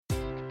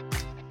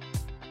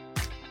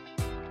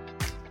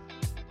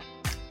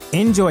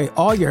Enjoy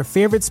all your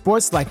favorite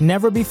sports like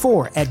never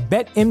before at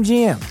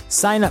BetMGM.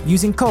 Sign up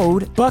using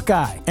code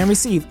Buckeye and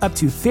receive up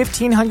to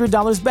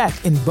 $1,500 back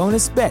in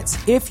bonus bets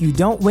if you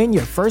don't win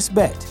your first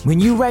bet. When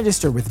you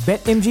register with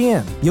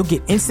BetMGM, you'll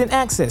get instant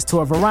access to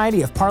a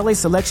variety of parlay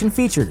selection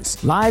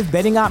features, live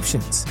betting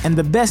options, and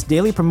the best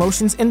daily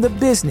promotions in the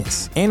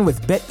business. And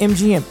with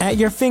BetMGM at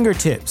your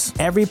fingertips,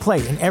 every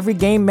play and every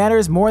game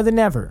matters more than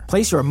ever.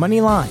 Place your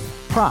money line,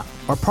 prop,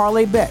 or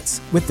parlay bets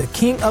with the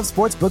king of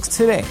sportsbooks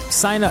today.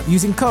 Sign up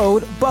using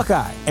code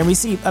Buckeye and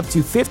receive up to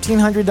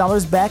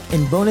 $1,500 back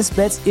in bonus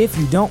bets if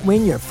you don't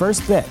win your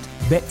first bet.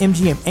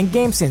 BetMGM and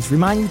GameSense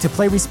remind you to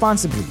play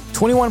responsibly.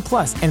 21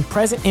 plus and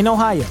present in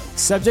Ohio,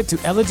 subject to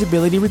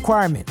eligibility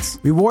requirements.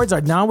 Rewards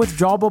are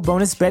non-withdrawable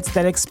bonus bets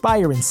that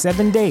expire in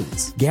 7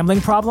 days. Gambling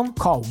problem?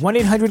 Call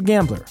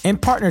 1-800-GAMBLER. In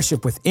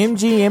partnership with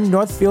MGM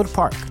Northfield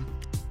Park.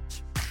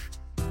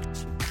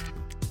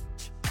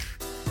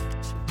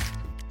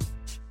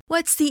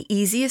 What's the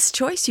easiest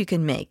choice you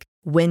can make?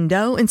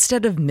 Window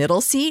instead of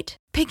middle seat?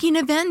 Picking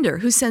a vendor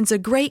who sends a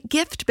great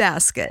gift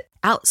basket?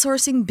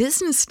 Outsourcing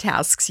business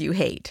tasks you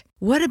hate?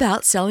 What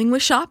about selling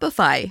with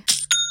Shopify?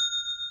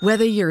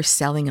 Whether you're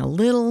selling a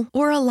little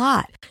or a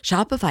lot,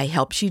 Shopify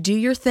helps you do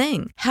your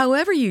thing,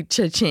 however you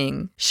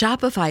cha-ching.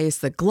 Shopify is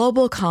the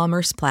global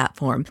commerce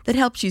platform that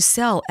helps you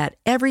sell at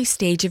every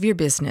stage of your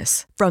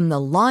business. From the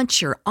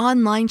launch your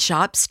online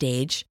shop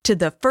stage to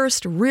the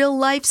first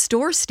real-life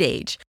store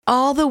stage,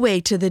 all the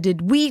way to the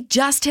did we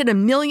just hit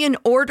 1 million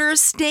orders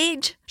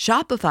stage.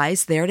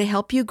 Shopify's there to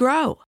help you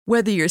grow.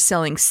 Whether you're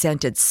selling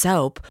scented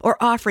soap or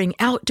offering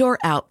outdoor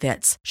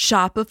outfits,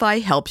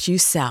 Shopify helps you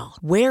sell.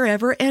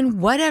 Wherever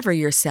and whatever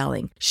you're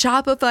selling,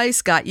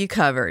 Shopify's got you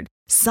covered.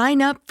 Sign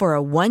up for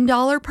a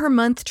 $1 per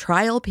month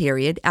trial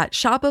period at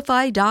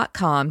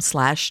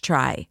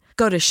shopify.com/try.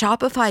 Go to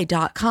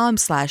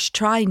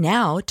shopify.com/try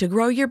now to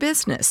grow your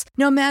business,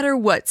 no matter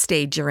what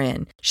stage you're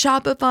in.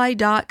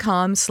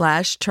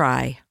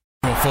 Shopify.com/try.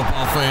 A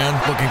football fan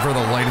looking for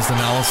the latest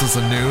analysis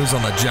and news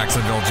on the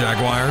Jacksonville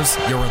Jaguars?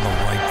 You're in the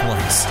right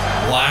place.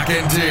 Black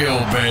and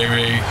teal,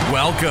 baby.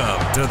 Welcome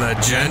to the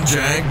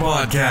GenJag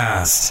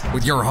podcast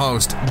with your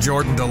host,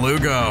 Jordan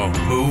DeLugo.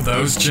 Move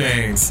those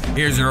chains.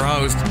 Here's your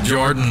host,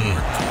 Jordan.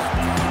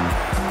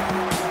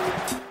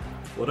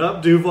 What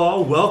up,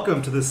 Duval?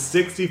 Welcome to the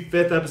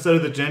 65th episode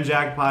of the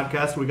GenJag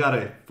podcast. We got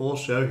a full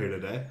show here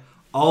today.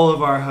 All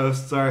of our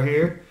hosts are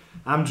here.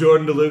 I'm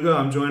Jordan DeLugo.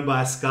 I'm joined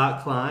by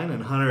Scott Klein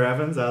and Hunter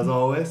Evans, as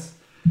always.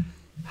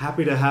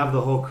 Happy to have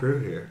the whole crew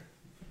here.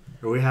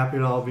 Are we happy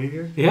to all be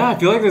here? Yeah, I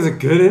feel like there's a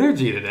good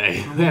energy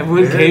today.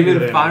 Everyone came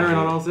in firing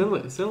on all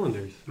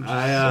cylinders.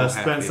 I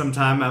spent some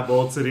time at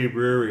Bold City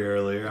Brewery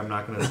earlier. I'm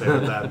not going to say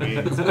what that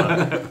means,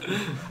 but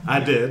I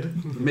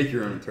did. Make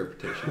your own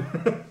interpretation.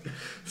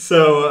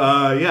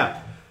 So, yeah.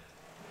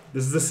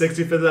 This is the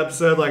 65th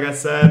episode. Like I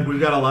said,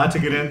 we've got a lot to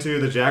get into.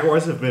 The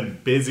Jaguars have been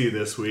busy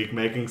this week,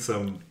 making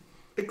some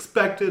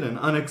expected and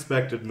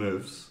unexpected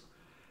moves.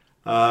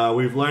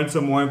 We've learned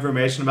some more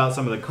information about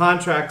some of the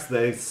contracts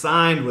they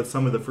signed with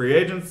some of the free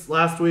agents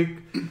last week.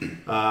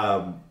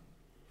 A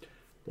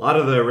lot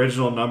of the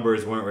original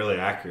numbers weren't really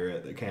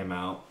accurate that came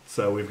out.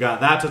 So we've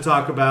got that to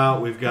talk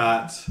about. We've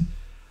got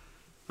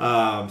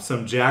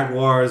some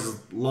Jaguars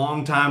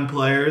longtime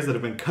players that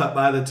have been cut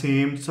by the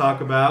team to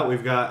talk about.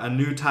 We've got a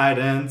new tight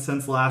end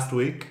since last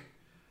week,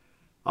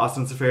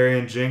 Austin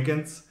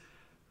Seferian-Jenkins.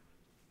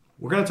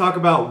 We're going to talk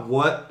about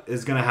what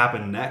is going to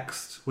happen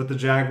next with the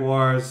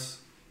Jaguars,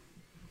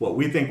 what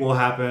we think will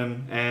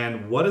happen,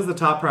 and what is the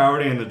top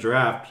priority in the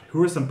draft.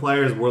 Who are some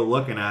players we're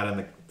looking at in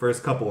the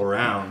first couple of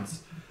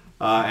rounds,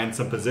 and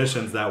some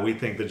positions that we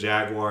think the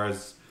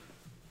Jaguars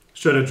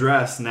should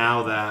address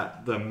now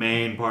that the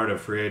main part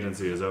of free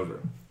agency is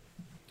over.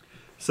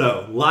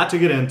 So, a lot to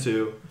get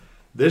into.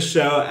 This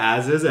show,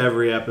 as is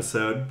every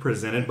episode,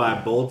 presented by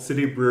Bold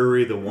City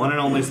Brewery, the one and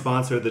only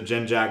sponsor of the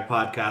GenJag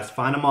podcast.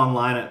 Find them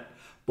online at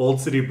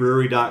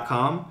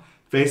boldcitybrewery.com,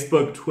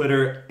 Facebook,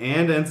 Twitter,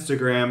 and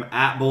Instagram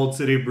at Bold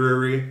City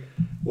Brewery,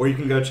 or you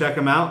can go check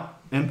them out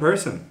in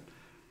person.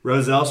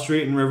 Roselle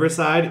Street in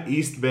Riverside,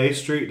 East Bay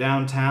Street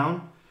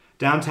downtown.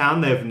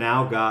 Downtown, they've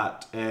now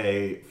got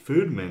a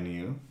food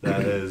menu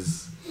that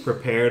is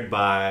prepared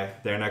by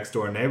their next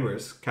door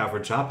neighbors,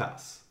 Calvert Chop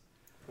House.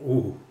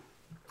 Ooh.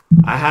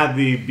 I had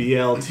the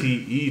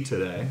BLTE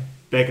today.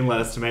 Bacon,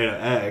 lettuce, tomato,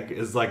 egg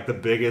is like the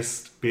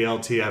biggest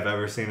BLT I've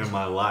ever seen in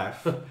my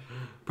life.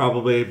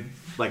 Probably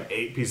like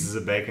 8 pieces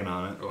of bacon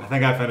on it. I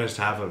think I finished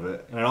half of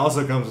it. And it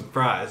also comes with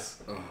fries.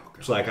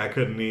 Which like I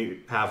couldn't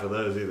eat half of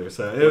those either.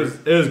 So it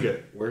was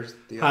good. Where's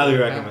the highly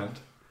recommend.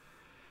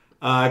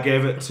 I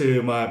gave it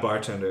to my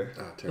bartender.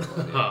 Oh,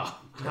 terrible.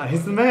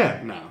 He's the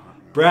man. No.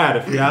 Brad,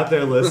 if you're out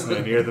there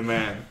listening, you're the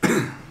man.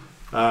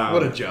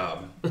 What a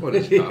job. What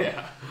a job.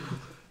 Yeah.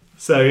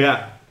 So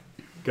yeah,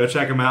 go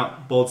check them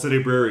out. Bold City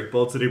Brewery,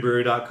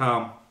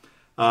 boldcitybrewery.com.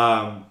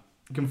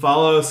 You can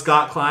follow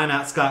Scott Klein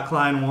at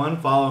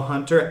ScottKlein1. Follow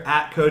Hunter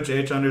at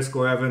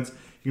CoachH_Evans.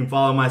 You can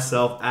follow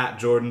myself at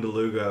Jordan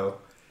DeLugo.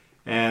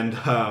 And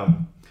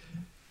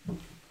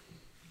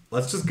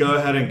let's just go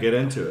ahead and get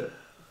into it.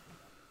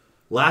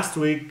 last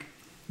week,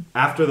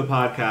 after the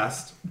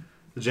podcast,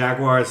 the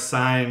Jaguars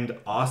signed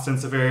Austin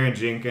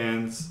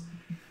Seferian-Jenkins.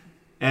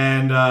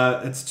 And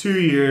it's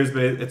 2 years,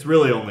 but it's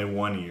really only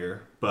 1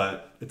 year.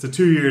 But it's a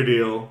 2-year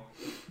deal,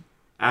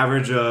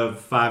 average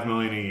of $5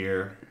 million a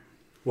year.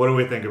 What do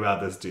we think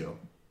about this deal?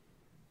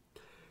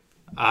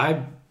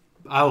 I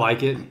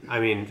like it. I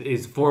mean,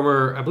 he's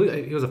former. I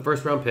believe he was a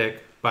first-round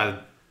pick by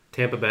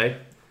Tampa Bay.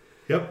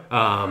 Yep.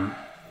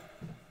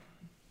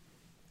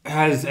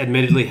 Has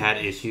admittedly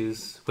had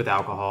issues with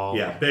alcohol.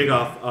 Yeah, big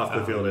off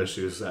the field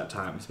issues at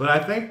times. But I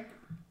think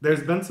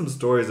there's been some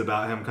stories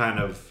about him kind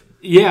of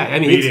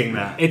beating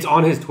that. It's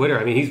on his Twitter.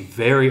 I mean, he's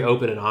very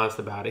open and honest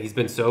about it. He's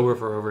been sober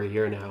for over a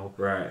year now.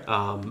 Right.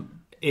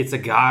 It's a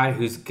guy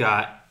who's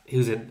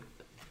a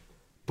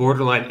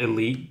borderline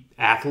elite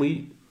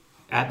athlete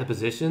at the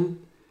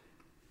position.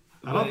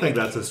 I don't think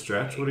that's a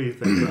stretch. What do you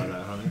think about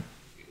that, honey?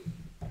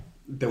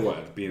 The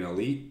what? Being an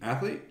elite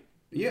athlete?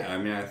 Yeah, I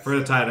mean, for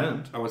the tight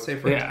end, I would say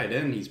for a tight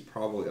end, he's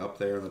probably up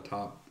there in the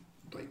top,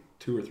 like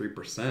 2 or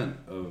 3%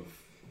 of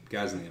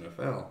guys in the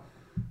NFL.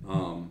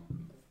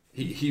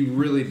 He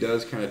really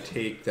does kind of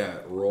take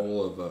that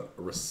role of a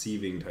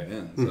receiving tight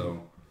end.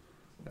 So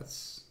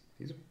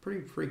he's a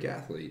pretty freak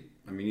athlete.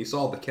 I mean, you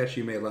saw the catch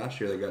he made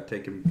last year that got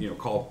taken,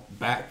 called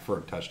back for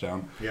a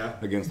touchdown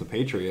against the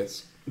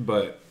Patriots.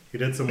 But he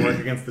did some work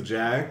against the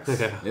Jags.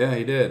 Yeah,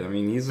 he did. I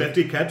mean, he's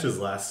 50 catches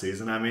last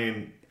season. I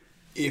mean,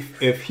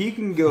 if he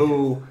can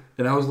go,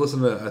 and I was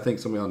listening to, I think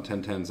somebody on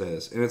 1010 say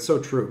this, and it's so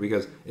true,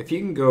 because if he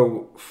can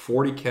go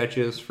 40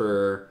 catches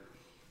for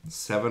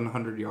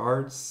 700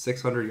 yards,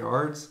 600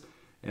 yards,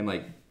 and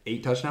like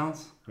 8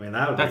 touchdowns. I mean,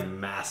 that would be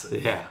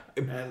massive. Yeah.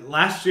 And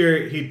last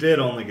year, he did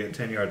only get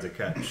 10 yards a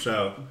catch.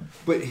 So,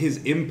 but his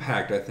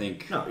impact, I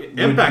think,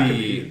 impact could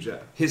be huge.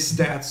 His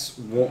stats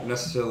won't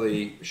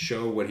necessarily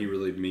show what he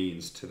really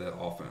means to that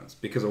offense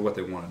because of what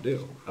they want to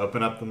do.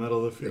 Open up the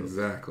middle of the field.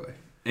 Exactly.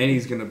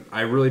 And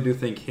I really do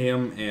think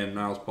him and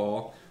Niles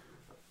Paul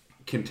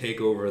can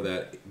take over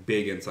that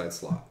big inside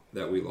slot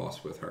that we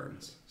lost with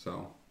Hearns.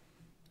 So,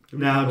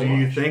 now, do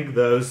you think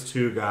those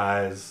two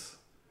guys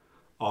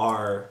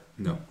are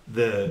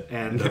the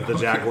end of the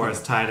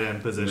Jaguars tight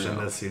end position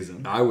this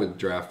season? I would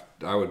draft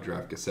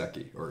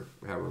Gesicki, or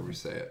however we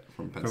say it,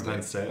 from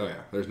Penn State. Oh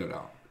yeah, there's no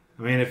doubt.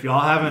 I mean, if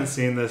y'all haven't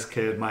seen this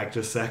kid, Mike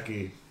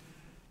Gesicki,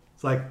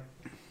 it's like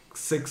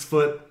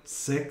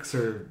 6'6"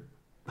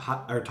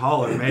 or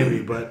taller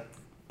maybe, but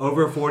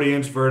over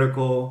 40-inch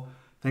vertical.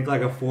 I think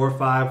like a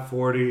 4.5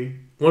 40.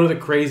 One of the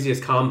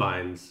craziest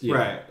combines,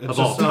 right? It's of just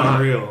all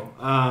time. Unreal.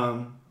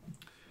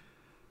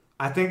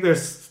 I think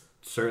there's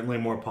certainly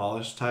more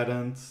polished tight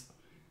ends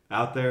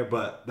out there,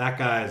 but that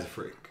guy is a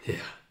freak. Yeah.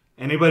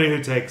 Anybody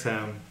who takes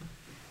him,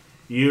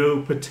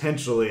 you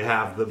potentially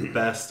have the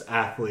best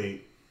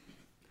athlete,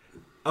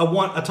 a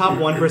top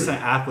 1%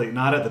 athlete,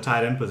 not at the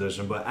tight end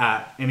position, but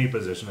at any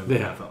position in the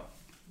NFL.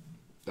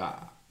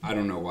 I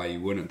don't know why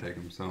you wouldn't take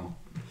him. So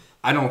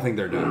I don't think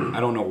they're done.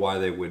 I don't know why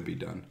they would be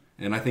done.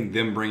 And I think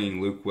them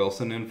bringing Luke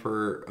Wilson in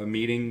for a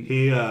meeting,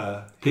 he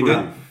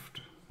did.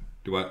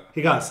 Do what?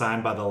 He got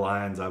signed by the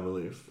Lions, I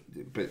believe.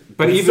 But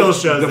it still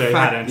shows they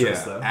had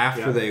interest, though.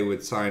 After they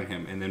would sign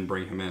him and then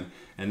bring him in,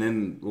 and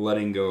then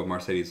letting go of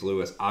Mercedes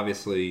Lewis,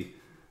 obviously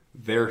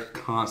they're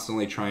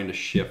constantly trying to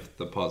shift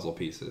the puzzle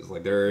pieces.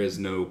 Like, there is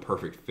no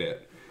perfect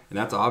fit. And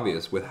that's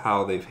obvious with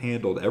how they've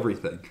handled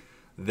everything.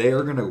 They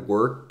are going to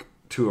work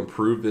to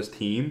improve this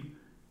team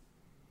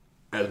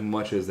as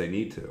much as they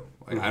need to.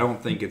 Like, I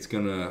don't think it's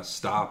going to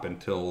stop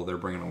until they're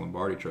bringing a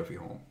Lombardi Trophy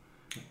home.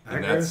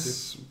 And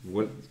that's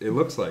what it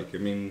looks like. I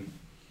mean,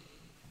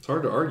 it's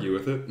hard to argue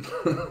with it.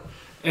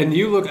 And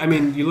you look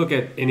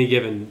at any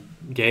given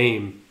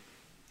game,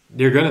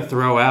 you're going to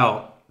throw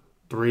out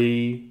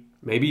 3,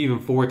 maybe even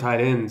 4 tight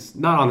ends,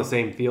 not on the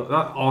same field,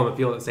 not all on the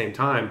field at the same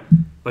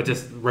time, but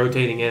just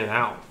rotating in and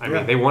out. I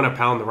mean, they want to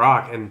pound the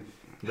rock, and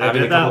they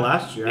did that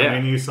last year. Yeah. I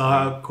mean, you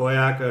saw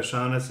Koyak,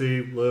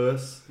 O'Shaughnessy,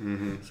 Lewis.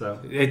 Mm-hmm. So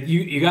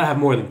you got to have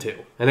more than 2,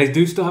 and they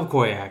do still have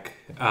Koyak.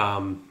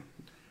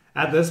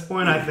 At this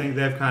point, I think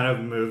they've kind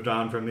of moved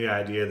on from the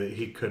idea that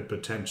he could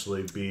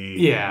potentially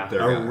be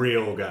a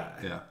real guy.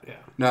 Yeah.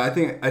 No, I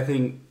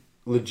think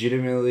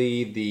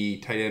legitimately the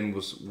tight end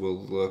will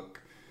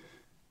look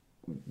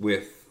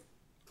with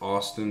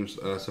Austin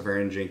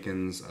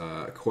Seferian-Jenkins,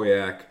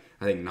 Koyak.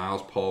 I think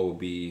Niles Paul will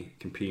be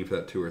competing for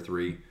that 2 or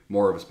 3,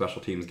 more of a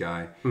special teams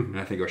guy. Mm-hmm.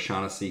 And I think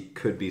O'Shaughnessy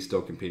could be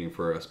still competing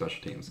for a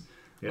special teams.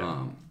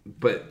 Yeah.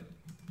 But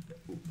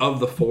of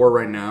the 4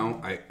 right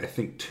now, I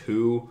think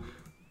 2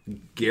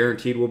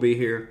 guaranteed will be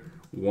here.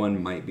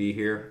 1 might be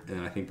here,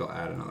 and I think they'll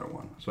add another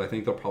one. So I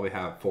think they'll probably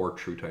have 4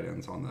 true tight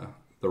ends on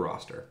the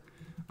roster,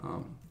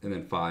 and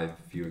then 5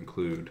 if you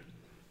include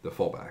the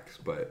fullbacks.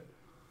 But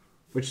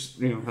which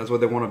that's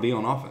what they want to be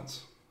on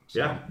offense. So.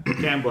 Yeah,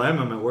 can't blame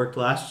them. It worked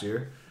last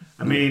year.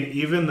 I mean,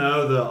 even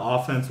though the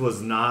offense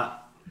was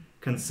not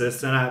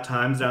consistent at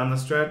times down the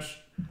stretch,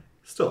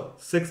 still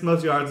 6th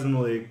most yards in the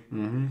league.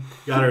 Mm-hmm.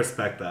 You got to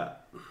respect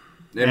that.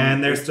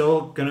 And they're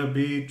still going to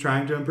be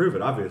trying to improve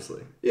it,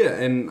 obviously. Yeah,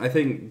 and I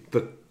think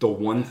the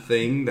one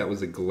thing that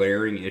was a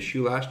glaring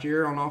issue last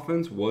year on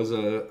offense was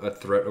a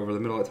threat over the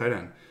middle at tight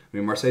end. I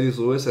mean, Mercedes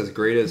Lewis, as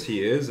great as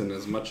he is and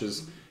as much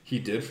as he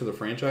did for the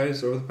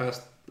franchise over the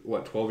past,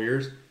 12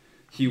 years,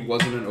 he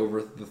wasn't an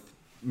over the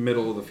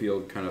middle of the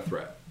field kind of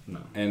threat. No.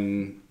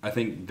 And I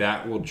think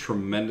that will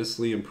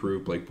tremendously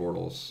improve Blake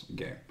Bortles'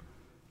 game.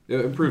 It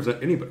improves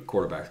any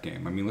quarterback's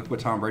game. I mean, look what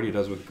Tom Brady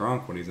does with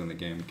Gronk when he's in the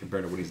game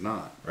compared to when he's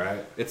not.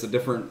 Right. It's a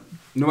different,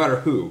 no matter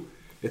who,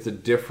 it's a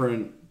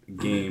different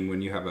game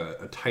when you have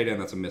a tight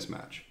end that's a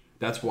mismatch.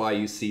 That's why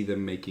you see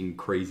them making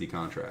crazy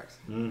contracts.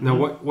 Mm-hmm. Now,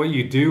 what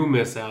you do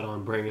miss out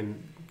on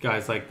bringing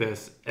guys like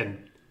this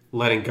and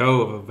letting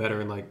go of a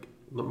veteran like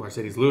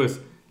Mercedes Lewis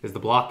is the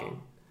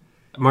blocking.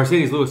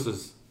 Mercedes Lewis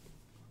is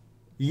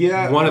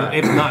one of,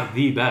 if not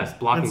the best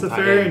blocking tight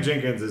end. And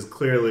Jenkins is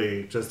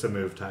clearly just a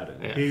move tight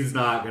end. Yeah. He's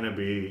not going to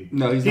be.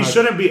 No, he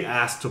shouldn't be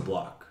asked to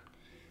block.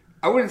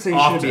 I wouldn't say he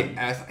shouldn't be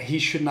asked. He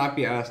should not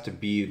be asked to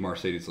be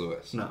Mercedes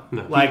Lewis. No.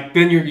 Like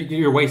then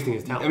you're wasting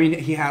his talent. I mean,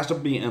 he has to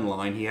be in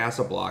line. He has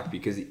to block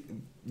because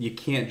you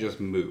can't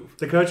just move.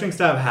 The coaching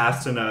staff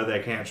has to know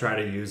they can't try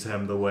to use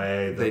him the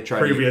way the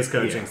previous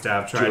coaching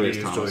staff tried to use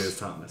Julius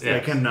Thomas. Yeah.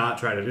 They cannot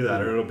try to do that,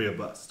 or it'll be a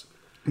bust.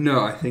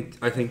 No, I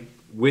think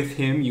with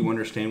him, you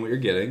understand what you're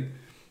getting,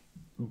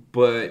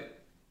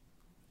 but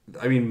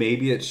I mean,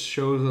 maybe it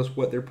shows us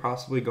what they're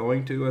possibly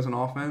going to as an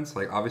offense.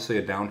 Like, obviously,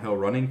 a downhill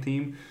running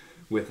team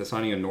with the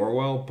signing of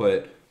Norwell,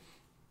 but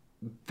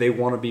they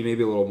want to be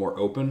maybe a little more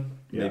open,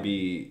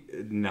 maybe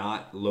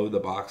not load the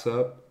box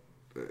up.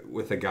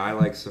 With a guy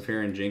like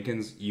Safarian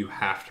Jenkins, you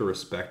have to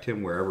respect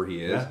him wherever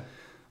he is.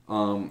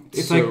 Yeah.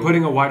 It's like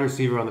putting a wide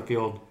receiver on the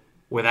field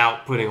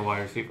without putting a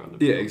wide receiver on the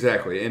field. Yeah,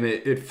 exactly. And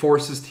it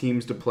forces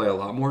teams to play a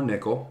lot more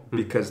nickel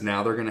because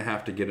now they're going to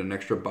have to get an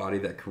extra body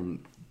that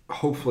can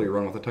hopefully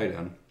run with a tight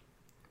end.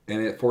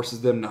 And it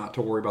forces them not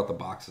to worry about the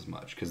box as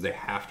much because they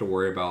have to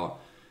worry about,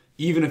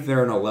 even if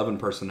they're an 11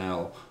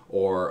 personnel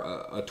or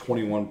a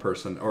 21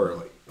 person,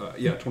 or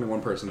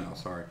 21 personnel,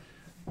 sorry,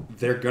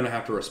 they're going to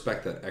have to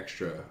respect that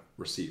extra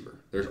receiver.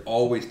 There's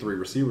always 3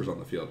 receivers on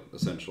the field,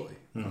 essentially.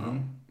 Mm-hmm.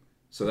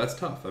 So that's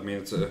tough. I mean,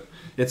 it's a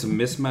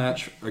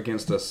mismatch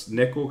against a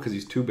nickel because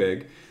he's too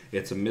big.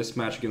 It's a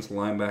mismatch against a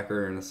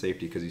linebacker and a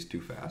safety because he's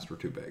too fast or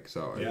too big.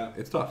 So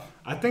it's tough.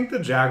 I think the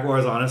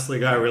Jaguars honestly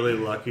got really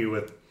lucky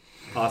with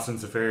Austin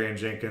Safarian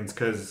Jenkins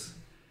because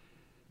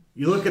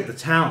you look at the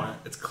talent,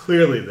 it's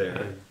clearly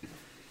there.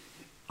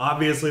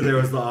 Obviously, there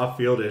was the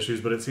off-field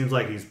issues, but it seems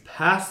like he's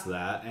past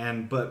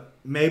that. But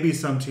maybe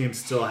some teams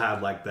still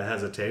have like the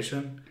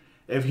hesitation.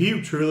 If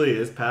he truly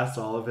is past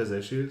all of his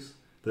issues,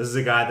 this is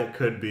a guy that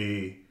could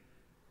be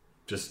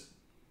just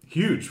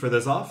huge for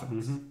this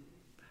offense. Mm-hmm.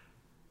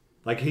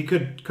 Like, he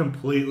could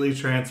completely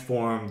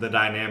transform the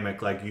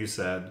dynamic, like you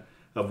said,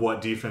 of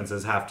what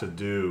defenses have to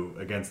do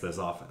against this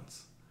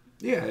offense.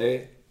 Yeah,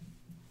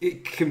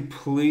 it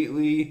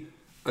completely,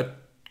 a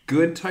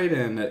good tight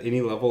end at any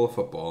level of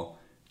football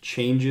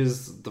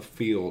changes the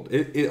field.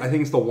 I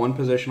think it's the one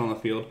position on the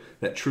field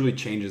that truly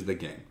changes the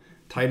game.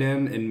 Tight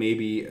end and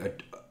maybe an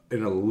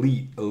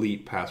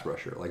elite pass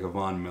rusher like a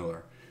Von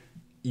Miller.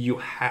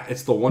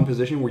 It's the one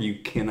position where you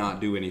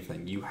cannot do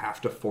anything. You have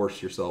to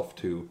force yourself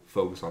to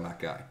focus on that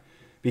guy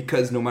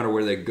because no matter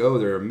where they go,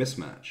 they're a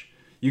mismatch.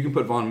 You can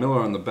put Von Miller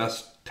on the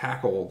best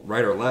tackle,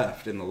 right or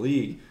left in the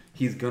league.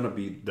 He's gonna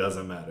be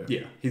doesn't matter.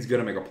 Yeah, he's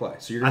gonna make a play.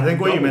 So you're. I think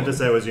what you meant to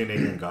say was unique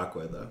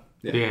Ngakoue, though.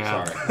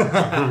 Yeah. Sorry.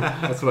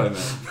 That's what I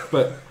meant.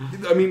 But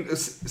I mean,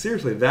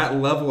 seriously, that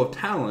level of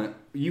talent,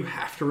 you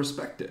have to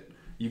respect it.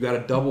 You got to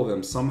double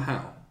them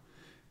somehow.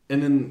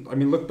 And then, I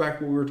mean, look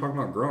back when we were talking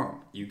about Gronk.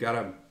 You got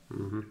to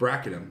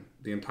bracket him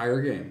the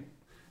entire game.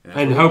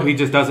 And hope he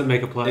just doesn't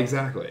make a play.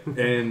 Exactly.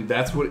 And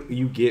that's what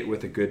you get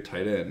with a good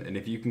tight end. And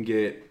if you can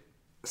get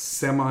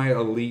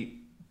semi-elite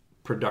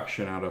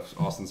production out of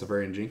Austin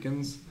Safarian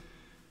Jenkins,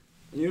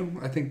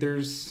 I think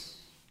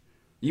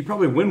you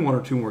probably win 1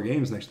 or 2 more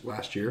games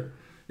last year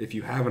if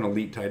you have an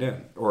elite tight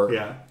end or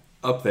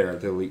up there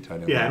at the elite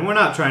tight end. Yeah, and we're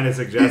not trying to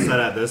suggest that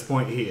at this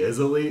point he is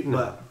elite,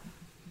 but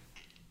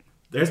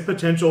there's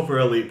potential for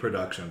elite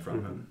production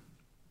from him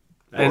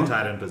at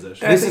tight end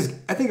position.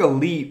 I think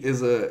elite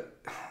is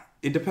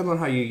it depends on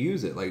how you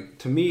use it. Like,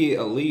 to me,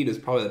 elite is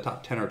probably the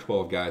top 10 or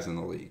 12 guys in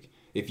the league.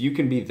 If you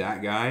can be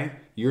that guy,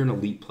 you're an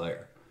elite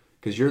player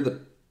because you're the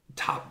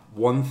top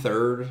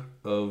 1/3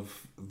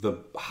 of the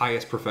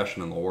highest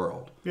profession in the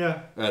world.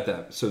 Yeah. At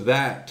that. So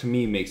that, to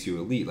me, makes you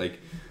elite.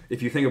 Like,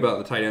 if you think about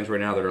the tight ends right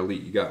now that are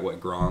elite, you got,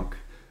 Gronk,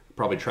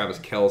 probably Travis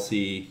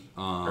Kelce.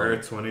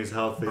 Ertz when he's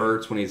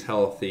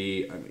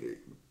healthy. I mean,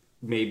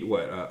 maybe,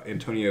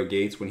 Antonio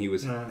Gates when he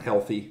was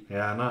healthy.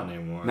 Yeah, not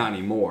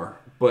anymore.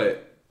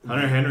 But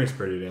Hunter Henry's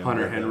pretty damn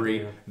Hunter good, Henry.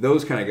 though.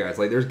 Those kind of guys.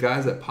 Like, there's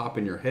guys that pop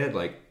in your head.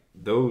 Like,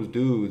 those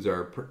dudes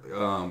are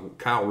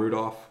Kyle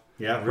Rudolph.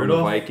 Yeah, from the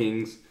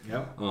Vikings.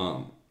 Yep.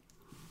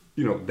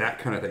 That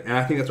kind of thing. And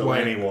I think that's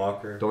Delaney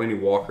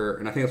Walker.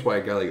 And I think that's why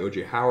a guy like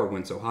O.J. Howard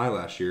went so high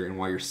last year and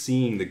why you're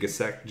seeing the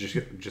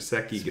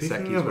Gesicki.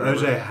 Speaking of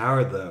O.J.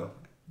 Howard, though,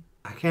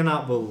 I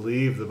cannot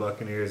believe the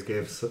Buccaneers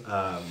gave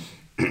Cameron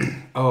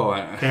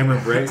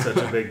Brate such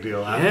a big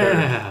deal.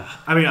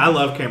 I mean, I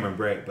love Cameron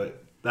Brate,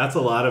 but that's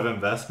a lot of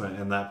investment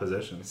in that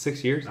position.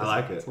 6 years. I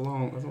like it. That's a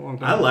long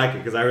time. I like it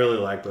because I really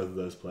like both of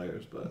those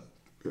players. But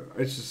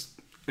it's just,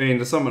 I mean,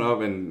 to sum it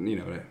up and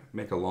to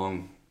make a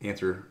long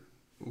answer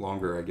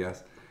longer, I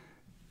guess.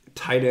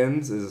 Tight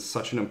ends is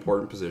such an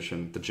important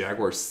position. The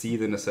Jaguars see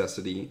the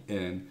necessity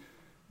in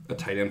a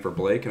tight end for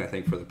Blake, and I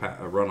think for the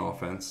run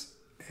offense,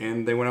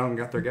 and they went out and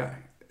got their guy.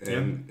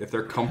 And if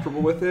they're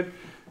comfortable with it,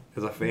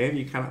 as a fan,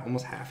 you kind of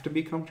almost have to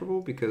be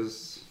comfortable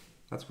because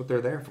that's what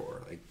they're there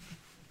for. Like,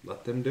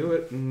 let them do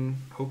it and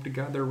hope to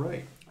God they're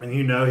right. And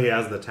he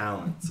has the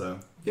talent, so.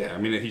 Yeah, I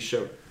mean, he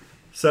showed it.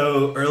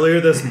 So earlier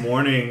this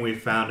morning, we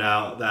found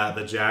out that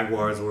the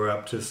Jaguars were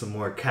up to some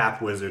more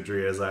cap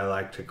wizardry, as I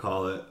like to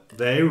call it.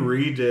 They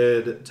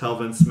redid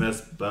Telvin Smith's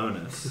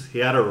bonus. He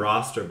had a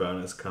roster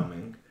bonus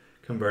coming,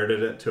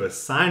 converted it to a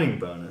signing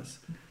bonus,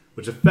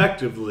 which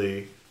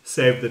effectively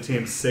saved the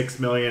team $6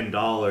 million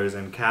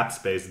in cap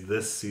space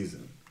this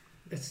season.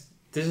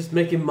 They're just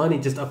making money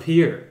just up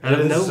here out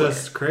of nowhere. It's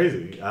just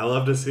crazy. I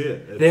love to see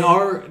it. They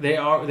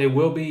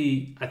will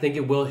be. I think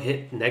it will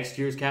hit next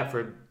year's cap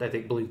for I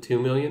believe $2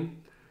 million.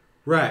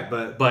 Right,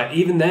 but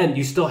even then,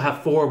 you still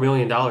have $4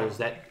 million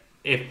that,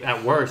 if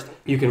at worst,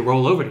 you can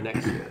roll over to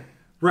next year.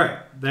 Right.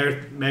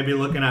 They're maybe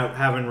looking at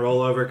having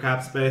rollover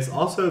cap space.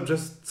 Also,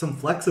 just some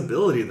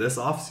flexibility this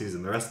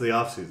offseason, the rest of the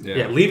offseason.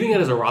 Yeah, leaving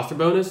it as a roster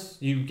bonus,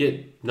 you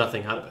get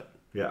nothing out of it.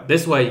 Yeah.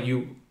 This way,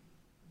 you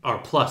are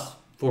plus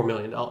 $4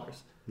 million.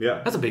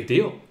 Yeah. That's a big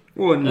deal.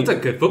 Well, that's a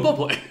good football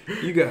play.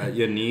 You got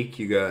Yannick,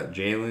 you got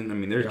Jalen. I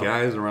mean, there's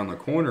guys around the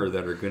corner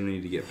that are going to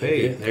need to get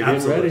paid. They're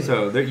getting ready.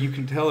 So you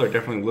can tell they're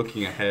definitely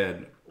looking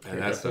ahead at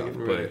that stuff.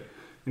 But,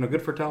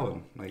 good for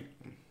Talon.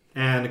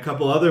 And a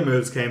couple other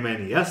moves came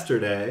in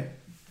yesterday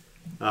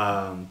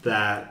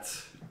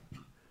that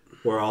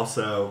were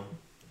also,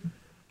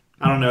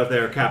 I don't know if they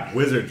were cap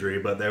wizardry,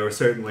 but they were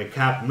certainly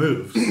cap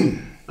moves.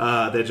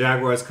 The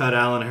Jaguars cut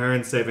Allen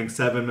Hurns, saving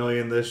 $7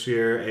 million this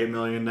year, $8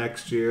 million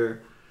next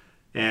year,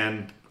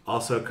 and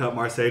also cut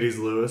Mercedes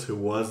Lewis, who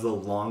was the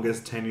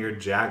longest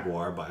tenured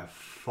Jaguar by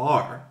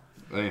far.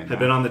 Had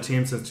been on the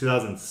team since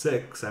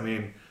 2006. I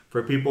mean,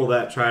 for people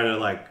that try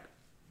to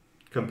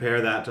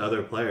compare that to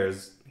other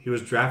players, he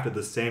was drafted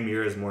the same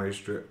year as Maurice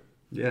Drew.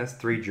 Yeah, that's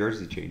 3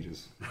 jersey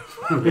changes.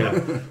 Yeah,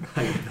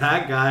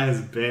 that guy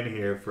has been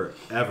here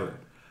forever.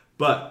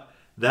 But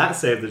that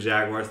saved the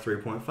Jaguars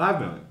 $3.5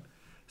 million.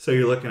 So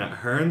you're looking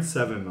at Hurns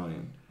 $7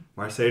 million,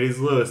 Mercedes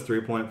Lewis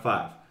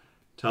 $3.5,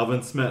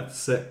 Telvin Smith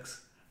 $6.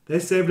 They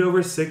saved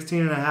over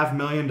 $16.5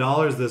 million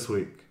this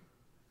week.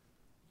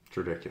 It's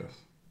ridiculous.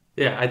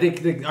 Yeah, I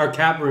think our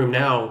cap room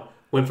now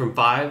went from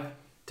 5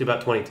 to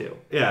about 22.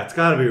 Yeah, it's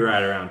got to be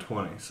right around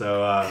 20.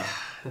 So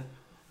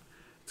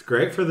it's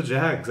great for the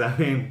Jags. I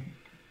mean,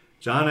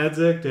 John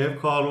Edzik, Dave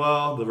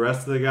Caldwell, the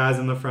rest of the guys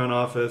in the front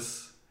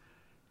office,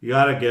 you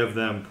got to give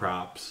them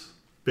props,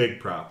 big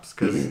props,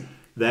 because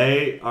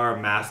they are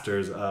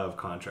masters of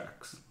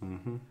contracts.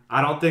 Mm-hmm.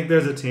 I don't think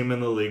there's a team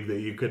in the league that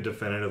you could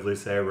definitively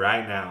say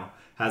right now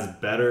has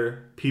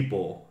better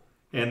people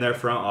in their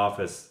front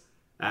office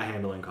at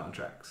handling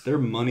contracts. They're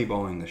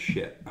moneyballing the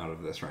shit out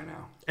of this right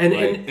now.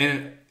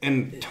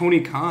 And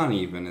Tony Khan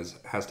even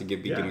has to be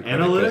given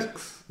credit.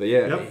 Analytics. But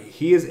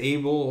he is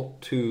able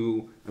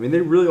to. I mean,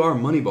 they really are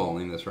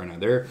moneyballing this right now.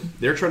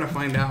 They're trying to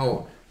find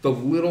out the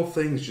little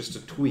things just to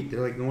tweak.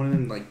 They're going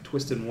in and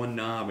twisting one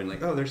knob and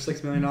there's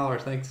 $6 million.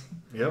 Thanks.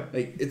 Yep.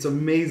 It's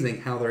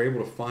amazing how they're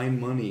able to find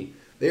money.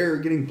 They're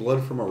getting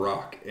blood from a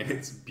rock, and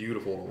it's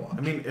beautiful to watch.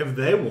 I mean, if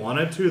they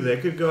wanted to, they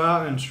could go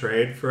out and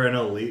trade for an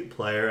elite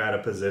player at a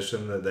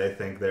position that they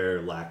think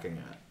they're lacking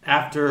at.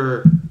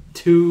 After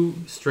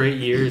 2 straight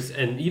years,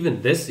 and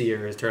even this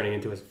year is turning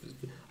into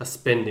a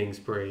spending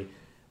spree,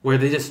 where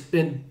they just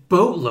spend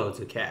boatloads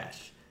of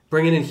cash,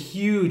 bringing in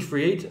huge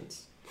free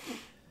agents.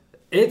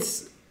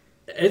 It's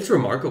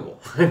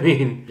remarkable. I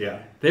mean,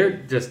 they're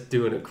just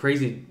doing it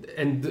crazy.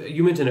 And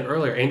you mentioned it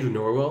earlier, Andrew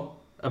Norwell,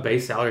 a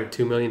base salary of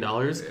 $2 million,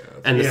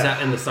 and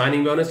the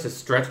signing bonus just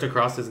stretched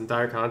across his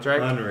entire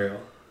contract. Unreal.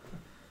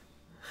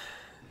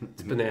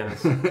 It's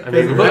bananas. I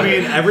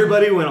mean,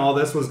 everybody, when all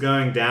this was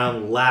going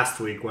down last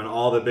week, when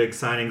all the big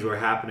signings were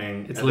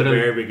happening at the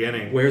very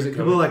beginning, where's it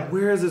coming? People were like,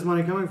 where is this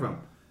money coming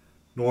from?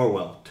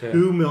 Norwell,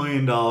 $2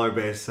 million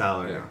base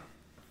salary. Yeah.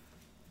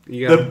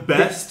 You got the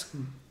best.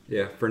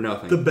 Yeah, for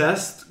nothing. The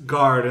best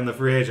guard in the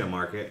free agent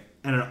market,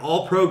 and an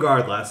all-pro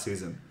guard last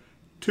season.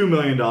 $2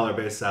 million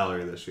base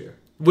salary this year.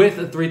 With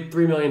a $3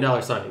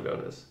 million signing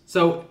bonus.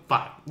 So,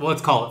 5. Well,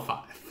 let's call it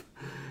 5.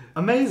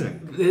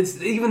 Amazing. It's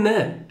even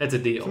then, it's a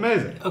deal. It's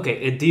amazing.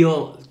 Okay, a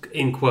deal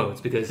in quotes,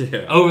 because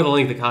over the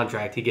length of the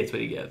contract, he gets what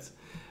he gets.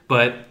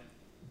 But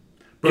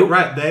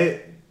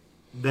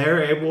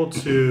they're able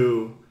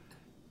to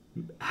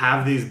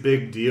have these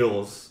big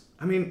deals.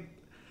 I mean,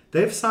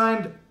 they've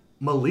signed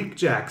Malik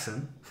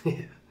Jackson,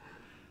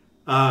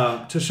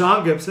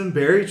 Tashawn Gibson,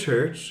 Barry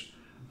Church,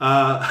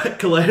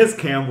 Calais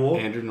Campbell,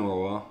 Andrew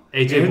Norwell.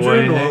 AJ Andrew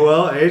Boye.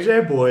 Norwell,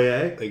 AJ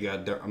Boye. They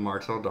got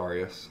Marcel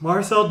Darius.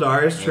 Marcel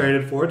Darius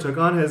traded for, took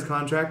on his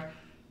contract.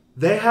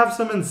 They have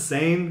some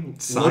insane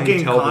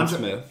looking Telvin contracts.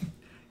 Smith.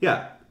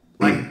 Yeah.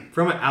 Like,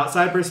 from an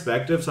outside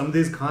perspective, some of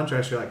these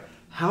contracts, you're like,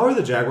 how are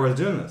the Jaguars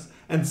doing this?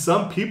 And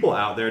some people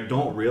out there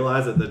don't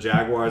realize that the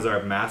Jaguars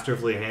are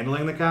masterfully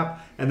handling the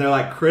cap, and they're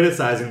like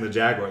criticizing the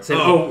Jaguars.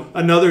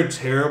 Another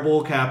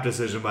terrible cap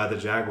decision by the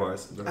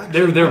Jaguars.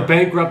 Actually, They're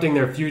bankrupting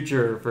their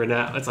future for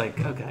now. It's like,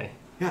 okay.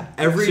 Yeah,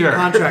 every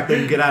contract they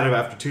can get out of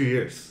after 2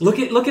 years. Look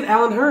at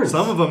Alan Hearns.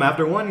 Some of them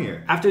after 1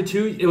 year. After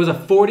it was a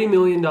 $40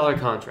 million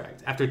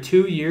contract. After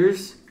 2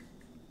 years,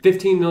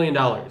 $15 million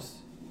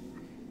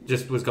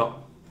just was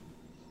gone.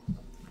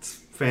 It's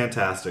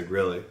fantastic,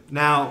 really.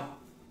 Now,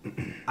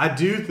 I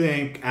do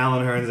think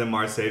Alan Hearns and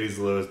Mercedes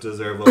Lewis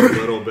deserve a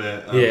little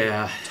bit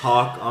of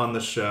talk on the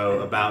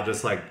show about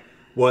just like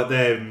what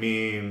they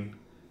mean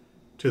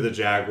to the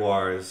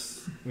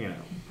Jaguars,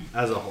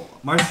 as a whole.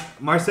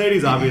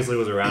 Mercedes obviously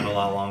was around a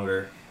lot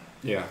longer.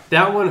 Yeah.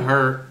 That one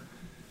hurt.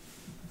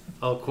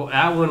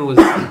 That one was...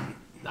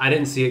 I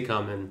didn't see it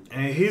coming.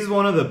 And he's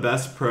one of the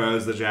best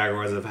pros the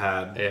Jaguars have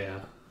had. Yeah.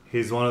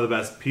 He's one of the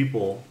best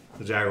people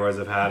the Jaguars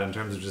have had in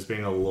terms of just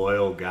being a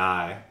loyal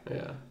guy.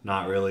 Yeah.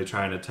 Not really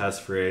trying to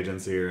test free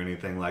agency or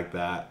anything like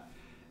that.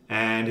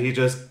 And he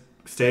just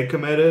stayed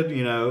committed,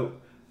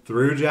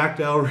 through Jack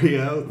Del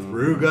Rio,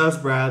 through Gus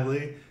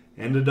Bradley,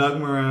 into Doug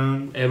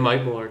Marrone. And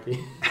Mike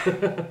Mularkey.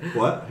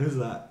 What? Who's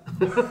that?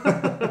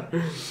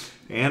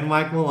 And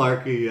Mike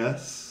Mularkey,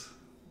 yes.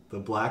 The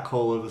black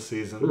hole of the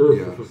season.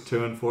 Yeah.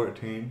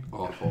 2-14.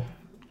 Awful.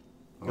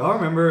 Y'all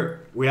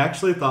remember, we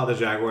actually thought the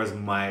Jaguars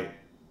might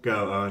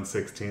go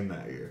 0-16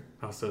 that year.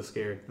 I was so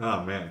scared.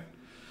 Oh, man.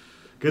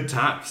 Good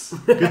times.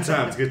 Good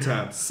times, good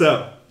times.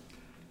 So,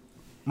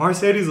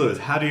 Mercedes Lewis.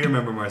 How do you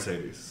remember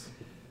Mercedes?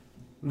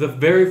 The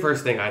very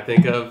first thing I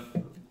think of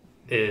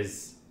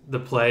is the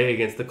play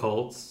against the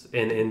Colts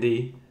in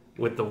Indy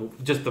with the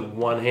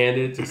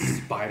one-handed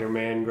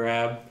Spider-Man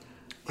grab.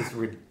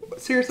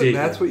 Seriously,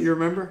 that's what you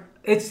remember?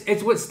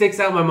 It's what sticks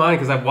out in my mind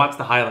because I've watched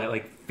the highlight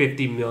like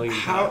 50 million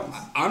times.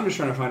 I'm just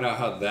trying to find out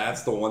how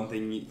that's the one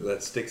thing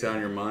that sticks out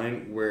in your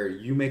mind where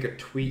you make a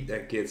tweet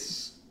that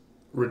gets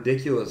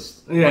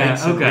ridiculous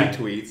likes and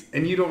retweets,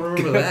 and you don't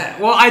remember that.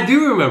 Well, I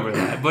do remember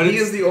that, but he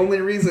is the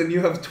only reason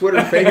you have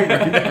Twitter fame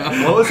right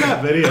now. What was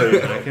that video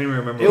even? I can't even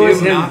remember. It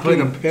was him knocking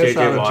putting the piss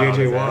out of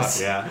JJ Watt.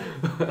 Yeah.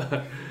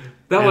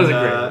 That was a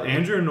great one.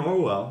 Andrew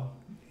Norwell.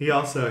 He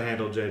also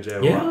handled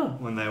JJ Watt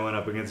when they went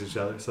up against each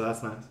other, so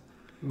that's nice.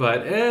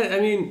 But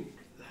I mean,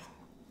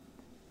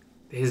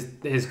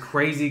 his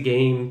crazy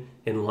game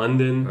in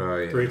London.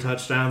 3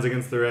 touchdowns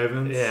against the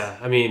Ravens. Yeah,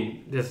 I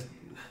mean, just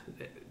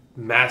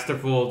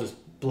masterful, just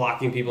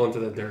blocking people into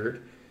the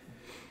dirt.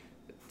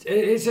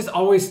 It's just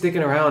always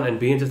sticking around and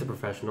being just a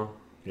professional.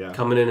 Yeah.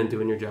 Coming in and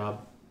doing your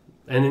job.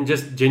 And then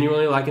just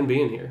genuinely liking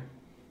being here.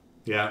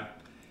 Yeah.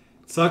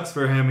 Sucks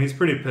for him. He's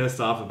pretty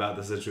pissed off about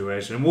the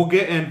situation. We'll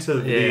get into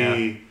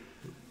the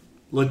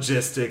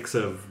logistics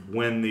of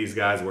when these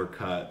guys were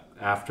cut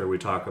after we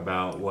talk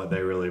about what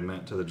they really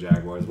meant to the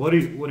Jaguars. What are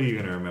you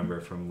going to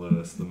remember from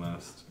Lewis the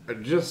most?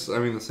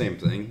 The same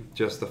thing.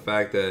 Just the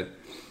fact that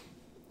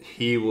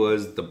he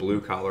was the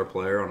blue-collar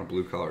player on a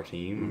blue-collar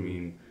team. Mm-hmm. I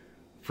mean,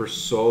 for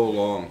so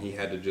long, he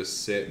had to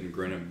just sit and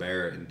grin and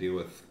bear it and deal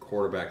with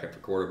quarterback after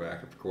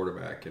quarterback after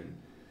quarterback. And,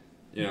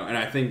 and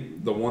I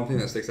think the one thing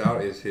that sticks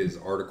out is his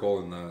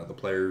article in the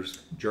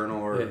Players'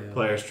 Journal or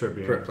Players'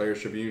 Tribune. Players'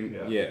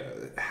 Tribune. Yeah.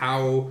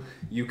 How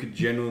you could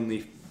genuinely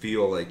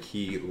feel like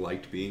he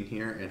liked being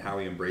here and how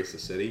he embraced the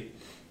city.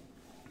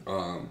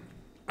 I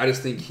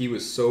just think he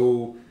was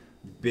so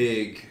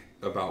big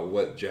about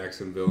what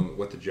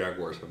the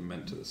Jaguars have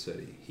meant to the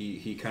city.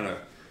 He kind of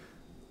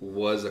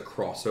was a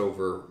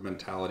crossover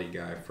mentality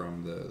guy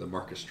from the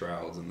Marcus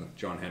Strouds and the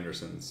John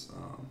Hendersons.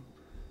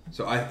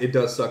 So it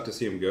does suck to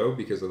see him go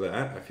because of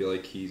that. I feel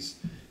like he's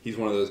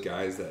one of those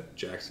guys that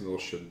Jacksonville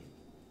should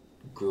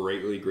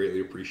greatly, greatly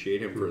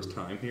appreciate him for his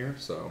time here.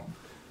 So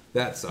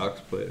that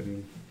sucks, but I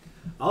mean,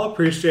 I'll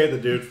appreciate the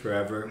dude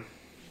forever.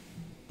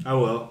 I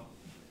will.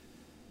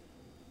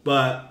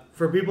 But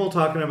for people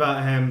talking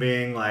about him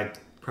being like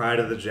pride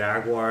of the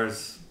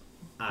Jaguars,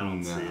 I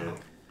don't see it.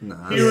 No.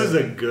 He was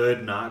a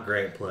good, not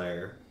great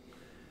player.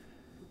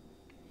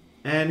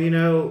 And,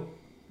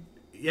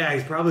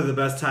 he's probably the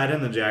best tight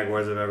end the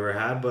Jaguars have ever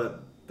had,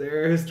 but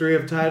their history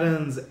of tight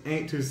ends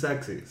ain't too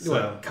sexy. So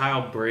What,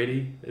 Kyle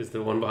Brady is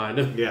the one behind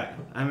him? Yeah.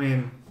 I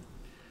mean,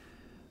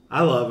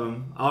 I love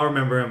him. I'll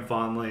remember him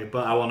fondly,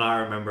 but I will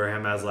not remember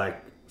him as,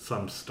 like,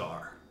 some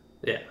star.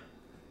 Yeah.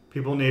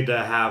 People need to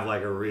have,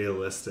 like, a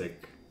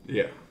realistic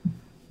yeah.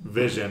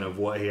 vision of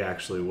what he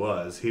actually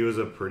was. He was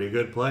a pretty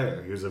good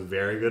player. He was a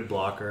very good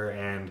blocker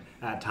and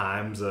at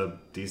times a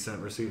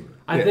decent receiver.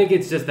 I think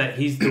it's just that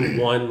he's the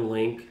one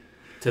link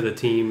to the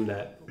team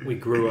that we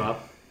grew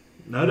up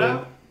No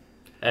doubt.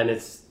 And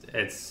it's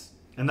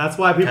and that's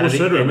why people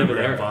should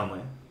remember him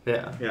fondly.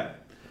 Yeah. Yeah.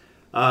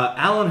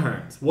 Alan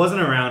Hearns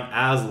wasn't around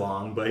as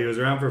long, but he was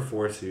around for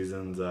 4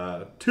 seasons.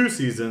 2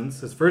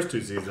 seasons, his first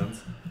 2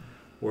 seasons,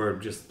 were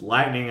just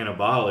lightning in a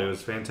bottle. He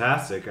was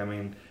fantastic. I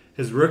mean,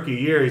 his rookie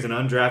year, he's an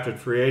undrafted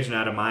free agent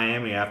out of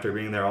Miami after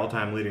being their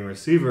all-time leading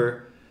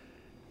receiver.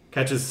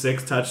 Catches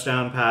 6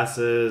 touchdown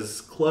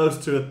passes,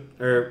 close to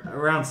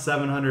around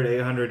 700,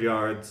 800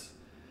 yards.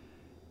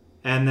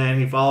 And then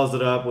he follows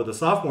it up with a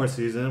sophomore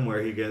season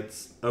where he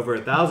gets over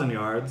 1,000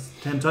 yards,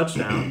 10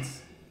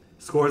 touchdowns,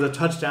 scores a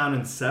touchdown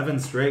in 7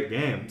 straight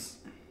games.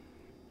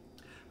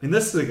 I mean,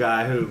 this is a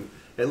guy who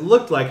it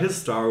looked like his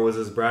star was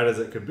as bright as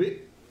it could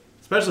be,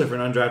 especially for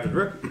an undrafted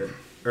rookie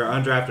or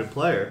undrafted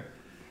player.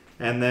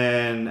 And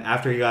then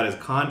after he got his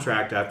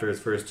contract after his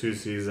first 2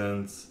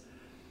 seasons,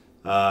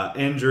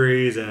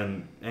 injuries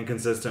and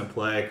inconsistent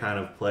play kind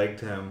of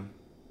plagued him.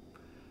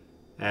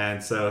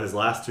 And so his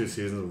last 2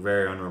 seasons were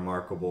very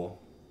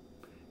unremarkable.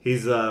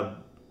 He's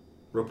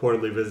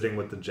reportedly visiting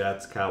with the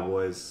Jets,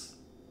 Cowboys,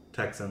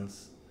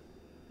 Texans.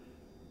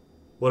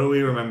 What do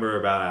we remember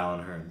about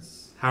Allen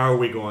Hurns? How are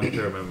we going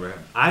to remember him?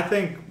 I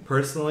think,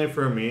 personally,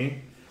 for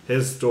me,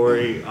 his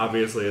story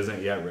obviously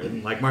isn't yet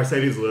written. Like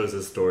Mercedes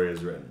Lewis's story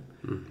is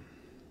written.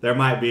 There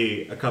might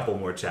be a couple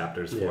more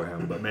chapters for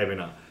him, but maybe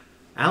not.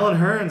 Allen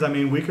Hurns, I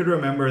mean, we could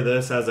remember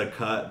this as a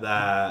cut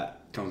that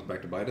comes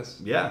back to bite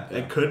us. Yeah,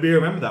 it could be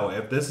remembered that way.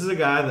 If this is a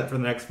guy that for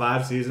the next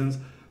 5 seasons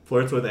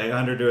flirts with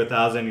 800 to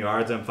 1,000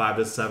 yards and 5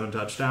 to 7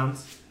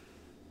 touchdowns,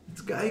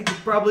 it's a guy you could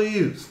probably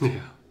use. Yeah.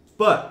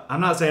 But I'm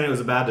not saying it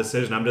was a bad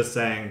decision. I'm just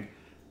saying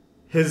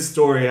his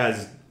story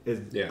has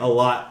a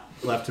lot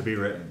left to be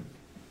written.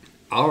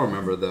 I'll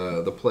remember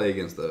the play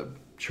against the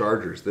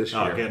Chargers this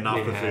year. Oh, getting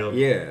off the field.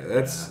 Yeah,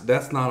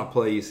 that's not a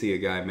play you see a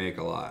guy make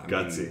a lot.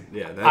 Gutsy.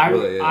 That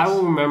really is. I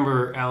will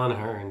remember Allen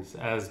Hurns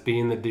as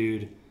being the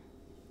dude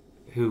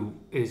who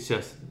is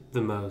just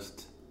the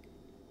most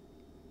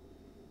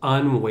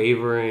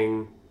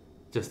unwavering,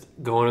 just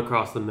going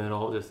across the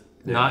middle, just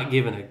not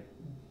giving a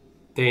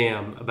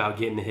damn about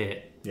getting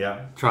hit.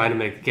 Yeah. Trying to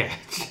make the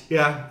catch.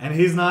 Yeah, and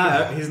he's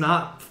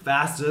not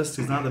fastest,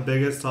 he's not the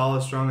biggest,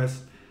 tallest,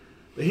 strongest,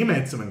 but he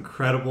made some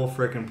incredible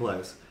freaking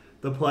plays.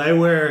 The play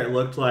where it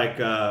looked like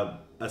a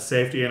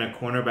safety and a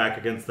cornerback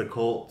against the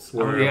Colts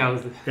were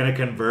going to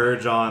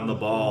converge on the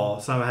ball.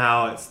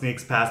 Somehow it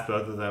sneaks past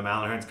both of them.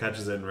 Allen Hurns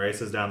catches it and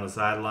races down the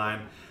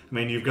sideline. I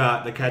mean, you've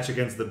got the catch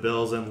against the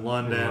Bills in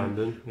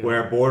London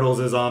where Bortles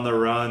is on the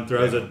run,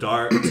 throws a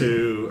dart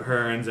to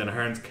Hurns, and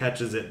Hurns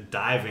catches it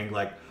diving,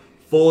 like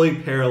fully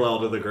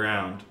parallel to the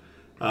ground,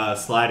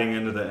 sliding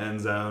into the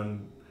end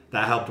zone.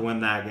 That helped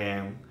win that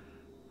game.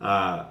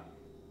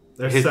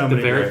 There's so many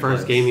the very great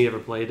first plays. game he ever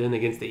played in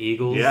against the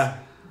Eagles. Yeah.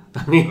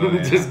 I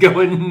mean, just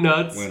going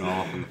nuts. Went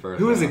off in the first.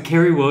 Who was it?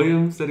 Kerry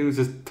Williams that he was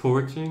just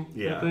torching.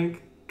 Yeah. I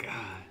think.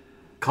 God,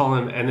 call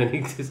him, and then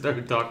he just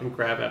started talking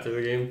crap after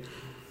the game.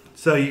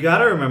 So you got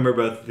to remember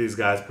both of these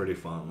guys pretty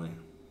fondly.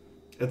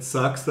 It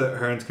sucks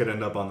that Hurns could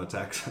end up on the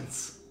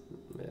Texans.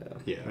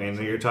 Yeah. I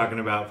mean, you're talking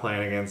about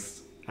playing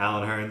against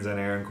Allen Hurns and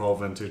Aaron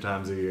Colvin 2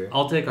 times a year.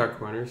 I'll take our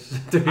corners.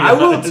 I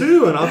will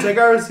too, and I'll take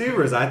our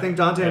receivers. I think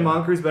Dante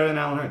Moncrief's better than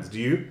Allen Hurns. Do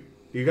you?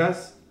 You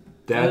guys?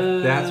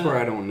 That's where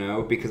I don't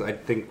know, because I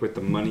think with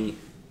the money,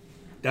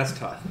 that's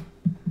tough.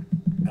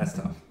 That's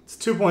tough. It's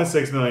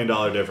 $2.6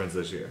 million difference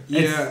this year.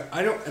 Yeah,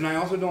 I don't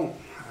know.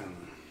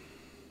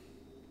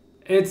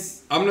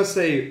 It's. I'm gonna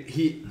say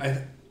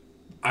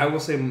I will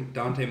say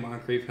Dante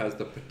Moncrief has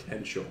the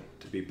potential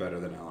to be better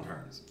than Allen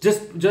Hurns.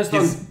 Just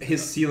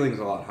his ceiling's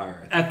a lot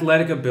higher.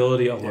 Athletic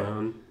ability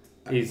alone.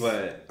 Yeah.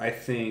 But I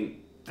think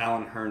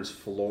Allen Hurns'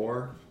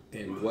 floor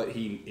and what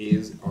he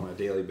is on a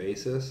daily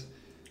basis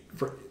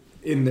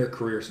in their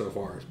career so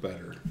far is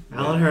better.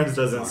 Allen Hurns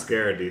doesn't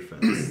scare a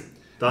defense.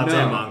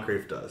 Dante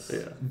Moncrief does.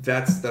 Yeah.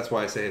 That's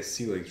why I say his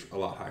ceiling's a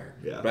lot higher.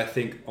 Yeah. But I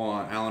think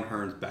on Allen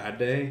Hurns' bad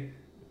day,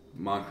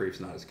 Moncrief's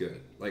not as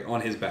good. Like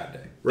on his bad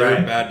day. Right.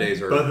 Their bad days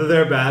are... Both of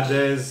their bad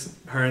days,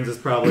 Hurns is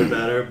probably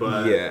better,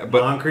 but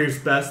Moncrief's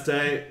best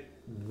day,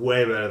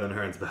 way better than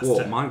Hurns' best day.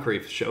 Well,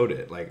 Moncrief showed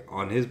it. Like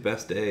on his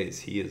best days,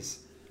 he is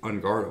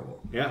unguardable.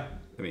 Yeah.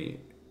 I mean,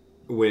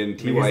 when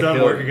he's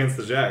done work against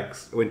the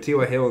Jags. When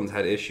T.Y. Hilton's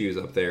had issues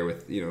up there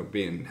with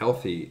being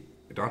healthy,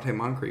 Dante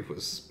Moncrief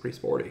was pretty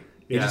sporty.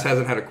 He just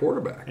hasn't had a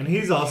quarterback. And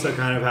he's also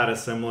kind of had a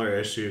similar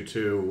issue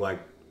to like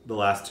the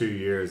last 2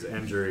 years.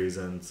 Injuries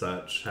and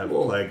such have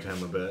plagued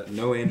him a bit.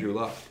 No Andrew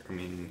Luck. I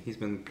mean, he's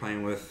been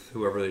playing with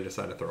whoever they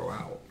decide to throw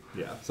out.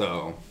 Yeah.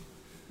 So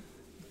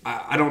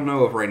I don't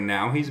know if right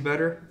now he's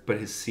better, but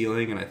his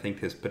ceiling and I think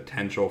his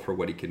potential for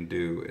what he can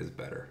do is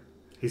better.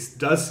 He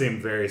does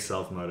seem very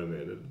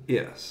self-motivated.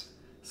 Yes.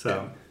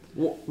 So,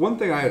 one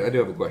thing I do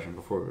have a question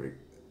before we...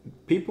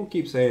 People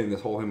keep saying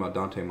this whole thing about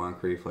Dante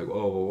Moncrief, like,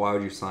 oh, well, why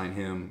would you sign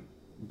him?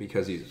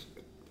 Because he's,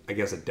 I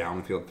guess, a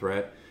downfield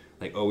threat.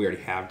 Like, oh, we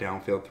already have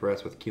downfield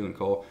threats with Keelan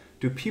Cole.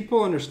 Do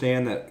people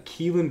understand that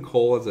Keelan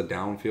Cole as a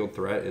downfield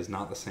threat is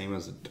not the same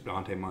as a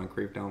Dante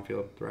Moncrief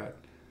downfield threat?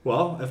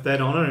 Well, if they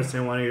don't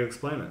understand, why don't you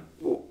explain it?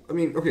 Well, I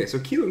mean, okay, so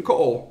Keelan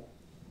Cole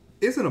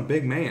isn't a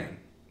big man.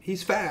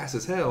 He's fast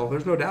as hell.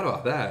 There's no doubt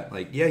about that.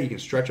 Like, yeah, he can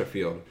stretch a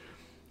field.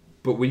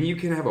 But when you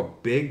can have a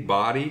big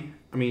body...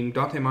 I mean,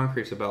 Dante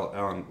Moncrief's about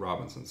Allen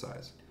Robinson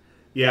size.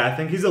 Yeah, I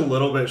think he's a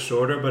little bit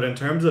shorter, but in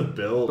terms of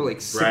build, But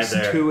like right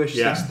there. 6'2"-ish,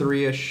 Yeah.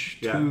 6'3"-ish,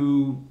 Yeah.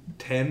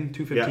 210,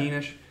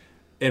 215-ish.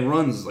 And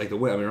runs like the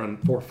way. I mean, run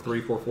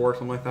 4.3, 4.4,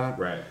 something like that.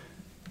 Right.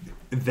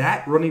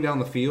 That running down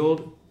the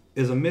field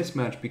is a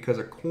mismatch because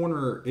a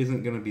corner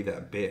isn't going to be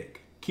that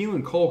big.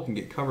 Keelan Cole can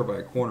get covered by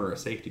a corner or a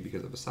safety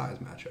because of a size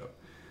matchup.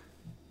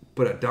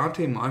 But a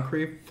Dante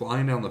Moncrief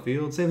flying down the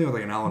field, same thing with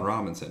like an Allen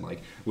Robinson.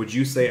 Like, would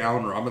you say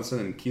Allen Robinson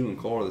and Keelan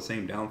Cole are the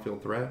same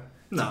downfield threat?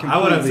 No,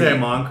 I wouldn't say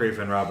Moncrief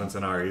and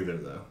Robinson are either,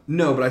 though.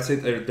 No, but I'd say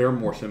they're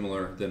more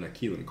similar than a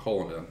Keelan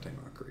Cole and a Dante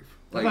Moncrief.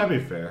 That might be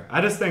fair. I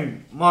just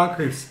think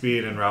Moncrief's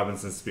speed and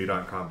Robinson's speed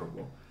aren't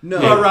comparable. No,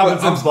 but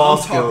Robinson's ball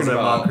I'm skills and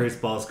about, Moncrief's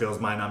ball skills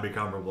might not be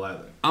comparable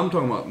either. I'm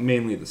talking about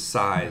mainly the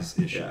size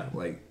issue. Yeah.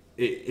 Like,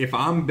 if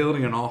I'm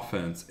building an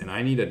offense and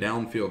I need a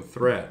downfield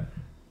threat,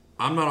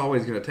 I'm not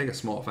always going to take a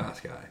small,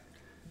 fast guy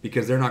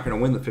because they're not going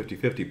to win the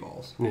 50-50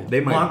 balls. Yeah.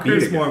 They might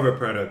Moncrief's beat more of a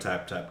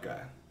prototype type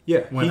guy.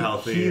 Yeah, when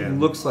healthy. He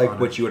looks like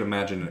what you would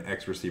imagine an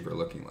X receiver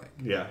looking like.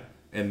 Yeah.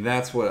 And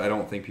that's what I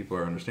don't think people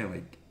are understanding.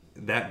 Like,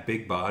 that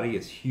big body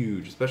is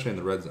huge, especially in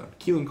the red zone.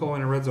 Keelan Cole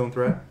in a red zone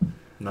threat?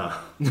 No.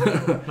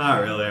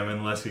 Not really. I mean,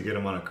 unless you get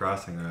him on a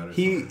crossing route or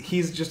something.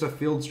 He's just a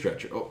field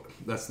stretcher. Oh,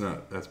 that's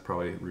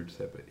probably rude to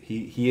say, but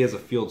he is a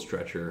field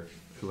stretcher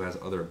who has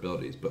other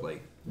abilities. But,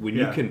 like, when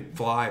you can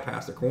fly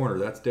past a corner,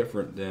 that's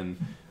different than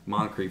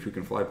Moncrief, who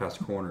can fly past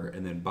a corner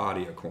and then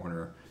body a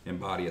corner and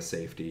body a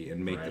safety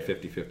and make the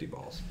 50-50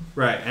 balls.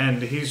 Right,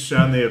 and he's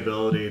shown the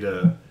ability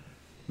to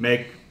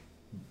make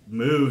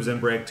moves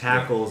and break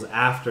tackles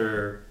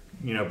after,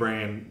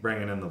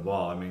 bringing in the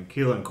ball. I mean,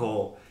 Keelan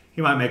Cole,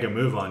 he might make a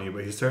move on you,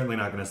 but he's certainly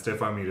not going to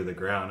stiff arm you to the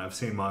ground. I've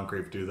seen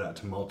Moncrief do that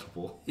to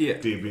multiple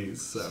DBs.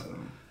 So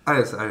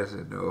I just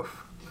didn't know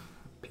if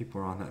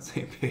people are on that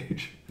same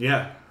page.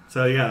 Yeah.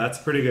 So, that's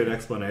a pretty good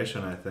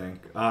explanation, I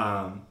think.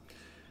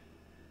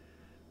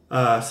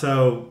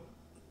 So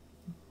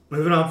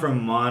moving on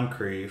from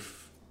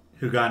Moncrief,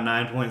 who got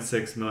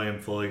 $9.6 million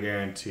fully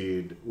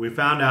guaranteed, we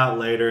found out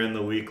later in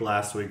the week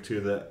last week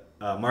too that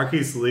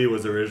Marquise Lee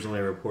was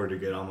originally reported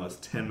to get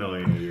almost $10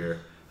 million a year.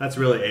 That's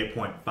really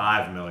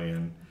 $8.5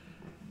 million.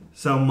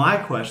 So my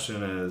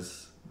question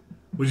is,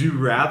 would you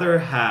rather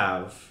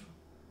have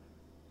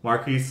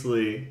Marquise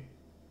Lee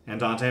and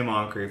Dante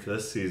Moncrief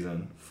this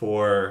season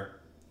for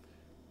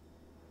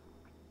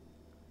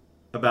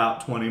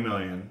about $20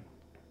 million,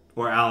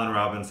 or Allen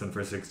Robinson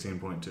for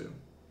 16.2?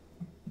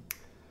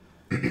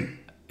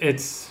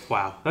 It's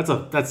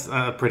that's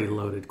a pretty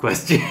loaded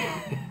question.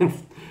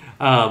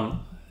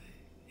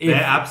 They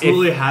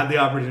absolutely had the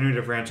opportunity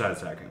to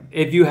franchise tag him.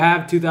 If you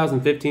have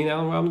 2015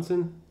 Allen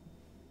Robinson,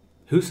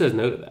 who says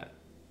no to that?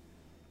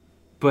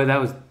 But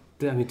that was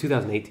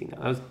 2018. That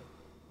was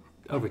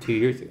over 2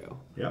 years ago.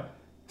 Yeah.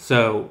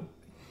 So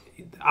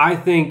I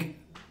think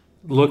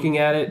looking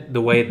at it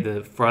the way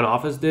the front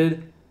office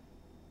did,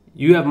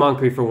 you have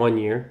Moncrief for 1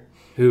 year,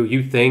 who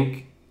you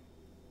think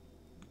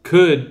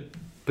could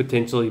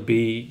potentially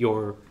be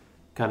your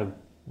kind of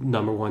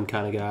number one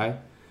kind of guy,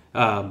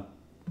 on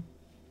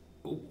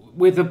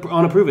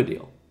a prove-it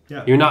deal.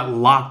 Yeah. You're not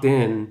locked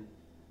in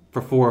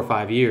for 4 or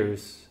 5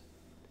 years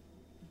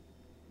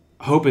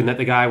hoping that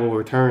the guy will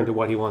return to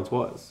what he once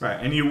was. Right,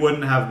 and you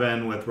wouldn't have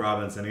been with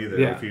Robinson either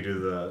if you do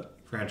the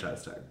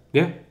franchise tag.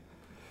 Yeah.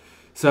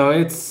 So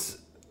it's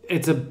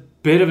a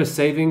bit of a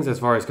savings as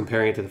far as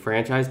comparing it to the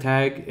franchise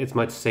tag. It's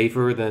much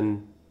safer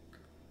than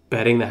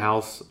betting the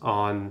house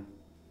on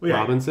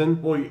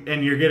Robinson. Well,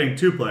 and you're getting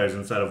 2 players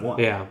instead of 1.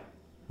 Yeah.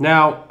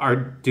 Now,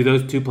 do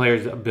those 2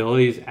 players'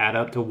 abilities add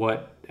up to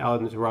what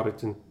Allen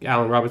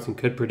Robinson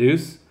could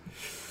produce?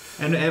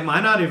 And it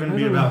might not even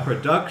be about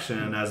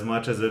production as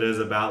much as it is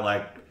about,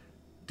 like,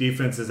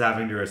 defenses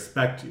having to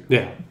respect you.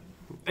 Yeah.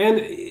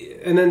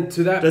 And then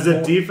to that Does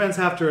a defense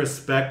have to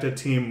respect a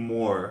team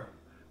more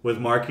with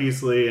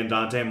Marquise Lee and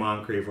Dante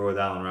Moncrief or with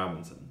Allen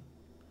Robinson?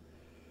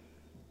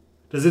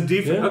 Does a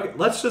defense... Yeah. Okay,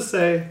 let's just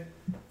say,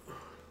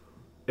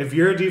 if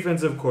you're a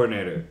defensive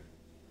coordinator,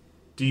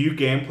 do you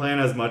game plan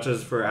as much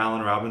as for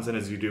Allen Robinson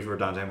as you do for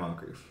Dante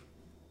Moncrief?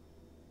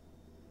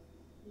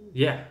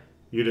 Yeah.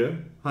 You do?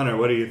 Hunter,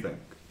 what do you think?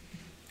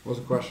 What was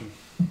the question?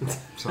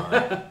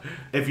 Sorry.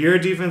 If you're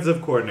a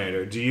defensive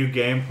coordinator, do you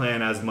game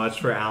plan as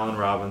much for Allen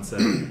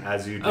Robinson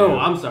as you do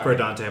for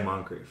Dante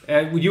Moncrief?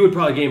 You would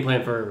probably game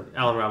plan for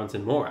Allen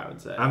Robinson more, I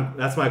would say.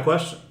 That's my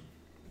question.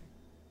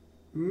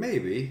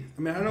 Maybe.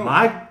 I mean, I don't...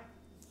 My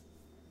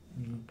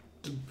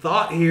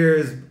thought here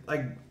is,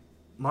 like,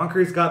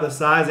 Moncrief's got the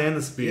size and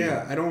the speed.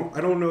 Yeah, I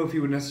don't know if he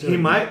would necessarily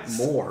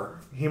more.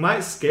 He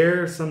might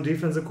scare some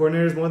defensive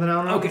coordinators more than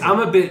Allen Robinson.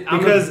 Okay,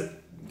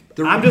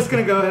 I'm just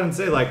going to go ahead and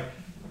say, like,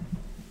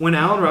 when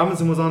Allen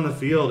Robinson was on the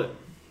field,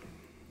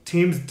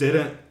 teams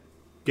didn't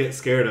get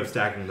scared of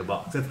stacking the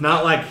box. It's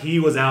not like he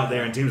was out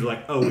there and teams were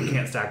like, oh, we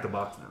can't stack the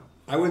box now.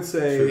 I would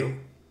say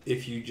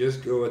if you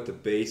just go at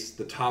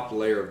the top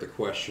layer of the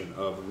question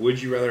of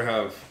would you rather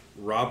have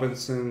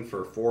Robinson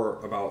for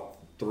about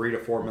 $3 to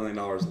 $4 million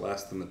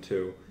less than the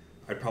 2,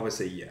 I'd probably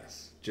say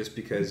yes, just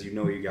because you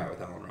know what you got with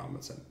Allen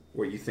Robinson,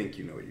 or you think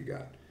you know what you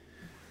got.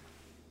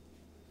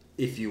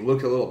 if you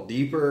look a little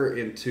deeper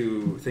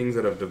into things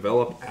that have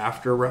developed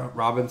after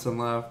Robinson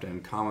left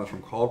and comments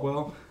from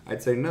Caldwell,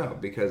 I'd say no,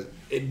 because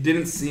it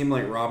didn't seem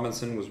like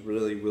Robinson was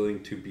really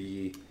willing to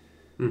be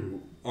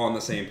on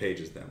the same page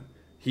as them.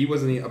 He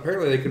wasn't.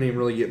 Apparently, they couldn't even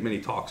really get many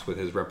talks with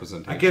his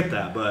representation. I get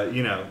that, but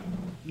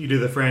you do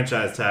the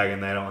franchise tag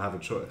and they don't have a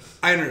choice.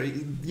 I know.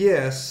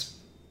 Yes,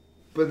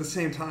 but at the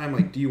same time,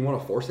 like, do you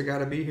want to force a guy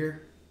to be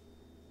here?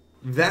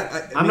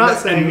 I'm not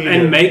saying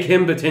and make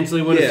him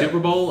potentially win a Super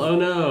Bowl. Oh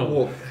no!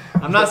 Well,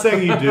 I'm not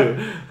saying you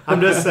do.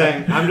 I'm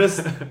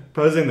just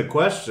posing the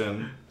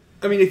question.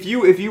 I mean, if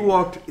you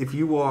walk,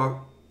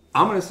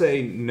 I'm going to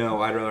say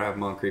no. I'd rather have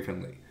Moncrief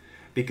and Lee,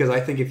 because I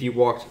think if you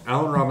walked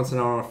Allen Robinson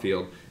out on a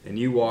field and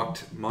you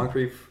walked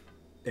Moncrief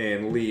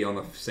and Lee on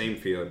the same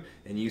field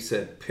and you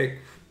said pick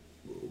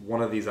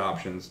one of these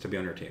options to be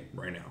on your team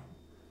right now,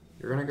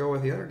 you're going to go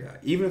with the other guy,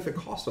 even if it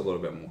costs a little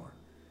bit more,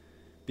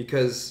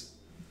 because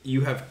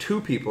you have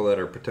two people that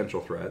are potential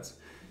threats.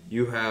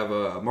 You have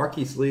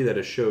Marquise Lee that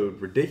has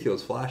showed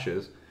ridiculous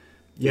flashes.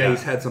 Yeah,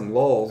 he's had some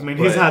lulls. I mean,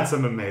 he's had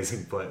some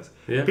amazing plays.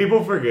 Yeah.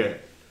 People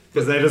forget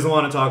because they just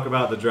want to talk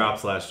about the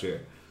drops last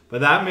year.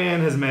 But that man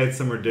has made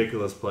some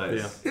ridiculous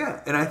plays.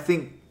 Yeah, and I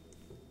think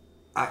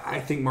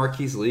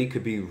Marquise Lee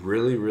could be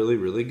really, really,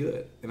 really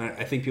good. And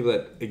I think people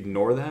that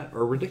ignore that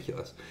are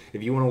ridiculous.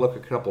 If you want to look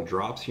at a couple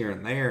drops here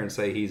and there and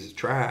say he's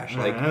trash,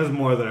 that was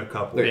more than a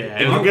couple. Yeah,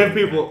 if you give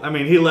people, I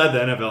mean, he led the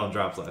NFL in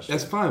drops last year.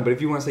 That's fine, but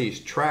if you want to say he's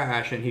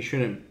trash and he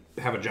shouldn't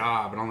have a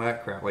job and all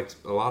that crap, like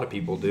a lot of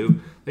people do,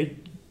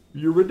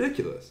 you're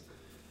ridiculous.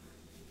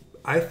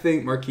 I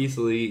think Marquise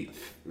Lee,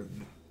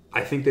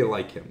 I think they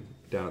like him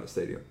down at the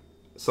stadium.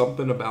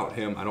 Something about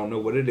him, I don't know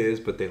what it is,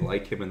 but they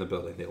like him in the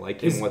building. They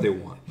like him what they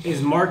want.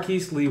 Is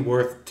Marquise Lee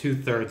worth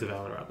 2/3 of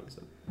Allen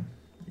Robinson?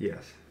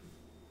 Yes.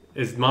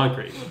 Is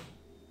Moncrief?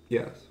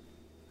 Yes.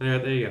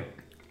 There you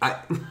go.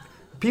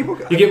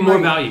 You get more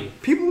value.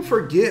 People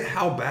forget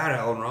how bad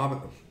Allen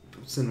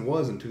Robinson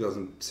was in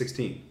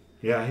 2016.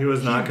 Yeah, he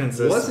was not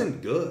consistent. He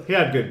wasn't good. He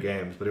had good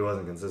games, but he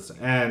wasn't consistent.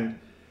 And,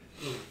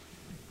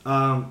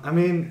 I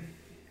mean,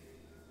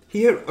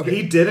 he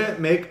didn't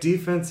make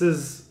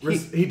defenses.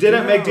 He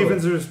didn't make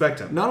defenses respect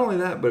him. Not only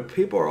that, but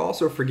people are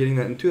also forgetting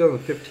that in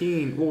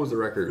 2015, what was the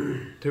record?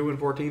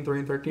 2-14,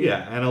 3-13.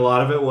 Yeah, and a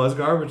lot of it was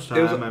garbage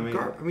time. I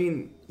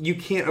mean, you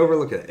can't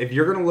overlook it. If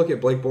you're going to look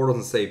at Blake Bortles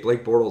and say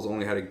Blake Bortles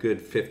only had a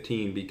good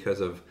 15 because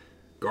of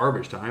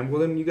garbage time,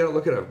 well then you got to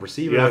look at a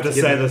receiver. You have to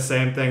say the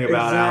same thing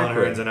about Allen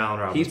Hurns and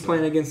Allen Robinson. He's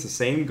playing against the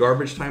same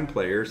garbage time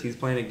players. He's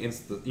playing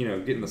against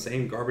getting the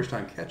same garbage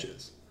time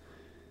catches.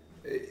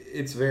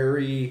 It's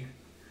like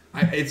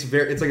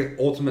an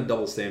ultimate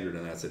double standard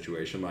in that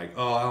situation. Like,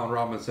 Allen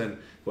Robinson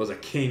was a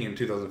king in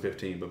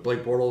 2015, but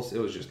Blake Bortles, it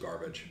was just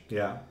garbage.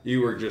 Yeah.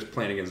 You were just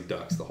playing against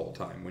ducks the whole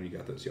time when you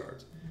got those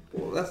yards.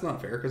 Well, that's not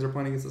fair because they're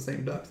playing against the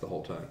same ducks the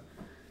whole time.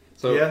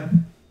 So yeah,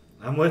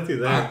 I'm with you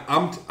there.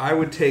 I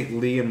would take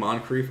Lee and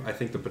Moncrief. I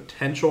think the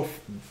potential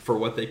for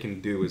what they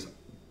can do is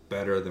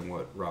better than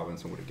what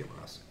Robinson would have given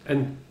us.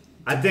 And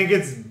I think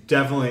it's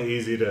definitely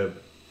easy to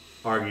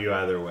argue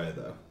either way,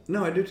 though.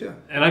 No, I do too.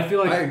 And I feel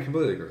like I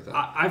completely agree with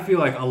that. I feel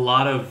like a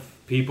lot of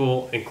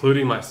people,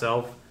 including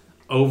myself,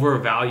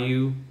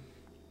 overvalue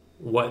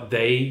what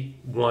they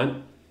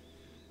want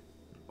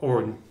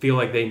or feel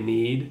like they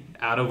need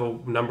out of a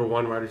number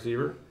one wide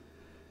receiver.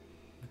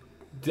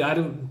 I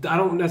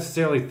don't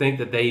necessarily think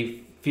that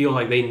they feel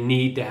like they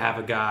need to have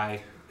a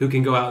guy who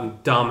can go out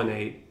and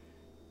dominate,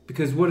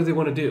 because what do they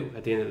want to do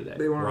at the end of the day?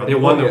 They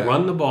want to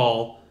run the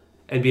ball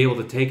and be able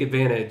to take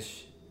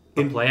advantage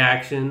of play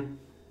action.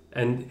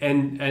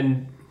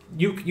 And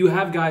you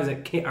have guys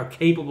that are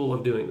capable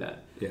of doing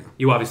that. Yeah.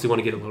 You obviously want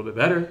to get a little bit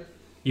better.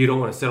 You don't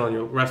want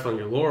to rest on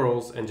your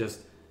laurels and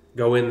just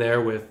go in there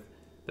with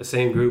the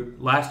same group.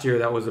 Last year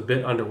that was a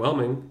bit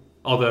underwhelming,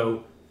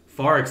 although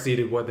far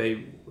exceeded what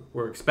they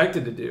were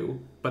expected to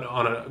do. But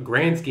on a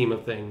grand scheme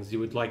of things, you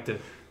would like to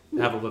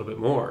have a little bit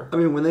more. I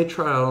mean, when they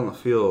try out on the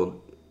field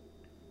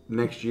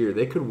next year,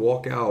 they could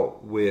walk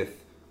out with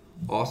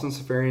Austin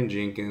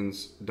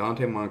Seferian-Jenkins,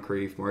 Dante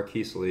Moncrief,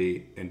 Marquise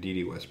Lee, and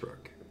D.D.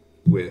 Westbrook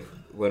with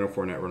Leonard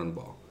Fournette running the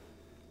ball.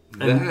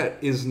 That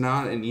is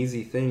not an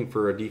easy thing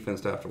for a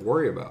defense to have to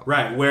worry about.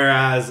 Right,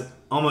 whereas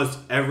almost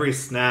every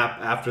snap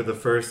after the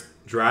first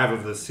drive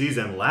of the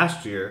season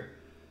last year,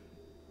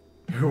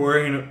 you're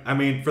worrying. I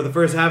mean, for the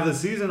first half of the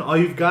season, all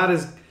you've got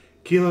is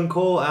Keelan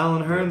Cole,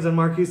 Allen Hurns, and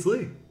Marquise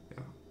Lee.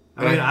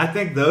 Yeah. I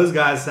think those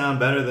guys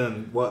sound better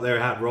than what they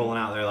had rolling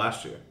out there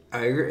last year.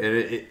 I agree.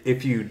 And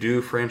if you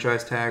do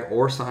franchise tag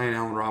or sign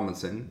Allen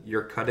Robinson,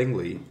 you're cutting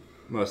Lee,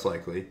 most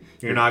likely.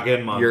 You're not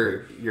getting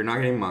Moncrief. You're not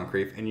getting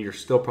Moncrief, and you're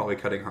still probably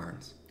cutting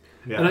Hurns.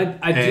 Yeah. And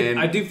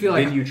I do feel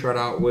like... Then you trot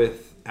out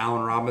with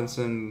Allen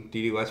Robinson,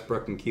 D.D.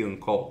 Westbrook, and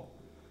Keelan Cole.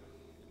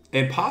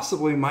 And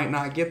possibly might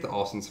not get the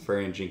Austin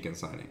Seferian-Jenkins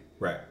signing.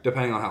 Right.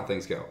 Depending on how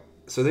things go.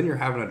 So then you're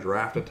having to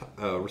draft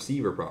a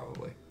receiver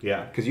probably.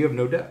 Yeah. Because you have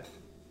no depth.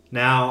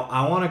 Now,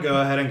 I want to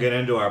go ahead and get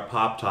into our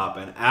pop top,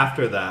 and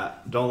after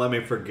that, don't let me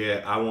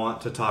forget, I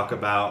want to talk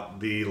about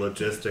the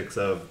logistics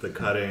of the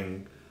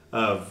cutting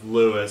of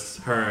Lewis,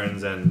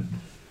 Hearns, and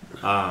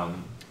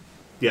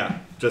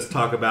just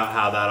talk about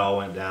how that all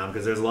went down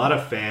because there's a lot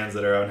of fans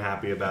that are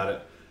unhappy about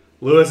it.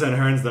 Lewis and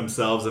Hearns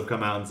themselves have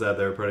come out and said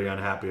they're pretty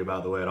unhappy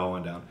about the way it all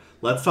went down.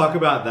 Let's talk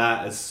about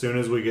that as soon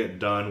as we get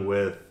done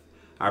with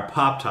our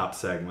Pop Top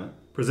segment,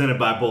 presented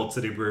by Bold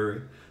City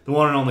Brewery, the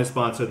one and only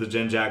sponsor of the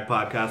GenJag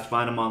podcast.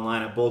 Find them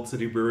online at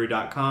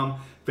boldcitybrewery.com,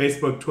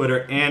 Facebook,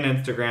 Twitter, and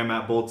Instagram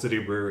at Bold City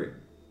Brewery.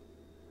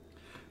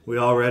 We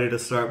all ready to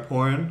start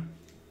pouring?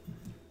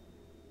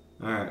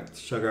 All right,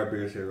 let's chug our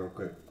beers here real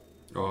quick.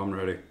 Oh, I'm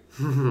ready.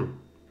 I'm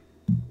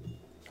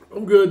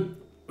good.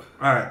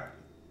 All right.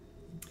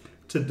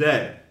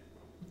 Today,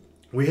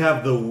 we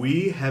have the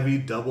Wee Heavy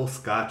Double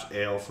Scotch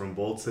Ale from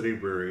Bold City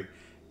Brewery.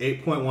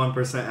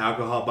 8.1%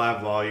 alcohol by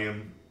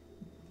volume.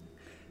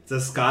 It's a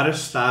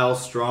Scottish-style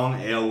strong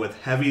ale with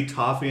heavy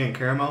toffee and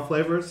caramel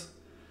flavors.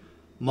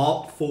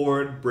 Malt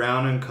forward,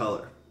 brown in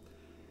color.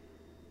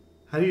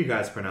 How do you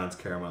guys pronounce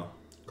caramel?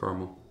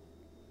 Caramel.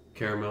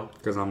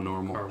 Because I'm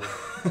normal. Caramel.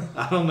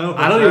 I don't know.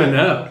 I don't even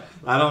know.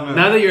 I don't know.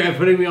 Now that you're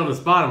putting me on the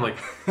spot, I'm like,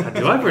 how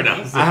do I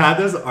pronounce it? I had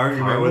this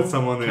argument Caramel? with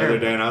someone the other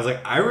day, and I was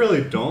like, I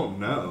really don't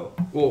know.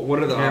 Well,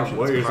 what are the Caramel. options?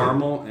 What are you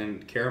Caramel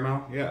and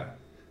caramel? Yeah.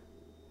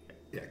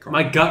 Yeah, caramel.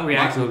 My gut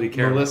reaction would be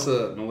caramel.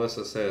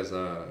 Melissa says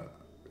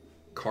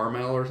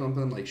caramel or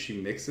something. Like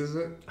she mixes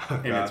it,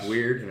 and gosh. it's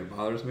weird and it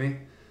bothers me.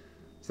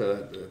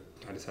 So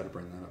I just had to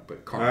bring that up.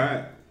 But caramel. All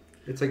right.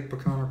 It's like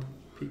pecan or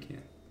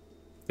pecan.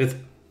 It's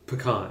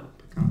pecan.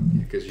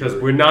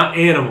 Because we're not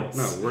animals.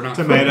 No, we're not.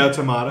 Tomato.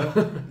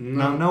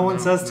 No one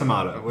says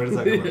tomato. Where does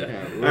that come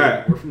from?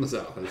 Yeah, we're from the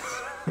South.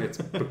 It's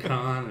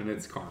pecan and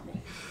it's caramel.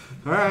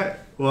 All right.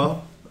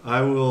 Well,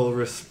 I will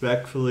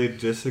respectfully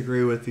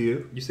disagree with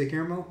you. You say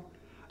caramel?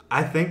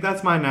 I think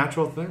that's my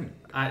natural thing.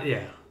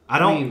 Yeah. I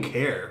don't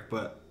care,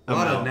 but a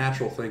lot Amel. of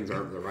natural things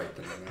aren't the right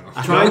thing now.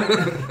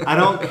 I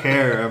don't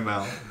care,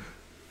 Amel.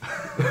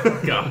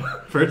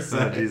 God. First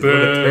time.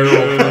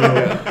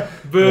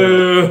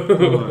 Boo.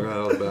 Oh my god,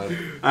 that was bad.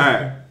 All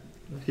right.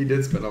 He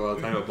did spend a lot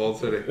of time at Bold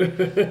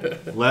City.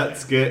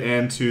 Let's get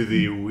into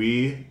the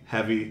Wee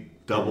Heavy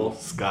Double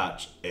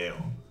Scotch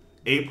Ale.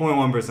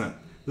 8.1%.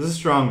 This is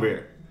strong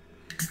beer.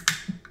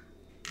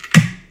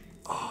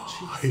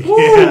 Oh,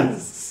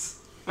 yes.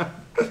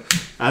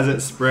 As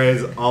it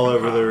sprays all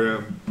over the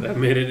room. That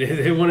made it.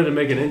 It wanted to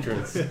make an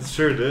entrance. It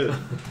sure did.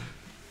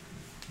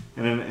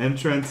 And an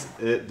entrance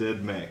it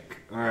did make.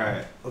 All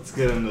right, let's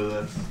get into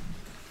this.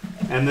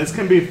 And this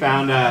can be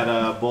found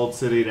at Bold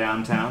City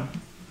downtown.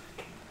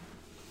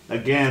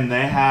 Again,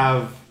 they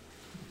have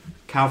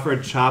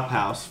Calfred Chop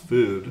House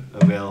food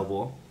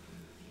available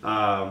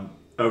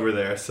over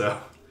there. So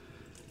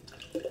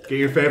get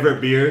your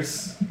favorite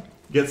beers.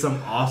 Get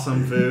some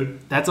awesome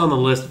food. That's on the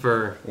list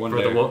for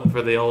day.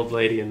 for the old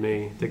lady and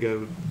me to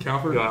go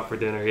Calfred? go out for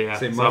dinner. Yeah,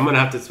 Say so I'm gonna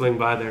have to swing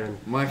by there and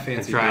My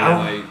fancy try dinner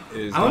it. night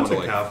is I went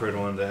going to to Calfred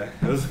one day.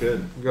 It was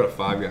good. go to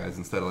Five Guys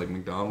instead of like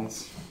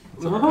McDonald's.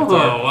 Oh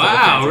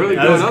wow, really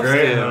That going was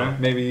great, upscale. Hunter.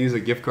 Maybe use a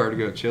gift card to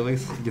go to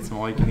Chili's, get some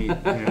all you can eat,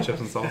 chips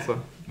and salsa.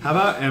 How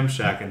about M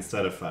Shack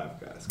instead of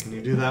Five Guys? Can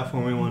you do that for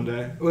me one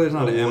day? Well, there's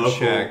not A an M local-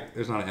 Shack.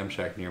 There's not an M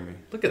Shack near me.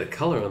 Look at the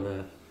color on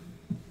that.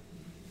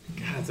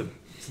 God, it's a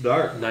It's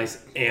dark.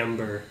 nice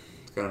amber.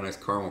 It's got a nice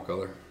caramel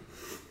color.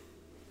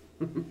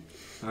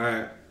 All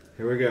right,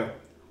 here we go.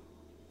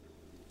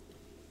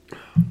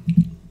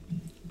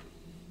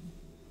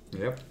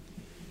 Yep.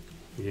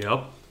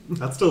 Yep,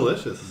 That's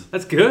delicious.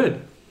 that's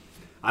good.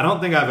 I don't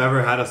think I've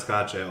ever had a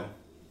Scotch ale.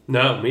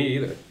 No, me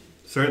either.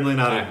 Certainly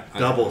not a I-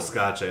 double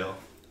Scotch ale.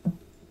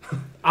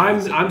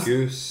 I'm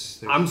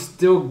Goose. I'm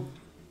still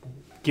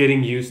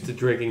getting used to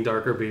drinking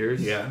darker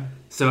beers. Yeah.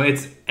 So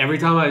it's every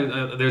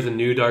time there's a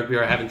new dark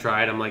beer I haven't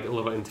tried, I'm like a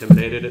little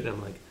intimidated, and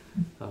I'm like,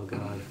 oh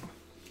god,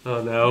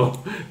 oh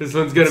no, this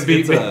one's gonna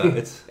beat me.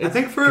 I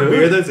think for a good.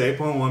 beer that's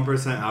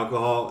 8.1%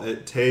 alcohol,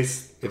 it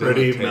tastes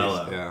pretty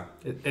mellow. Yeah.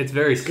 It's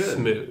very good.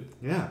 smooth.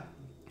 Yeah.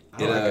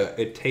 I like it.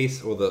 It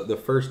tastes. Well, the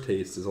first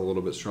taste is a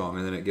little bit strong,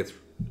 and then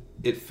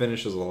it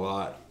finishes a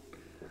lot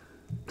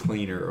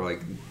cleaner, or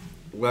like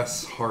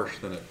less harsh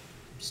than it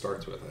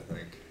starts with. I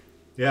think.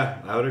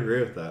 Yeah, I would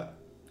agree with that.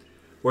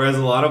 Whereas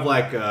a lot of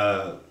like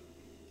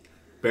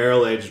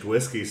barrel-aged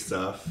whiskey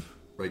stuff,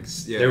 Like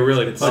yeah, They're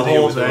really it's the punny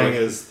whole with thing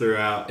it. is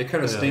throughout. It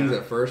kind of Yeah. stings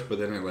at first, but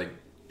then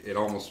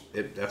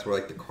that's where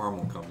like the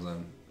caramel comes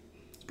in.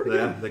 It's pretty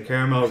The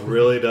caramel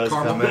really does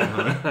Caramel. come in,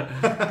 huh?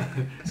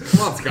 good.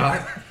 Come on,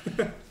 Scott.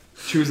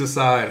 Choose a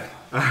side.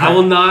 I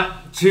will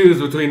not choose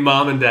between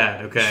mom and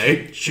dad.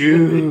 Okay,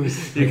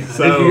 choose. You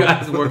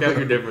guys work out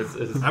your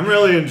differences. I'm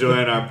really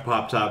enjoying our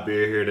Pop Top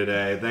beer here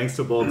today. Thanks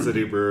to Bold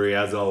City Brewery,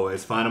 as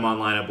always. Find them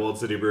online at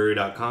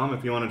boldcitybrewery.com.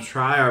 If you want to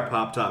try our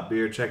Pop Top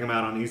beer, check them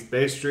out on East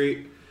Bay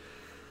Street.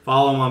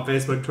 Follow them on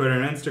Facebook, Twitter,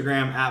 and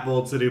Instagram at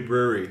Bold City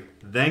Brewery.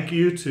 Thank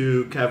you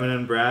to Kevin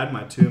and Brad,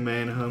 my two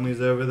main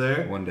homies over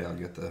there. One day I'll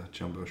get the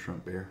jumbo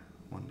shrimp beer.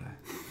 One day.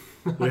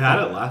 We had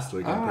it last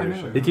week, I'm Oh, I pretty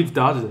know. sure. He keeps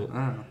dodging it. I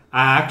don't know.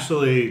 I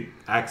actually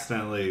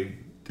accidentally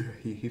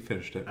He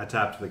finished it. I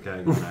tapped the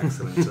keg on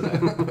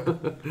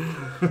accident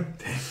today.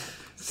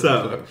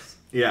 So,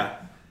 Yeah.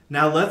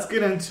 Now let's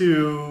get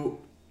into,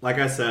 like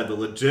I said, the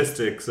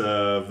logistics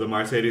of the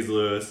Mercedes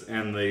Lewis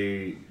and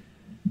the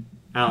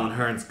Allen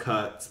Hurns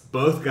cuts.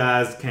 Both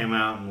guys came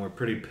out and were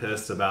pretty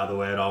pissed about the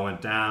way it all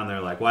went down.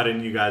 They're like, why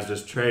didn't you guys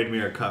just trade me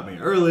or cut me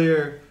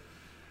earlier?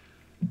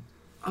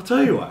 I'll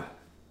tell you why.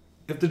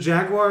 If the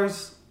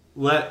Jaguars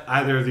let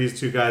either of these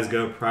two guys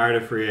go prior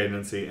to free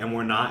agency and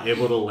were not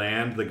able to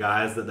land the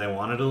guys that they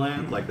wanted to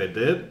land like they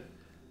did,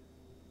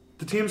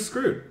 the team's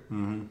screwed.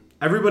 Mm-hmm.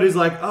 Everybody's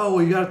like, oh,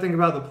 well, you got to think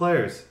about the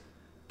players.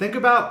 Think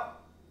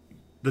about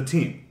the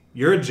team.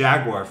 You're a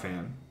Jaguar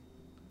fan.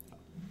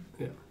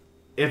 Yeah.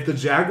 If the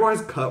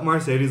Jaguars cut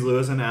Mercedes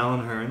Lewis and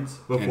Allen Hurns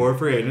before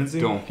free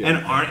agency and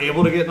aren't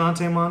able to get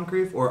Dante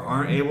Moncrief or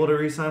aren't able to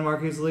re-sign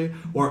Marquise Lee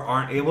or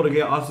aren't able to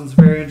get Austin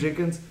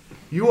Seferian-Jenkins,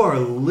 you are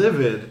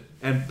livid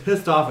and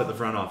pissed off at the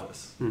front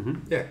office.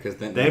 Mm-hmm. Yeah, because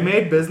they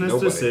made business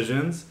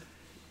decisions.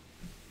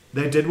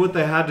 They did what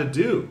they had to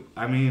do.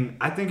 I mean,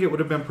 I think it would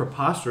have been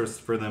preposterous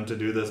for them to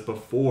do this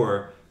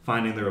before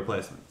finding the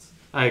replacements.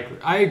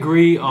 I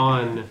agree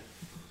on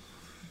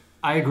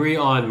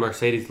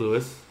Mercedes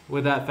Lewis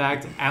with that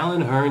fact.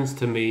 Allen Hurns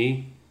to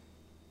me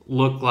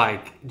looked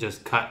like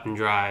just cut and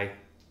dry.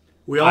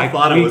 We all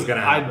thought it was going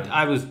to happen.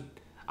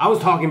 I was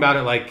talking about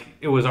it like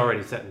it was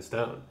already set in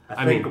stone.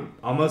 I think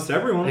almost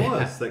everyone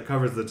was that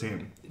covers the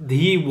team.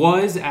 He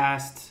was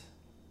asked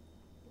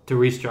to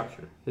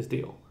restructure his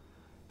deal.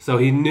 So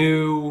he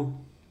knew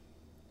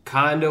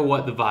kind of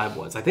what the vibe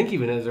was. I think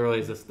even as early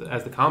as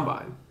the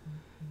combine.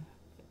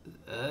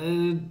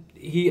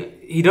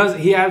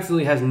 He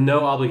absolutely has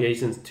no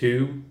obligations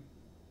to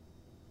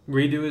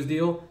redo his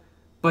deal,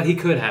 but he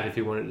could have if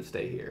he wanted to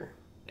stay here.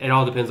 It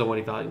all depends on what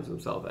he values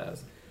himself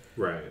as.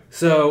 Right.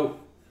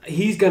 So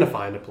he's going to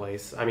find a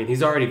place. I mean,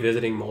 he's already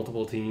visiting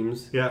multiple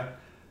teams. Yeah.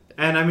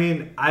 And I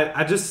mean,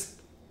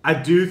 I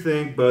do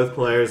think both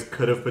players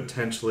could have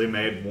potentially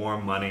made more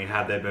money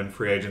had they been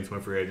free agents when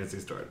free agency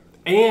started.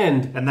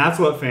 And that's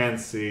what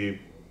fans see,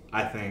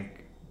 I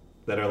think,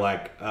 that are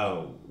like,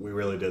 oh, we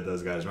really did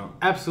those guys wrong.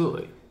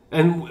 Absolutely.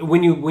 And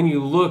when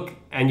you look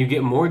and you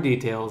get more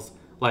details,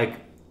 like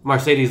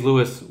Mercedes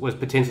Lewis was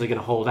potentially going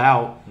to hold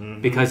out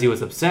because he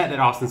was upset that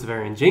Austin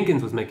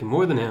Seferian-Jenkins was making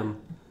more than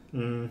him.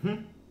 Mm-hmm.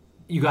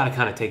 You got to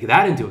kind of take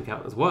that into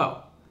account as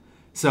well.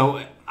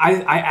 So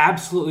I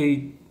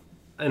absolutely,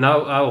 and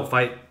I will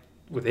fight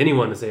with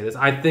anyone to say this,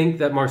 I think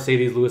that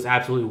Mercedes Lewis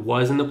absolutely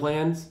was in the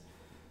plans,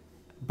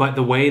 but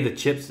the way the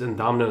chips and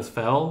dominoes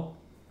fell,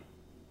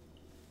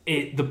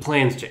 the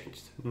plans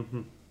changed.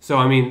 Mm-hmm. So,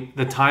 I mean,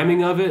 the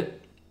timing of it,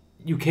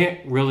 you can't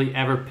really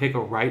ever pick a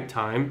right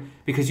time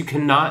because you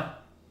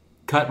cannot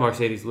cut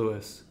Mercedes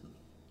Lewis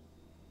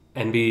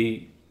and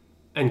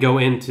go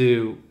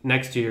into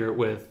next year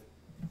with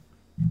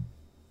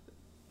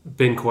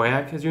Ben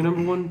Koyak as your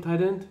number one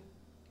tight end?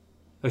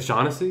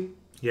 O'Shaughnessy?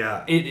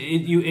 Yeah.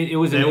 It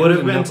was. They would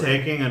have been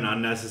taking an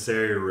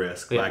unnecessary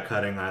risk by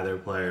cutting either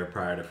player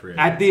prior to free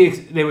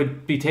agency. They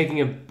would be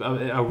taking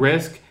a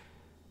risk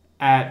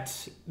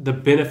at the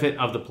benefit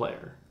of the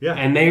player. Yeah.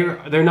 And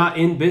they're not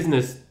in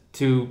business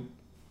to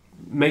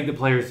make the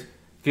players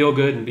feel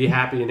good and be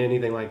happy and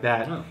anything like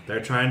that. No,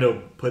 they're trying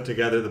to put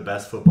together the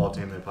best football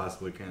team they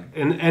possibly can.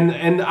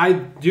 And I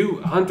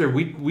do, Hunter,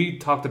 we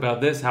talked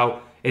about this,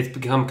 how it's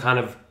become kind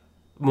of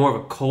more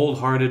of a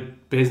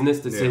cold-hearted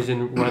business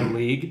decision run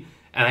league.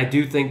 And I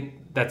do think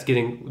that's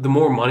getting, the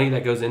more money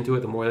that goes into it,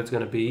 the more that's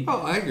going to be.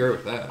 Oh, I agree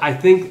with that. I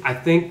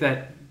think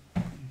that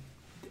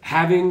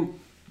having,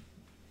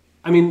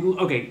 I mean,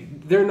 okay,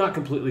 they're not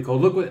completely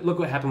cold. Look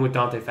what happened with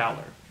Dante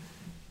Fowler.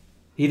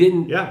 He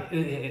didn't. Yeah.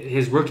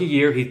 His rookie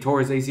year, he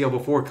tore his ACL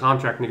before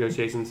contract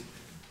negotiations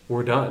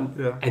were done.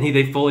 Yeah. And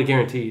they fully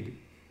guaranteed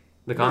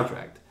the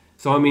contract. Yeah.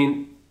 So I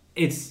mean,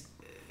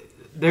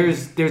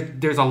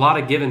 there's a lot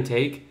of give and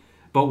take,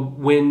 but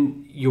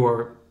when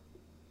you're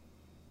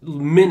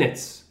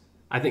minutes,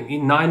 I think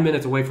 9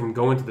 minutes away from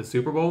going to the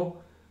Super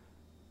Bowl,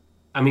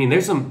 I mean,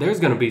 there's going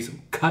to be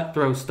some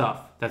cutthroat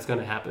stuff that's going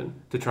to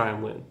happen to try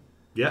and win.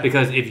 Yeah.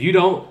 Because if you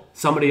don't,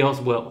 somebody else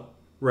will.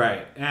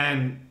 Right.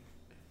 And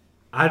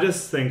I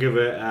just think of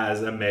it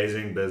as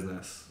amazing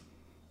business.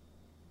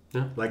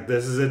 Yeah. Like,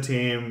 this is a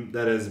team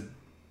that is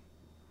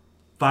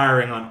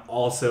firing on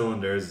all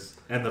cylinders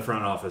in the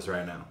front office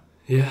right now.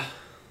 Yeah.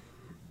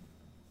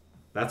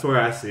 That's where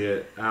I see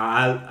it.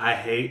 I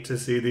hate to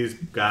see these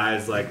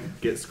guys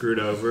get screwed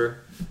over,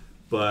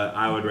 but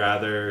I would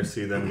rather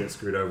see them get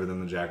screwed over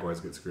than the Jaguars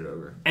get screwed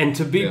over. And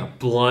to be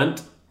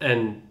blunt,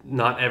 and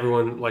not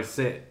everyone likes to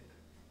say it,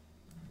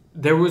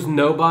 there was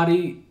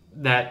nobody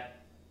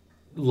that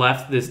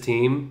left this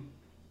team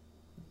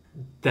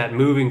that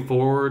moving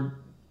forward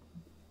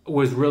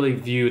was really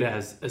viewed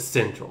as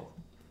essential.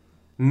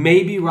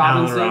 Maybe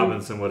Robinson. Allen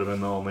Robinson would have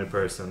been the only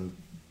person.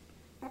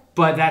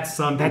 But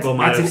some people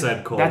might have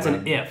said Colvin. That's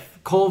an if.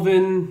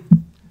 Colvin,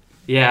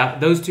 yeah,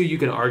 those two you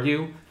can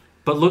argue.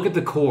 But look at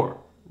the core.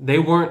 They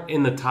weren't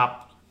in the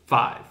top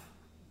 5.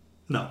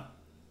 No.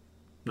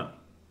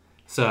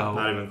 So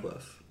not even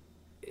close.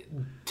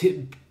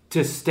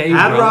 to stay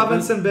Had relevant,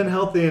 Robinson been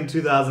healthy in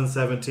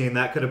 2017,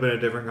 that could have been a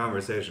different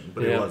conversation,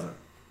 but he wasn't.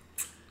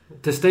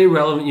 To stay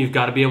relevant, you've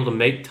got to be able to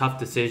make tough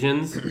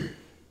decisions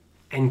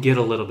and get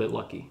a little bit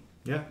lucky.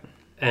 Yeah.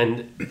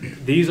 And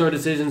these are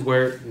decisions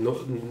where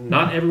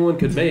not everyone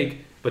could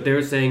make, but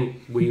they're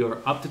saying we are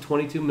up to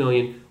 $22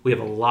 million. We have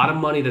a lot of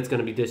money that's going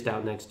to be dished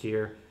out next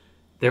year.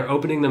 They're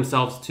opening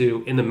themselves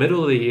to, in the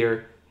middle of the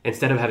year,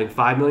 instead of having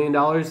 $5 million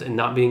and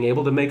not being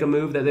able to make a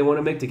move that they want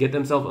to make to get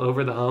themselves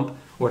over the hump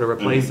or to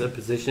replace a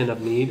position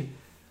of need,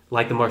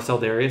 like the Marcel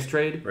Darius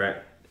trade, Right.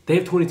 they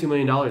have $22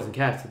 million in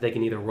cash that they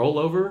can either roll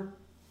over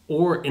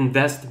or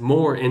invest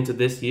more into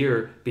this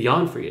year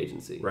beyond free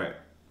agency. Right.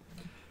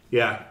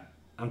 Yeah,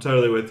 I'm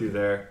totally with you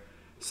there.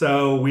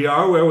 So we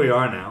are where we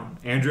are now.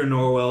 Andrew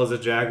Norwell is a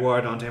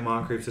Jaguar. Dante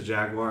Moncrief's a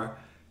Jaguar.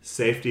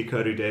 Safety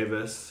Cody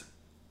Davis.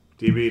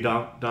 DB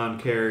Don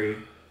Carey.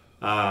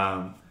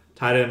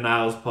 Tight end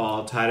Niles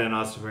Paul. Tight end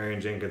Austin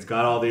Marion Jenkins.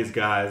 Got all these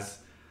guys.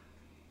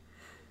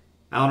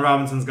 Allen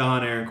Robinson's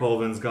gone. Aaron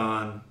Colvin's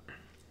gone.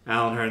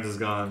 Alan Hearns is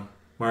gone.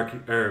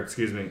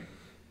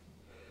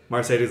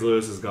 Mercedes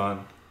Lewis is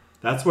gone.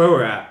 That's where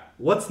we're at.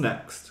 What's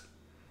next?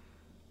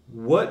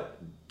 What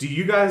do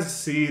you guys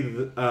see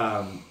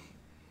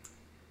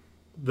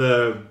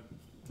the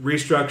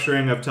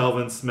restructuring of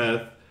Telvin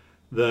Smith,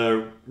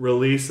 the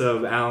release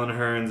of Alan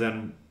Hearns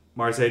and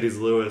Mercedes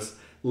Lewis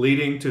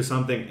leading to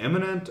something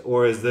imminent,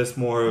 or is this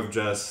more of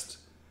just?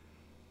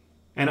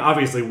 And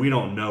obviously, we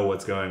don't know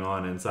what's going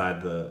on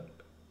inside the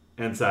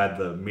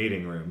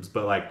meeting rooms,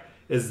 but like,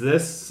 is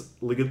this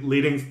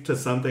leading to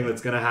something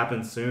that's going to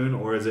happen soon,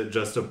 or is it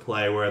just a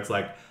play where it's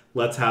like,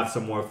 let's have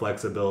some more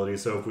flexibility,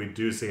 so if we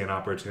do see an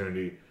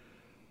opportunity,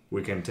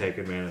 we can take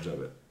advantage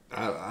of it?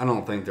 I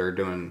don't think they're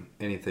doing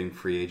anything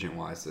free agent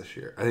wise this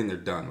year. I think they're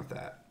done with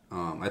that.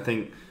 I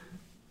think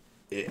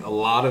a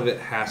lot of it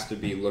has to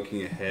be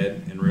looking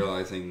ahead and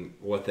realizing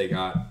what they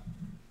got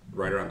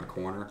right around the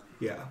corner.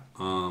 Yeah.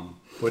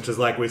 Which is,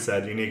 like we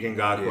said, Unique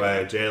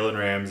Ngakoue, Jalen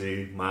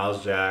Ramsey,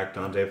 Miles Jack,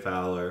 Dante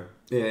Fowler.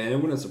 Yeah, and it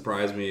wouldn't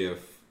surprise me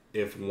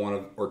if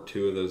one or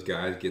two of those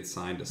guys get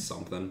signed to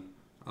something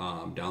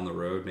down the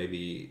road,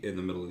 maybe in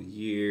the middle of the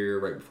year,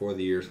 right before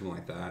the year, something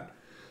like that.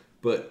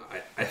 But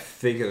I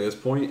think at this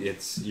point,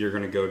 you're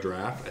going to go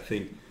draft. I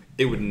think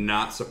it would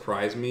not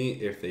surprise me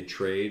if they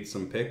trade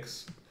some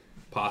picks,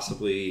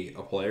 possibly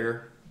a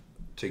player,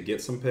 to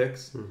get some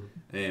picks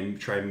and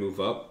try and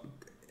move up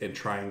and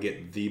try and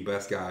get the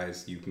best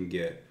guys you can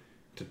get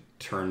to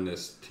turn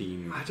this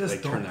team. I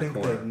just don't think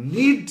they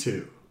need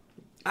to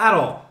at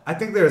all. I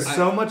think there's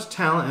so much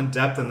talent and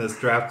depth in this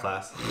draft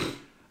class.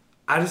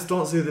 I just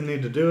don't see the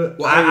need to do it.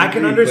 Well, I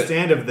can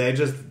understand if they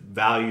just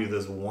value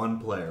this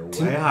one player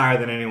way higher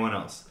than anyone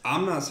else.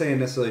 I'm not saying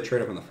necessarily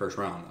trade up in the first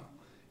round, though.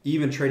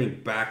 Even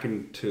trading back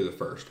into the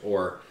first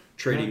or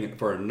trading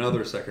for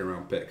another second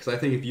round pick. Because I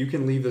think if you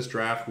can leave this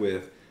draft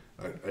with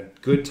a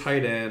good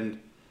tight end,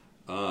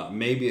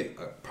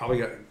 probably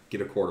got to get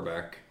a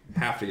quarterback,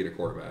 have to get a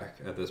quarterback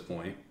at this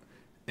point,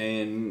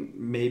 and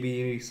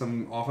maybe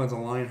some offensive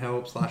line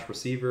help /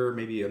 receiver,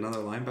 maybe another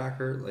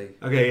linebacker.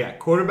 Okay, yeah,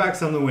 quarterback's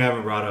something we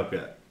haven't brought up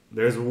yet.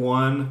 There's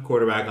one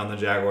quarterback on the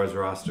Jaguars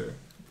roster.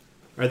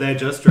 Are they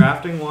just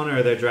drafting one, or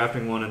are they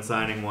drafting one and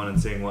signing one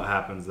and seeing what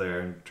happens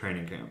there in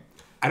training camp?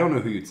 I don't know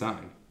who you'd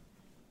sign.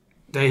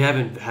 They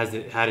haven't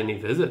had any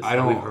visits.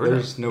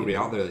 There's nobody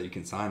out there that you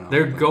can sign on. They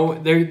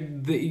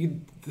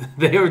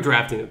are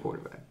drafting a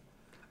quarterback.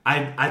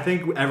 I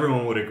think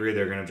everyone would agree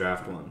they're going to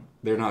draft one.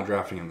 They're not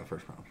drafting in the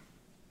first round.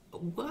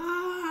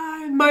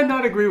 I might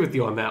not agree with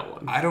you on that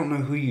one. I don't know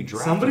who you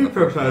draft. Somebody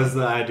proposed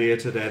the idea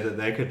today that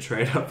they could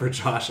trade up for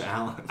Josh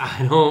Allen.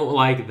 I don't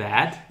like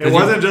that. It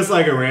wasn't just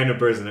like a random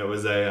person. It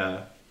was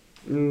a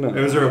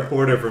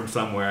reporter from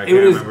somewhere. I can't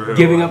remember who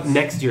giving it was. up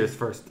next year's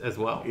first as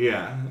well.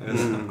 Yeah.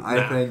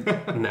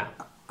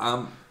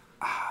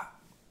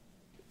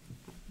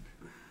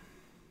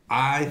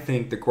 I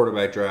think the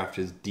quarterback draft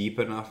is deep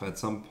enough at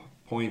some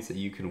points that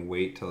you can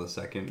wait till the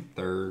second,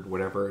 third,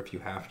 whatever, if you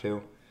have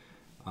to.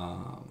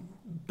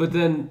 But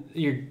then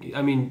you're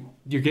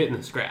getting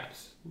the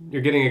scraps.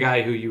 You're getting a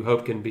guy who you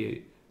hope can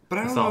be. But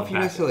I don't know if you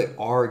necessarily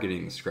are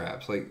getting the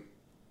scraps. I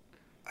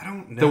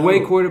don't know. The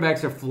way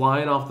quarterbacks are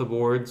flying off the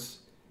boards,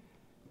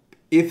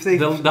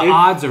 the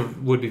odds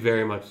would be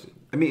very much.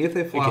 If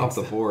they fly off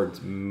the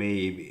boards,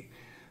 maybe.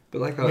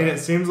 But it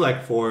seems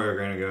like 4 are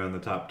going to go in the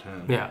top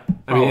 10. Yeah,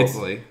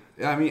 probably.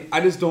 I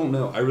just don't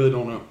know. I really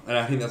don't know, and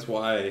I think that's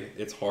why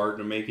it's hard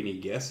to make any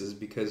guesses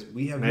because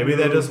we have. Maybe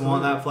they just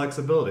want that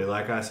flexibility,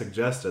 like I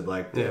suggested,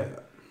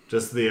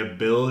 just the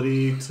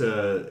ability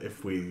to,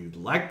 if we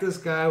like this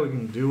guy, we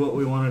can do what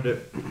we want to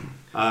do.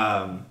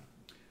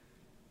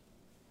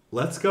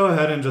 Let's go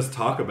ahead and just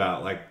talk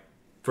about,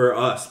 for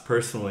us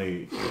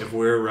personally, if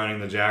we're running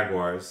the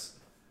Jaguars,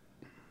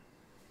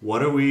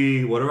 what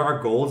are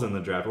our goals in the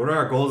draft? What are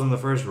our goals in the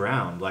first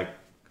round?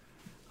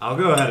 I'll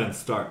go ahead and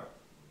start.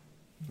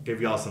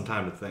 Give y'all some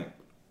time to think.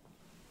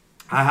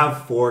 I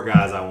have 4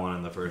 guys I want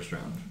in the first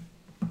round.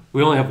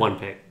 We only have 1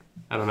 pick.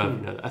 I don't know if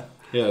you know that.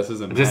 Yeah, this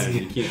isn't Madden.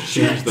 You can't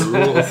change the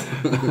rules.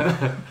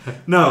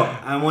 No,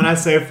 and when I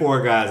say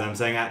 4 guys, I'm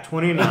saying at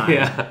 29,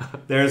 Yeah.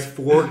 there's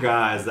 4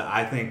 guys that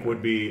I think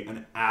would be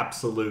an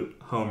absolute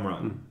home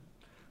run.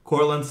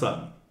 Cortland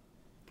Sutton,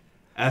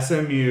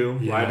 SMU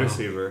wide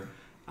receiver.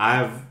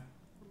 I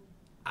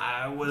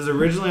was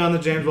originally on the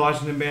James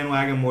Washington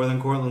bandwagon more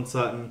than Cortland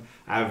Sutton.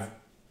 I've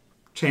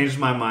changed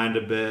my mind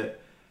a bit.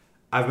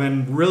 I've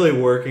been really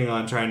working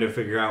on trying to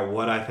figure out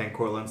what I think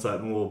Cortland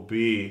Sutton will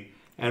be.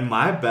 And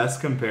my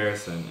best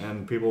comparison,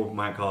 and people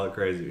might call it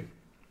crazy,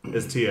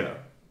 is T.O.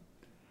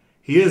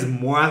 He is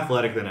more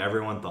athletic than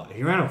everyone thought.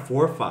 He ran a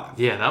 4.5.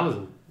 Yeah,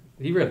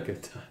 he ran a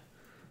good time.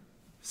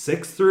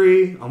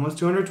 6'3", almost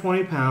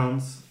 220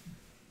 pounds.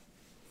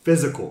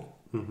 Physical.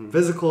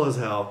 Physical as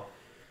hell.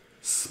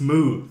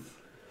 Smooth.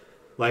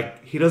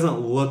 Like, he doesn't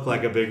look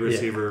like a big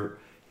receiver. Yeah.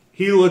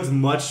 He looks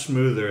much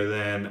smoother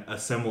than a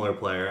similar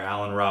player,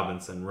 Allen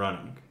Robinson,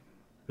 running.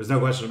 There's no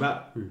question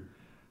about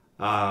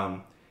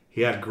it.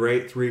 He had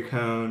great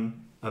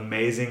 3-cone,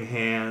 amazing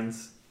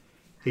hands.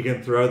 He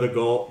can throw the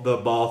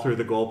ball through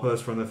the goalpost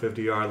from the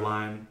 50-yard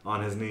line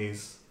on his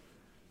knees.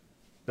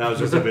 That was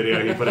just a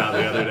video he put out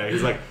the other day.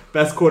 He's like,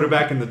 best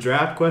quarterback in the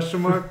draft, ?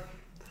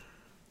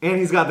 And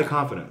he's got the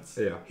confidence.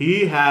 Yeah.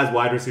 He has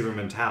wide receiver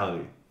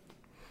mentality.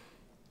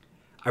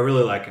 I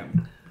really like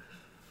him.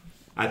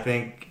 I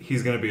think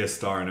he's going to be a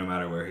star no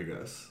matter where he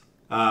goes.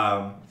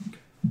 Connor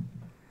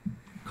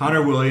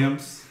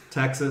Williams,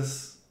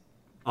 Texas,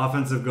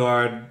 offensive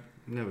guard.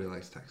 Nobody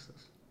likes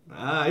Texas.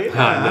 I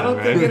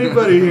don't think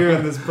anybody here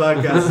on this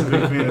podcast is a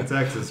big fan of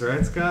Texas,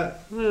 right, Scott?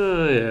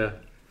 Yeah.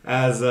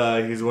 As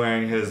he's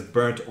wearing his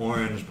burnt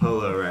orange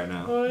polo right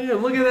now. Oh, yeah,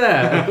 look at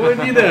that. What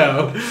did you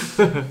know?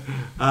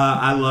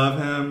 I love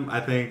him. I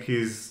think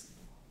he's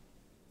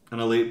an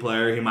elite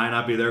player. He might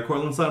not be there.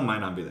 Cortland Sutton might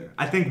not be there.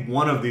 I think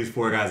one of these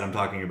 4 guys I'm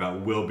talking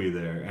about will be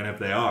there. And if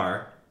they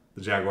are,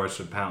 the Jaguars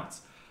should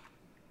pounce.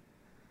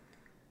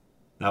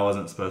 That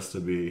wasn't supposed to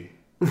be...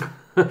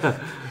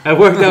 That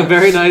worked out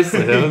very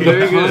nicely. That was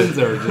very good. Puns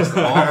are just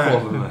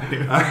awful tonight.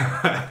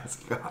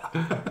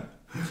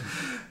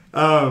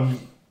 All right.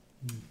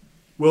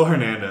 Will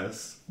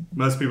Hernandez.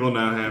 Most people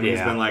know him. Yeah.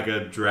 He's been like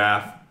a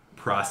draft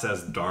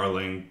process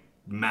darling.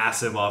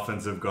 Massive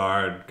offensive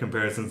guard.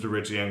 Comparisons to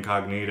Richie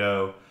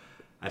Incognito.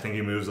 I think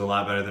he moves a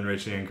lot better than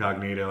Richie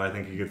Incognito. I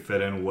think he could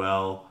fit in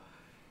well.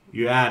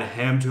 You add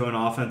him to an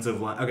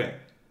offensive line. Okay,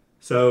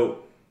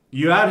 so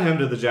you add him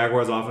to the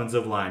Jaguars'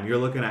 offensive line. You're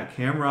looking at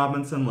Cam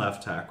Robinson,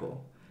 left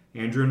tackle.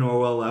 Andrew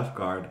Norwell, left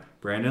guard.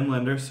 Brandon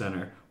Linder,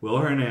 center. Will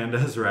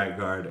Hernandez, right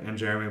guard. And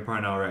Jeremy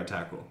Parnell, right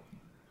tackle.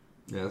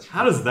 Yeah,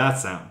 How does that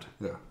sound?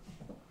 Yeah.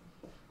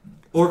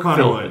 Or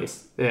Connor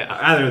Williams. Yeah.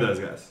 Either of those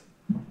guys.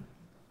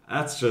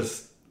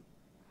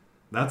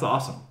 That's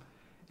awesome.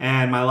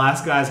 And my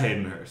last guy is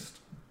Hayden Hurst.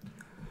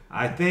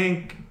 I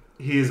think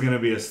he's going to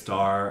be a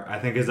star. I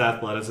think his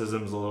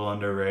athleticism is a little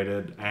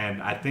underrated.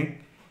 And I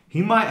think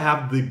he might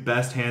have the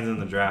best hands in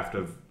the draft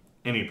of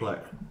any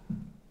player.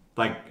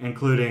 Like,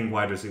 including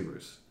wide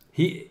receivers.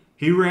 He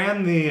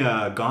ran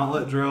the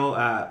gauntlet drill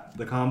at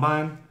the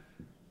Combine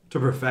to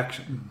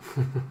perfection.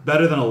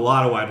 Better than a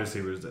lot of wide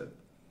receivers did.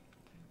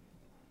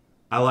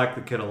 I like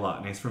the kid a lot,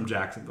 and he's from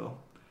Jacksonville.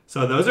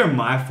 So those are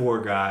my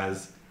 4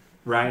 guys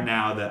right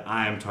now that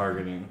I am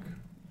targeting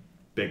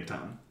big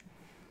time.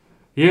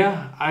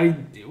 Yeah,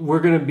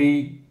 we're going to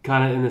be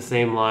kind of in the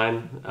same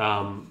line.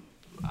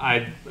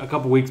 A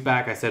couple weeks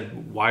back, I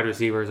said wide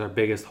receivers are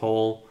biggest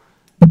hole.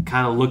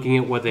 Kind of looking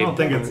at what they. I don't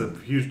think it's a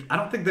huge. I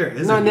don't think there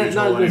is a huge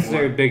hole not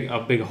necessarily a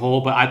big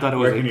hole, but I thought it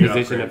was a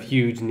position of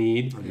huge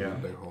need. Yeah,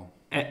 big hole.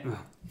 Oh,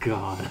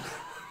 God.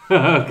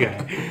 Okay.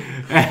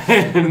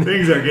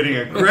 Things are getting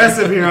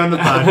aggressive here on the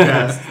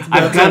podcast.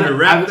 I've time to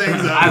wrap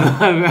things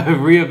up. I've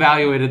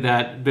reevaluated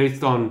that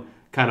based on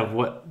kind of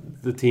what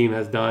the team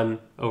has done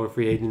over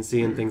free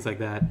agency and things like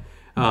that.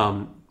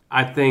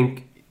 I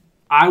think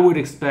I would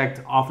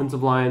expect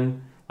offensive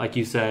line, like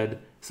you said,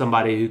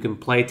 somebody who can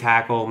play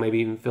tackle, maybe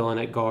even fill in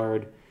at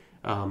guard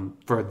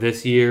for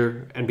this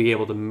year and be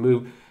able to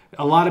move.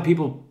 A lot of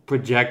people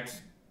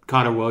project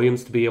Connor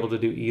Williams to be able to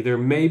do either.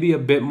 Maybe a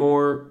bit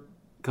more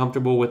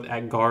comfortable with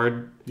at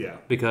guard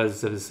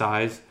because of his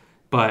size.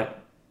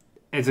 But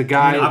as a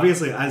guy...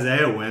 obviously,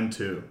 Isaiah Wynn,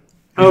 too.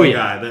 He's a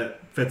guy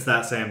that fits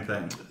that same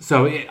thing.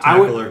 So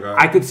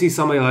I could see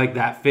somebody like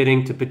that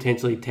fitting to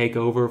potentially take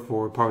over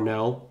for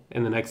Parnell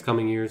in the next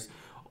coming years,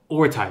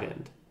 or tight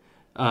end.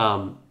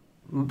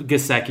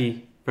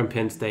 Gesicki from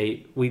Penn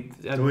State. We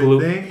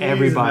blew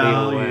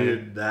everybody away.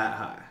 That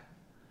high.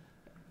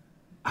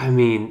 I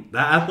mean,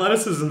 that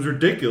athleticism is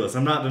ridiculous.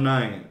 I'm not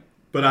denying it,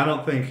 but I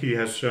don't think he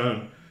has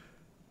shown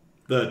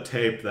the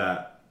tape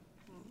that,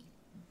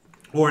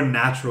 or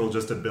natural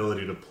just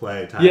ability to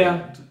play tight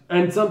end.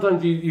 And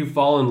sometimes you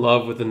fall in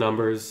love with the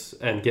numbers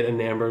and get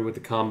enamored with the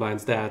combine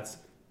stats.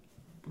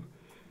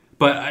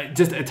 But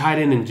just a tight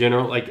end in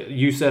general, like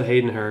you said,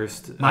 Hayden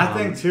Hurst. My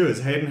thing too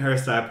is Hayden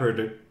Hurst. I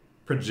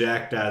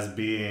project as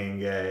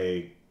being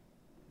a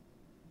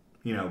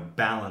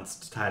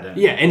balanced tight end.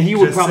 Yeah, and he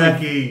would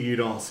Gesicki, you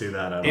don't see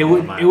that at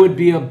all. It would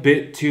be a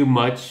bit too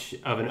much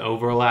of an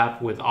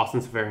overlap with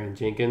Austin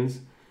Seferian-Jenkins.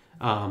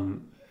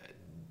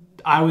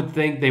 I would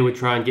think they would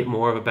try and get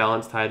more of a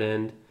balanced tight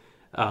end.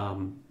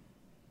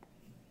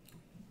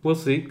 We'll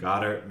see.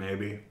 Goddard,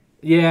 maybe.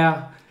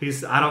 Yeah.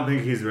 I don't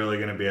think he's really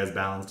going to be as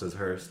balanced as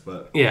Hurst,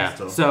 but yeah.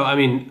 still. So, I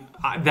mean,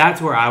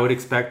 that's where I would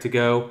expect to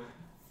go.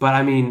 But,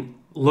 I mean,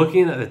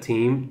 looking at the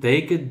team,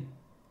 they could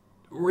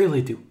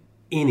really do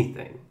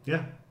anything.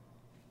 Yeah.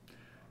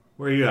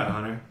 Where are you at,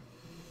 Hunter?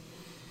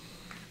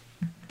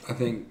 I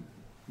think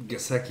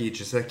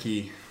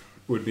Gesicki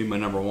would be my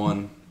number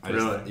one.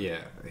 Really?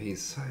 Yeah,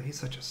 he's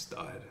such a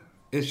stud.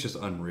 It's just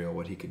unreal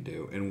what he could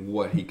do and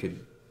what he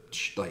could,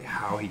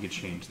 how he could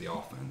change the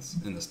offense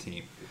in this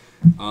team.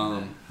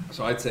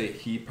 So I'd say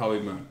he probably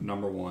my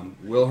number one.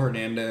 Will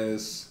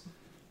Hernandez,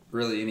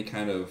 really any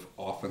kind of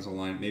offensive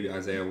line, maybe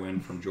Isaiah Wynn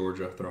from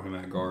Georgia, throw him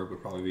at guard,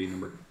 would probably be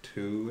number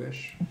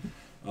 2-ish.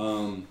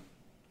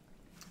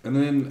 And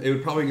then it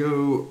would probably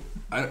go,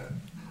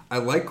 I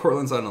like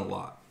Courtland Sutton a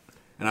lot.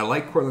 And I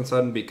like Courtland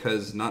Sutton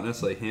because, not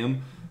necessarily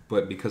him,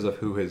 but because of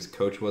who his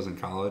coach was in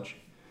college.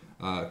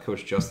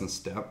 Coach Justin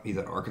Stepp, he's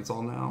at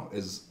Arkansas now,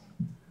 is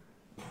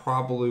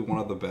probably one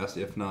of the best,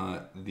 if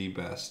not the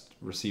best,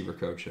 receiver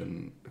coach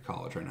in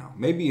college right now.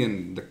 Maybe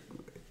in the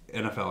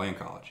NFL and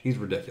college. He's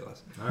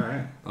ridiculous. All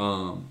right.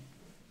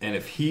 And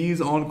if he's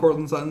on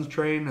Courtland Sutton's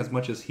train as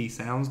much as he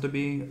sounds to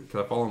be,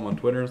 because I follow him on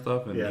Twitter and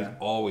stuff, and he's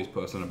always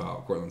posting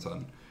about Courtland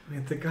Sutton. I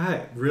mean, the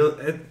guy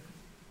really,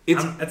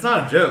 it's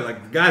not a joke.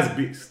 Like, the guy's a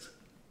beast.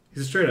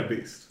 He's a straight up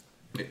beast.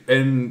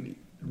 And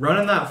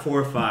running that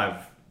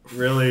 4.5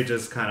 really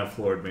just kind of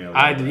floored me a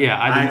little bit.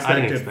 I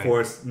expected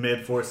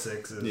mid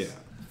 4.6s. Yeah,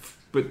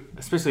 but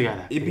especially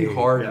it'd be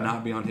hard to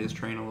not be on his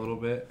train a little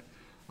bit.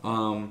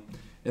 And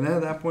then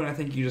at that point, I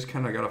think you just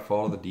kind of got to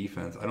follow the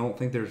defense. I don't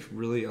think there's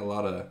really a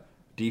lot of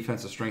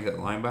defensive strength at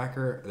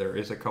linebacker. There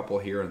is a couple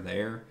here and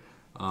there.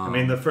 I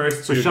mean, the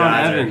first two Rashaan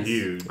guys Evans. are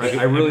huge.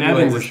 I really do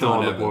Evans like is still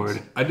on Rashaan the Evans.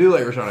 board. I do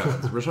like Rashaan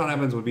Evans. Rashaan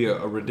Evans would be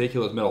a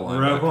ridiculous middle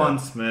linebacker. Roquan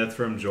Smith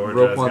from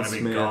Georgia is going to be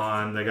Smith.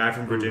 gone. The guy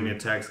from Virginia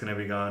Tech's going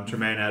to be gone.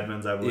 Tremaine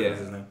Edmonds, I believe is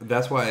his name.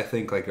 That's why I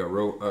think like a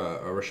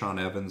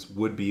Rashaan Evans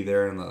would be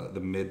there in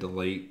the mid to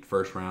late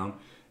first round.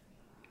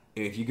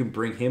 If you can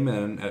bring him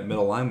in at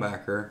middle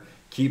linebacker,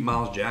 keep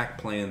Miles Jack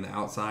playing the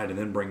outside, and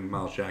then bring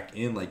Miles Jack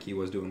in like he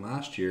was doing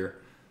last year,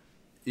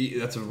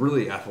 that's a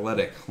really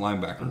athletic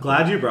linebacker. I'm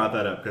glad you brought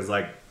that up because,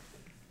 like,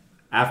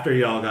 after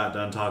y'all got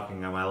done talking,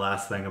 my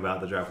last thing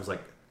about the draft was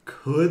like,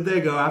 could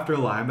they go after a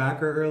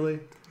linebacker early?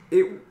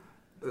 It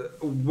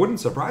wouldn't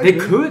surprise me. They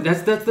could.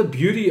 That's the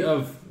beauty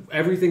of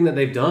everything that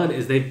they've done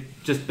is they've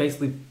just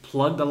basically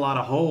plugged a lot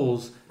of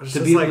holes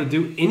to be able to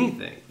do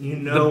anything.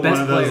 One of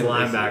those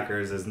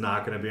linebackers is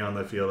not going to be on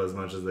the field as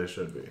much as they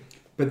should be.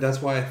 But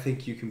that's why I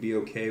think you can be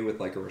okay with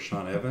like a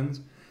Rashaan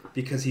Evans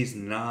because he's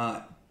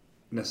not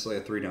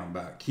necessarily a 3-down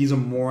back. He's a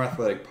more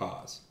athletic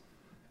pause.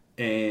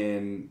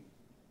 And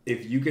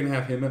if you can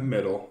have him at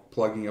middle,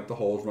 plugging up the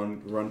holes,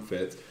 run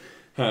fits,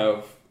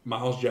 have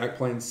Miles Jack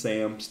playing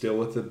Sam, still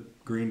with the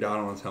green dot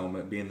on his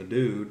helmet, being the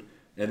dude,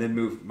 and then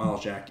move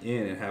Miles Jack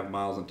in and have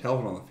Miles and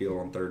Telvin on the field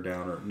on third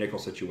down or nickel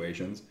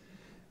situations.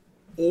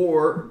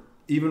 Or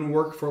even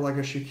work for like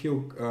a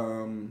Shaquem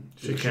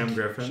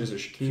Griffin. Is it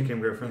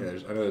Shaquem Griffin?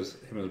 Yeah, I know it's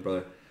him and his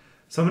brother.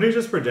 Somebody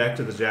just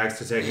projected the Jags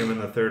to take him in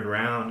the 3rd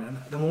round. And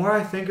the more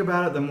I think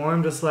about it, the more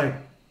I'm just like,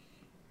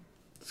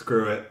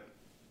 screw it.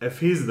 If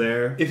he's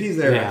there,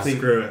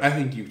 screw it. I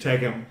think you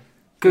take him.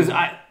 Because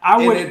I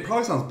would. And it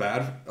probably sounds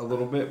bad a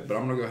little bit, but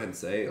I'm gonna go ahead and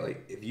say,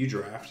 like, if you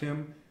draft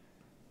him,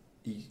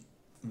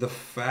 the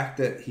fact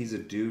that he's a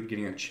dude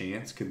getting a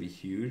chance could be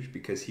huge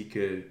because he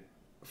could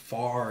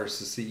far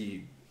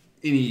succeed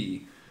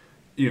any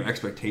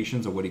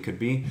expectations of what he could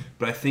be.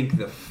 But I think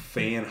the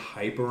fan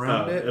hype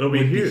around it'll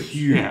be huge.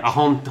 Yeah, a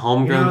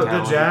homegrown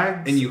talent. The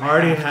Jags and you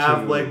already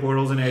have Blake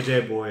Bortles and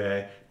AJ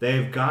Boye.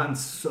 They've gotten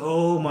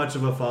so much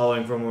of a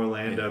following from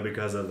Orlando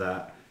because of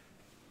that.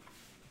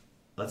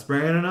 Let's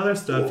bring in another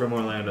stud from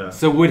Orlando.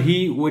 So would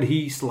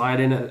he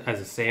slide in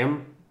as a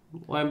Sam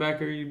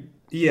linebacker?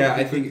 Yeah,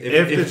 I think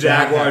if the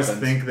Jaguars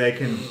think that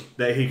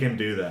he can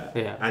do that,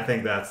 I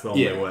think that's the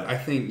only way. I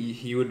think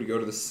he would go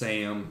to the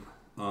Sam,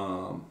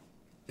 and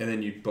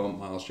then you'd bump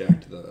Miles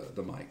Jack to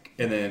the Mike,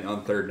 and then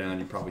on 3rd down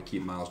you'd probably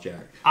keep Miles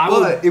Jack.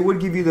 But it would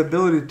give you the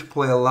ability to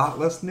play a lot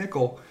less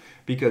nickel.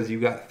 Because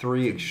you've got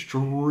 3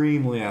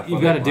 extremely athletic.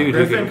 You got a dude.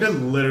 Griffin could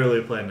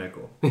literally play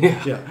nickel.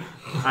 Yeah.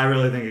 I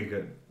really think he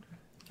could.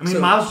 I mean,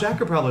 Miles Jack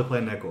could probably play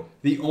nickel.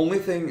 The only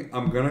thing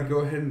I'm gonna go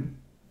ahead and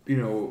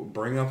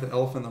bring up the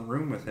elephant in the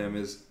room with him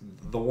is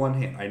the one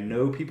hand. I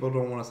know people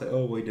don't want to say,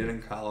 "Oh, well, he did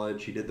in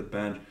college. He did the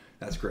bench."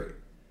 That's great.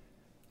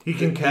 He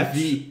can catch.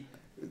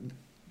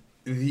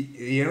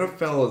 The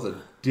NFL is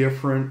a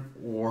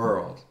different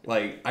world.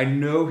 Like, I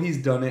know he's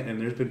done it, and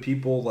there's been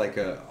people like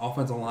an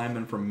offensive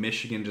lineman from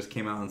Michigan just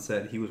came out and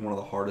said he was one of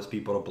the hardest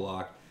people to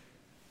block.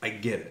 I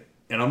get it.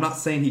 And I'm not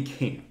saying he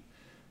can't.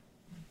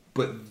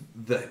 But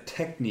the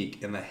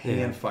technique and the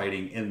hand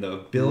fighting and the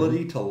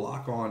ability to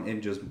lock on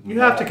and just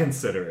have to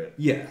consider it.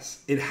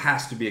 Yes, it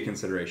has to be a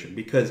consideration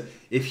because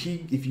if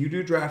you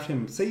do draft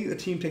him, say a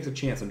team takes a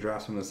chance and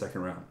drafts him in the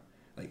second round,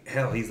 like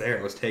hell, he's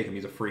there. Let's take him.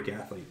 He's a freak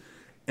athlete.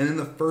 And then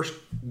the first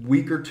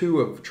week or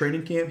two of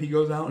training camp, he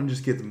goes out and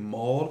just gets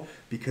mauled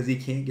because he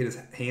can't get his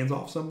hands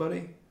off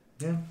somebody.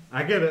 Yeah,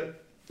 I get it.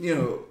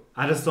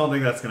 I just don't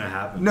think that's going to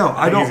happen. No,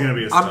 I don't. He's going to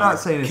be a star. I'm not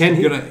saying it's going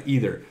to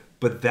either,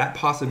 but that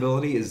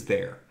possibility is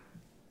there.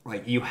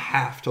 Like, you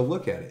have to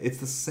look at it. It's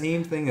the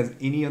same thing as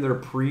any other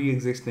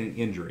pre-existing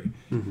injury.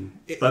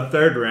 Mm-hmm. But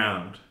third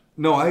round.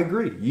 No, I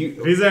agree.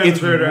 He's there in the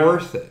third round.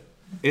 Worth it.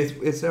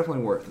 It's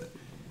definitely worth it.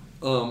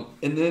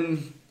 And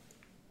then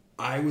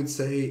I would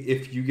say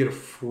if you get a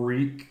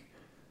freak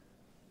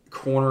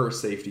corner or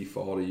safety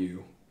fall to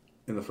you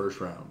in the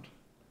first round,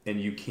 and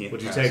you can't.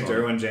 Would you take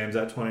Derwin James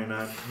at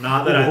 29?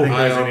 Not that I think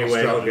there's any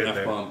way he'll get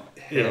there.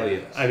 Hell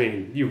yes. I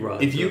mean, you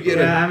run. If you get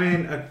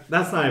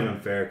that's not even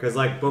fair. Because,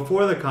 like,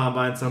 before the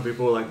combine, some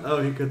people were like,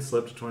 oh, he could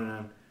slip to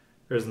 29.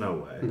 There's no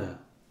way. No.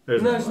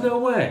 There's no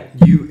way.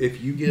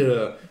 If you get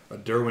a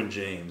Derwin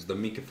James, the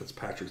Minka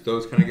Fitzpatricks,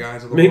 those kind of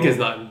guys. Minka's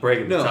not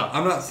breaking the top.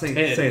 I'm not saying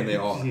they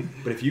are.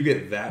 But if you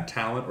get that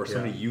talent or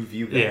somebody you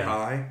view that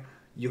high,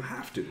 you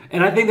have to.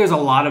 And I think there's a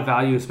lot of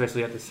value,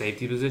 especially at the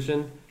safety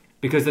position,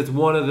 because it's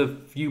one of the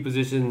few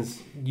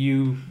positions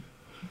you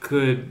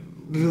could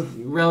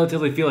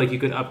relatively feel like you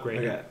could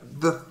upgrade. Okay.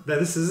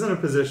 This isn't a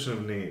position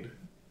of need,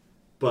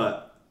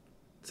 but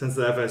since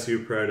the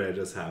FSU Pro Day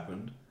just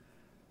happened,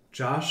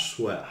 Josh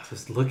Sweat.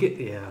 Just look at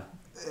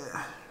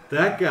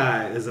that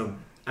guy is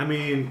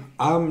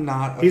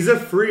he's a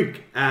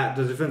freak at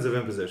the defensive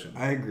end position.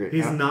 I agree.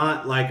 He's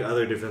not like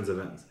other defensive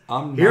ends.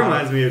 He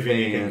reminds me of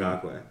Unique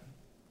Ngakoue.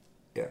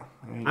 Yeah.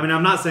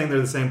 I'm not saying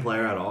they're the same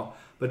player at all,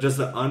 but just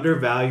an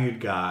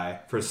undervalued guy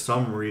for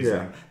some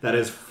reason that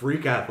is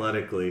freak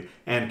athletically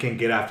and can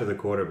get after the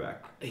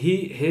quarterback.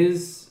 He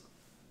is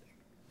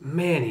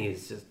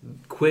just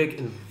quick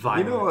and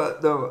violent. You know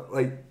what, though?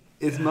 Like,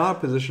 it's not a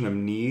position of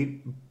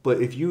need,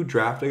 but if you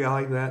draft a guy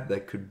like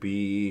that could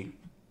be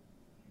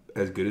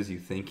as good as you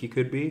think he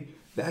could be,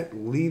 that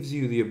leaves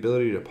you the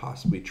ability to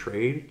possibly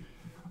trade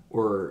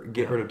or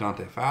get rid of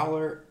Dante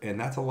Fowler, and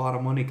that's a lot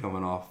of money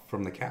coming off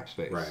from the cap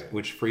space,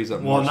 which frees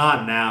up more not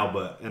space. Now,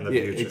 but in the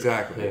future.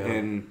 Exactly. Yeah.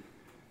 And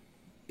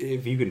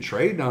if you can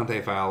trade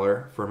Dante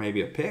Fowler for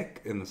maybe a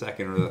pick in the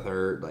second or the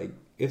third, like,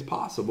 it's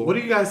possible. What do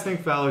you guys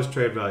think Fowler's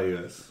trade value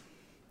is?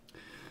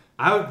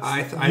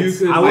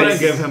 I wouldn't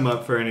give him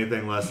up for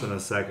anything less than a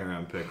second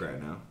round pick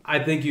right now. I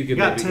think you could. He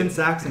got 10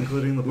 sacks,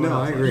 including the playoffs. No,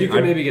 I agree. You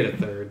could maybe get a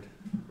third.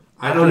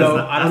 I don't know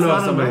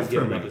if somebody's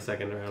giving up a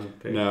second round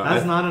pick. No,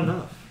 that's not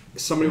enough.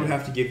 Somebody would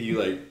have to give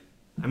you like.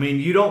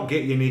 You don't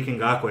get Unique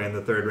Ngakoue in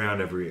the third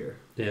round every year.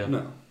 Yeah.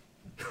 No.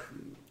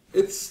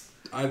 It's.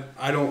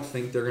 I don't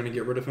think they're going to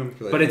get rid of him.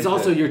 But it's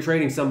also you're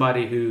trading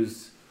somebody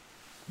who's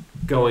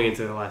going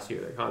into the last year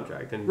of their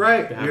contract, and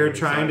you're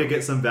trying to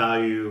get some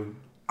value.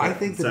 I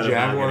think the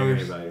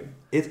Jaguars.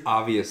 It's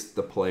obvious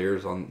the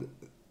players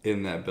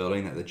in that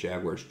building that the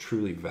Jaguars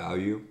truly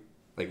value,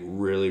 like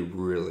really,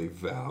 really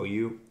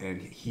value,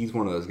 and he's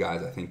one of those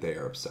guys I think they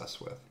are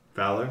obsessed with.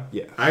 Fowler?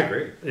 Yeah, I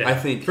agree. Yeah. I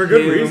think for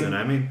good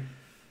reason.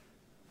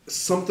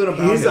 Something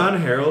about he's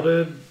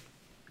unheralded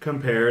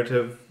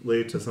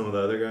comparatively to some of the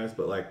other guys,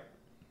 but like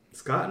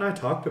Scott and I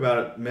talked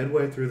about it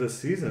midway through the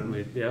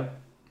season. Yeah.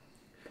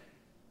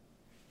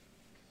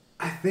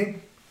 I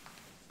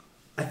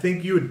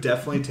think you would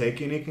definitely take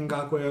Unique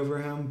Ngakoue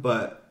over him,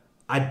 but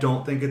I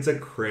don't think it's a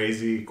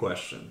crazy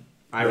question.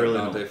 I really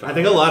don't. I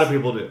think a lot of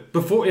people do.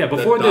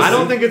 I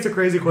don't think it's a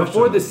crazy question.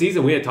 Before the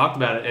season, we had talked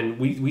about it, and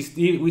we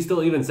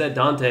still even said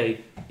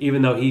Dante,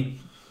 even though he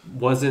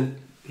wasn't.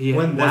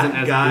 When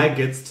that guy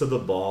gets to the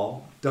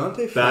ball,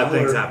 Dante Fowler, bad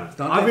things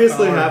happen.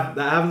 Obviously, that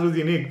happens with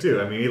Unique too.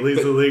 He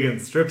leads the league in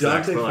strip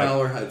sacks. Dante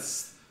Fowler had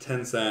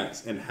 10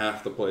 sacks in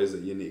half the plays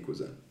that Unique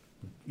was in.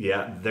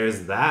 Yeah,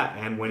 there's that,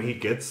 and when he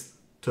gets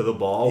to the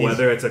ball,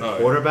 whether it's a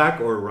quarterback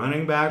or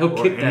running back he'll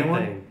or kick anyone.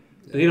 That thing.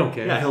 You don't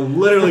care. Yeah, he'll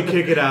literally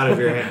kick it out of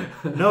your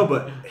hand. No,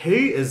 but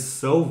he is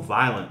so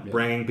violent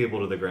bringing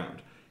people to the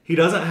ground. He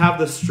doesn't have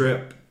the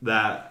strip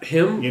that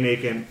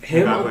Unique and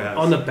Ngakoue has.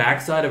 On the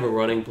backside of a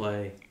running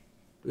play,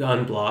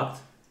 unblocked.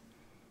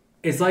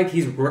 It's like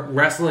he's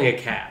wrestling a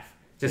calf.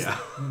 Just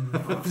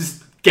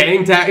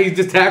he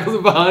just tackles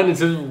it behind and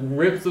just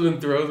rips him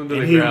and throws him to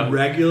the ground. He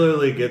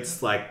regularly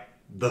gets like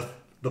the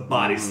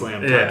body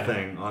slam type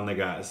thing on the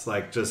guys,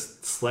 like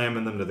just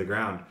slamming them to the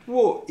ground.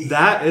 Well,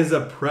 that is a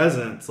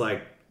presence.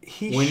 Like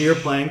when you're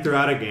playing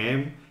throughout a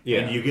game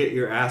and you get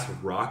your ass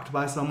rocked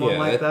by someone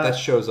like that. That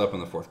shows up in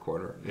the fourth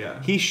quarter.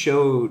 Yeah, he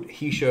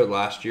showed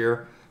last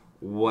year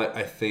what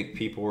I think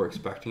people were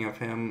expecting of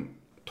him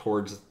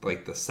towards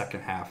like the second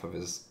half of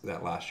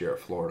that last year at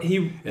Florida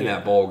in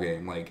that bowl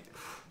game, like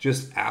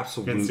just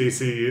absolute in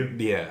CCU.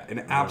 Yeah, an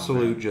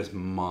absolute just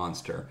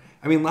monster.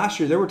 Last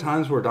year there were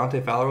times where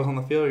Dante Fowler was on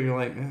the field and you're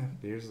like,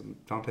 here's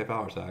Dante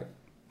Fowler sack.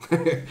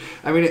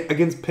 I mean,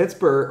 against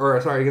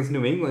against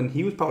New England,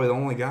 he was probably the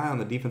only guy on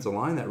the defensive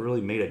line that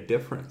really made a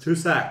difference. 2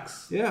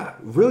 sacks. Yeah,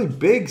 really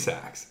big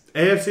sacks.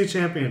 AFC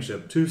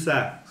Championship, 2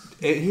 sacks.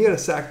 He had a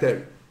sack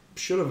that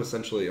should have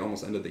essentially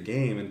almost ended the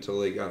game until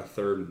they got a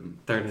third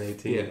and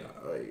 18. Yeah,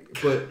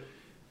 but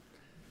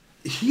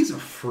he's a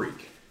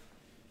freak.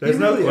 There's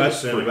no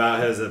question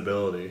about his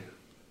ability.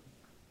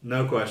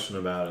 No question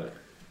about it.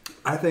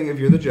 I think if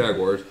you're the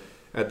Jaguars,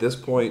 at this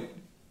point,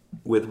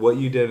 with what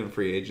you did in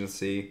free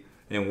agency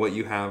and what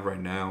you have right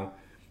now,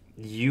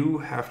 you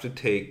have to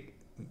take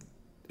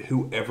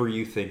whoever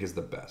you think is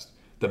the best.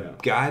 The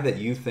guy that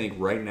you think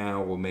right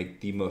now will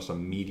make the most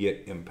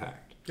immediate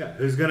impact. Yeah,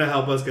 who's going to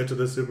help us get to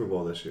the Super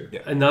Bowl this year?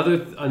 Yeah.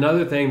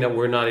 Another thing that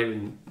we're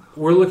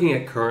looking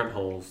at current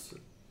holes.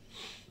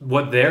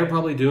 What they're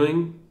probably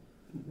doing,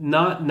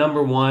 not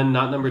number 1,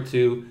 not number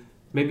 2,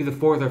 maybe the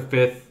 4th or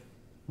 5th,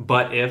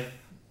 but if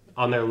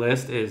on their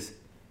list is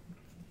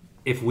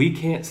if we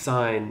can't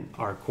sign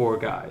our core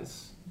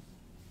guys,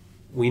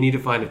 we need to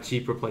find a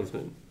cheap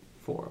replacement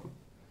for them.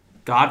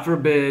 God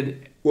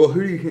forbid, well,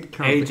 who do you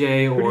count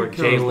AJ or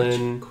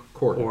Jalen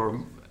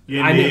or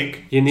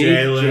Unique,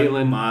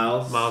 Jalen,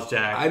 Miles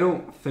Jack. I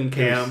don't think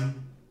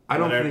Cam. I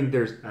don't think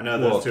there's. I know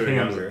those two are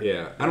younger.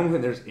 Yeah, I don't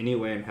think there's any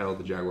way in hell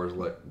the Jaguars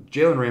let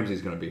Jalen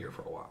Ramsey's going to be here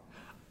for a while.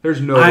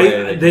 There's no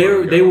way they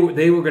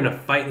were going to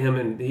fight him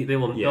and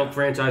they'll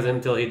franchise him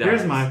until he dies.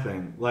 Here's my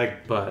thing,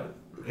 but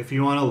if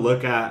you want to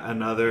look at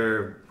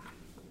another,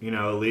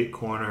 elite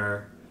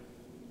corner,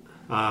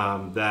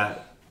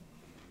 that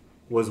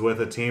was with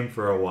a team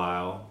for a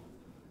while,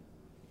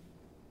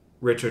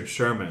 Richard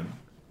Sherman.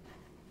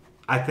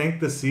 I think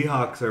the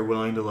Seahawks are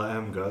willing to let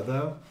him go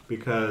though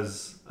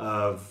because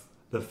of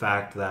the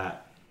fact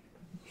that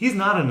he's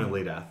not an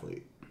elite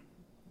athlete.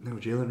 No,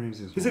 Jalen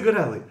Ramsey he's a good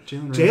athlete.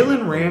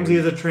 Jalen Ramsey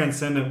is a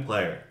transcendent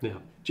player. Yeah.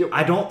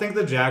 I don't think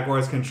the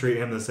Jaguars can treat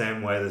him the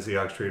same way the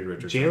Seahawks treated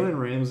Richard Jalen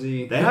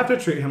Ramsey. They have to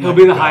treat him. He'll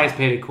be the highest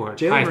paid corner.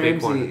 Jalen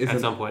Ramsey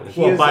at some point.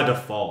 Well, by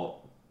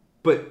default.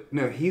 But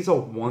no, he's a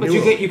one. But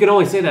you can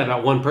only say that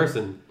about one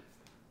person.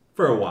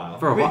 For a while.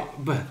 For a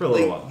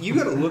little while. You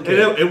got to look at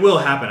it. It will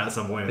happen at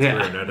some point in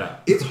his career, no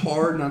doubt. It's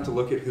hard not to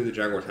look at who the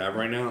Jaguars have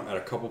right now at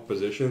a couple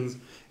positions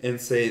and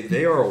say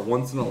they are a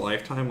once in a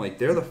lifetime. Like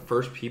they're the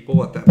first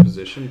people at that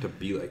position to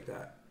be like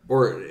that,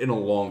 or in a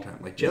long time.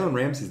 Like Jalen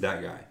Ramsey's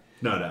that guy,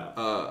 no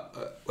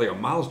doubt. Like a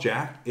Miles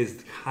Jack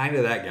is kind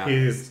of that guy.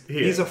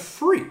 He's a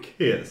freak.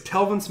 He is.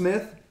 Telvin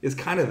Smith is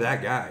kind of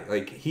that guy.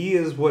 Like he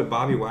is what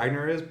Bobby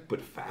Wagner is,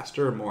 but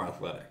faster and more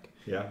athletic.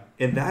 Yeah.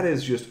 And that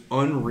is just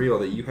unreal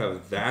that you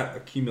have that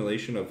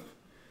accumulation of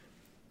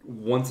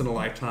once in a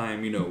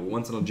lifetime,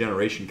 once in a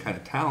generation kind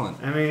of talent.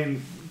 I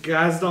mean,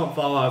 guys don't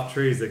fall off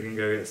trees that can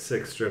go get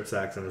 6 strip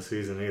sacks in a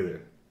season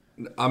either.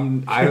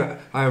 I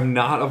am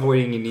not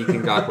avoiding Unique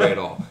Ngakoue at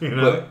all.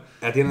 But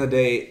at the end of the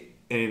day,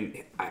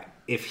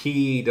 if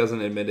he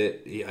doesn't admit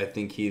it, I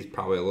think he's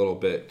probably a little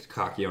bit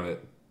cocky on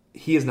it.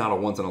 He is not a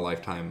once in a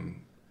lifetime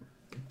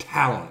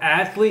talent.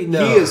 Athlete,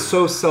 no. He is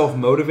so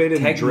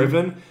self-motivated and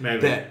driven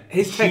that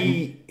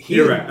he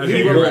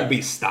won't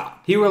be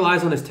stopped. He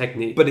relies on his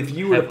technique. But if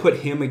you were to put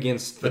him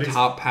against the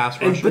top pass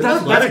rushers... But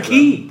that's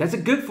key. That's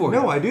good for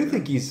him. No, I do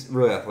think he's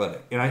really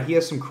athletic. And he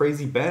has some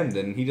crazy bend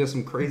and he does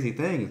some crazy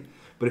things.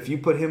 But if you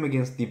put him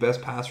against the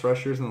best pass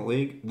rushers in the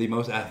league, the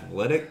most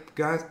athletic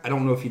guys, I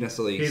don't know if he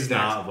necessarily... He's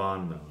not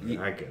Von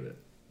Miller. I get it.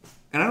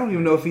 And I don't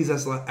even know if he's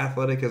as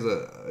athletic as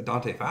a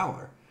Dante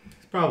Fowler.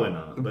 Probably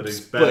not, but he's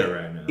better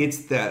right now.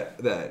 It's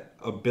that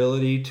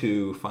ability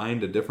to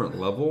find a different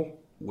level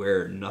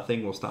where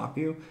nothing will stop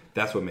you.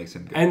 That's what makes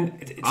him good.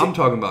 And I'm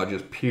talking about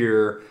just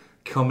pure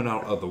coming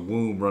out of the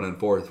womb running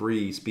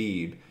 4.3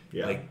 speed.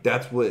 Yeah. Like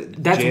that's what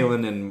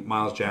Jalen and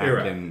Miles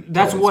Jack and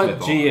that's Kevin what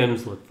Smith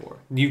GMs look for.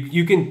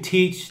 You can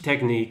teach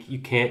technique, you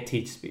can't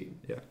teach speed.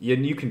 Yeah,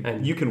 and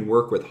you can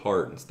work with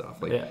heart and stuff.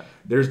 Like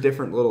there's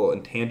different little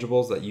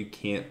intangibles that you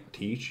can't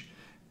teach.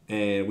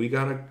 And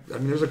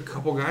there's a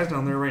couple guys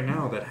down there right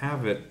now that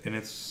have it, and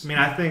it's...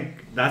 I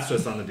think that's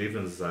just on the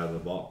defensive side of the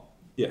ball.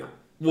 Yeah.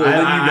 Well,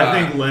 I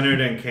think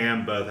Leonard and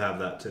Cam both have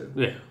that too.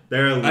 Yeah.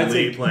 They're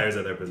elite players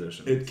at their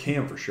position.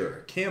 Cam for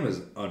sure. Cam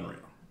is unreal.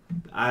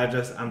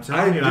 I'm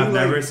telling you, I've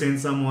never seen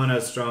someone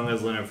as strong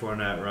as Leonard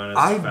Fournette run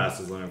as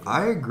fast as Leonard Fournette.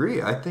 I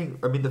agree. I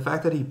mean, the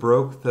fact that he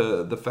broke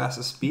the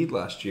fastest speed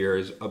last year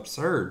is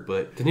absurd,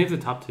 but... Didn't he have the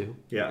top 2?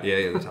 Yeah,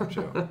 the top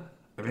 2.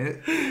 I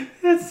mean,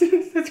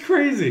 that's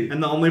crazy.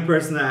 And the only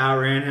person that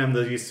outran him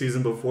the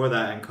season before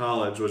that in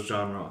college was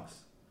John Ross.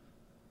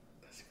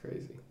 That's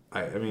crazy.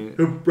 I mean,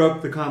 who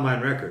broke the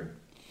combine record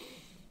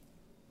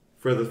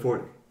for the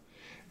 40.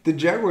 The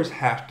Jaguars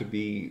have to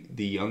be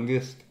the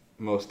youngest,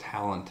 most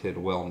talented,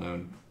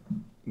 well-known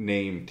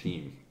name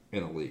team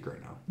in the league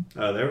right now.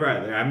 Oh, they're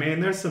right there. I mean,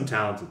 there's some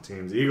talented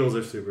teams. The Eagles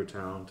are super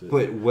talented.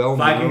 But well-known.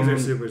 Vikings are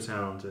super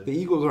talented. The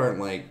Eagles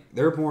aren't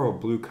they're more of a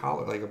blue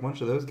collar. Like a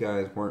bunch of those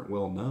guys weren't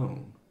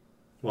well-known.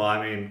 Well,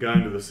 I mean,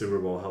 going to the Super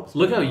Bowl helps.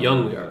 Look how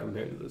young we are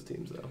compared to those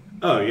teams, though.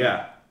 Oh,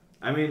 yeah.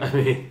 I mean,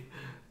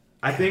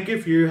 I think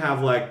if you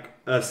have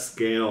a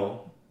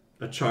scale,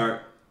 a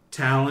chart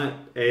talent,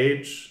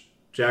 age,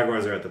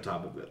 Jaguars are at the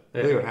top of it.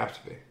 They would have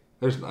to be.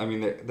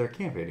 There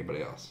can't be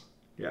anybody else.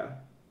 Yeah.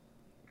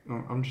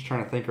 I'm just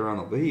trying to think around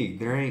the league.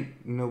 There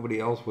ain't nobody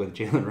else with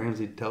Jalen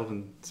Ramsey,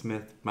 Telvin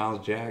Smith,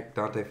 Miles Jack,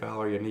 Dante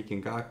Fowler, Yannick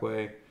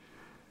Ngakoue.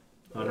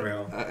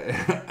 Unreal.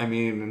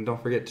 And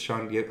don't forget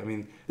Sean Gibb.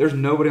 There's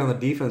nobody on the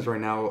defense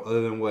right now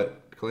other than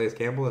Calais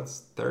Campbell. That's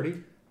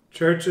 30.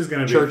 Church is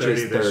going to be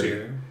 30 this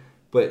year.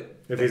 But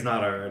if he's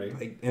not already.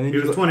 And then he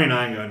was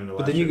 29 going into last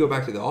But then you year. go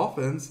back to the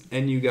offense,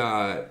 and you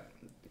got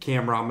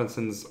Cam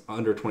Robinson's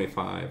under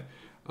 25.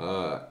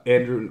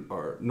 Andrew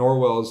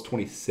Norwell's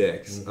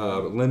 26.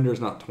 Mm-hmm. Linder's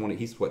not 20.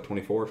 He's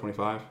 24,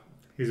 25?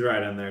 He's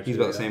right in there. He's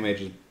about the same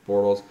age as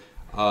Bortles.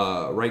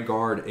 Right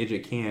guard,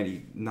 AJ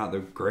Cann, not the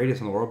greatest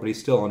in the world, but he's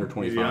still under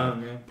 25. He's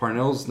young, yeah.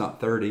 Parnell's not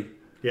 30.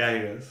 Yeah, he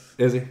is.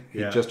 Is he?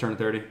 Yeah. He just turned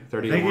 30?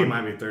 31? I think he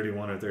might be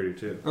 31 or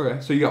 32.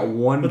 Okay, so you got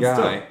one guy,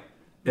 still. and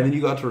then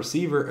you got to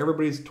receiver,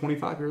 everybody's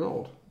 25 years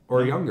old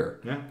or younger.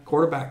 Yeah.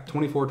 Quarterback,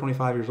 24,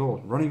 25 years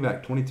old. Running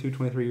back, 22,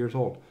 23 years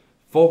old.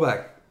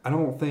 Fullback, I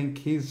don't think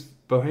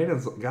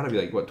Bohannon's got to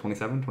be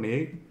 27,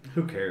 28?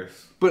 Who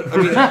cares? But,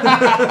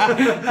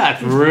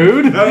 That's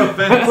rude. No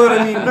offense.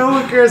 But, no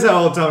one cares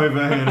how old Tommy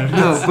Bohannon is.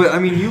 No, but,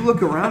 you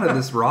look around at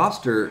this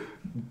roster,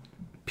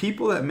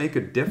 people that make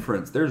a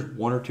difference, there's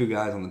one or two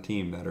guys on the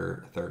team that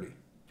are 30.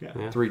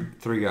 Yeah.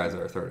 Three guys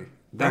that are 30.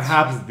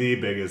 Perhaps the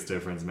biggest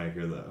difference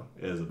maker, though,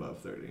 is above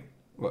 30.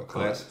 What,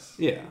 class? Class.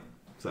 Yeah.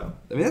 So.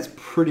 That's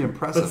pretty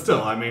impressive. But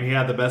still, he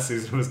had the best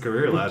season of his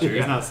career last year.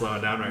 He's not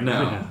slowing down right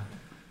now. No.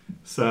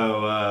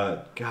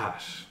 So,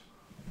 gosh.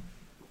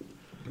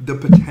 The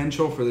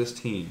potential for this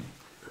team,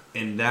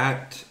 and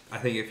that, I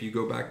think if you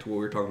go back to what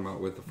we were talking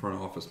about with the front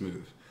office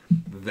moves,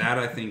 that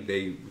I think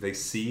they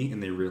see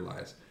and they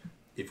realize,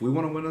 if we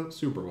want to win a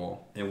Super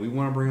Bowl and we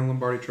want to bring a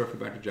Lombardi Trophy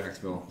back to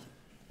Jacksonville,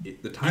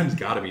 the time's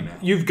got to be now.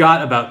 You've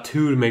got about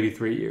 2 to maybe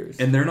 3 years,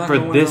 and they're not for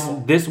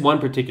going this one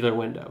particular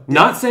window.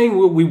 Not saying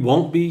we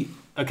won't be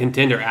a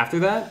contender after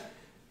that,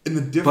 and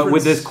the difference, but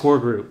with this core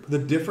group, the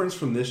difference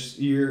from this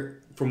year,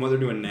 from what they're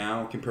doing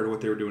now compared to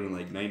what they were doing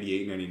in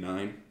 98,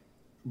 99,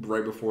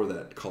 right before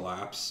that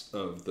collapse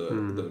of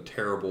the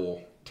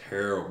terrible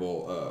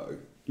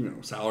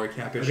salary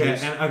cap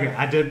issues.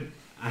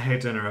 I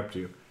hate to interrupt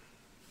you.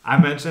 I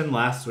mentioned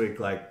last week,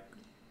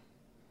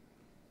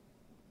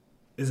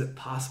 is it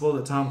possible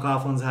that Tom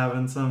Coughlin's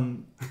having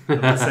some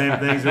of the same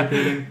things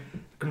repeating?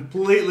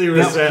 Completely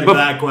rescind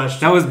that question.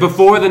 That was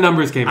before the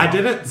numbers came out. I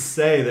didn't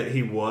say that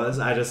he was.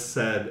 I just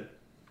said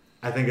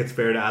I think it's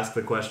fair to ask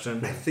the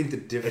question. I think the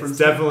difference... It's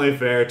definitely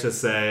fair to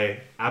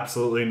say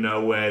absolutely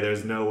no way.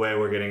 There's no way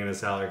we're getting into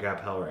salary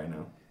cap hell right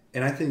now.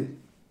 And I think...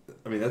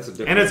 that's a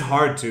different... And it's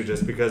hard to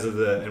just because of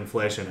the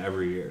inflation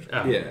every year.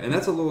 Yeah, and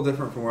that's a little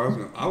different from where I was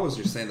going. I was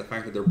just saying the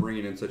fact that they're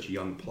bringing in such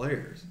young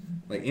players.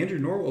 Andrew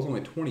Norwell's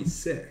only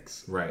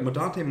 26. Right.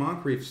 Madante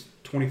Moncrief's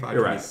 25,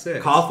 You're 26.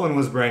 Right. Coughlin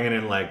was bringing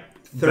in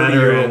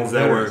veterans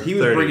that were 30. He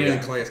was bringing in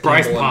Calais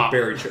Campbell and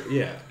Barry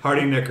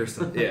Hardy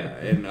Nickerson. Yeah,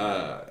 and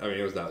that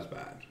was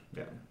bad.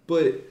 Yeah.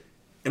 But,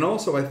 and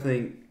also I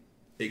think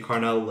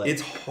Carnell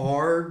it's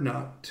hard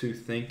not to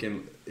think,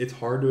 and it's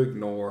hard to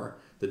ignore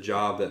the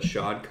job that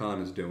Shad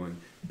Khan is doing,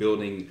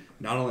 building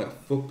not only a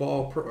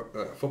football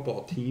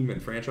team and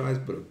franchise,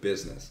 but a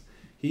business.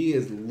 He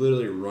is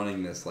literally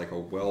running this like a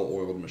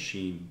well-oiled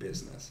machine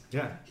business.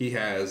 Yeah. He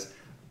has...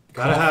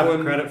 Gotta have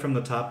credit from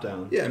the top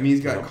down. Yeah, he's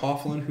got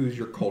Coughlin, who's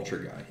your culture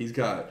guy. He's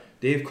got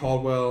Dave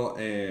Caldwell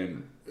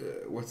and...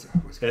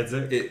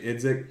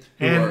 Idzik.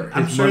 And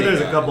I'm sure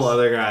there's a couple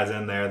other guys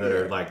in there that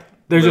are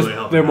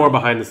they're more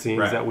behind the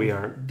scenes that we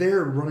aren't.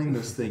 They're running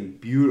this thing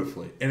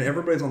beautifully, and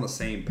everybody's on the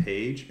same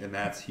page, and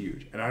that's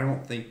huge. And I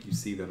don't think you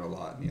see that a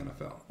lot in the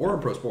NFL or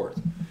in pro sports,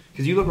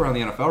 because you look around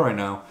the NFL right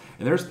now,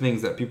 and there's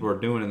things that people are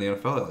doing in the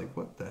NFL. They're like,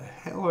 what the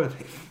hell are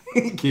they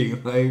thinking?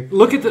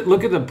 Look at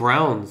the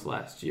Browns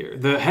last year.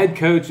 The head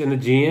coach and the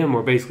GM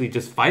were basically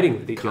just fighting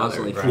with each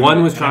other. Right.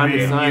 One was trying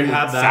to sign, you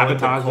had that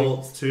sabotaging. with the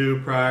Colts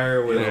too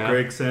prior with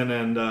Grigson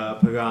and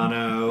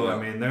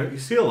Pagano. Yeah. You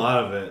see a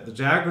lot of it. The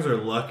Jaguars are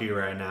lucky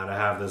right now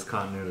to have this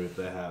continuity that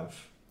they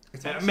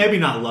have. Maybe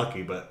not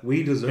lucky, but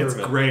we deserve it. It's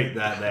great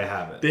that they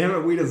have it. Damn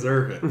it, we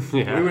deserve it.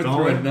 Yeah. We went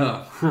through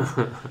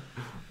enough.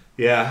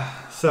 Yeah.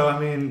 So,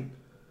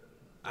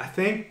 I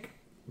think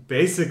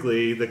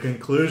basically the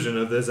conclusion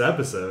of this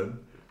episode,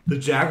 the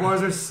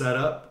Jaguars are set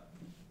up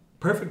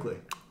perfectly.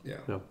 Yeah.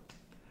 The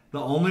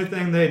only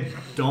thing they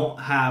don't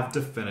have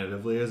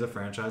definitively is a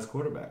franchise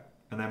quarterback,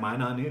 and they might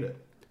not need it.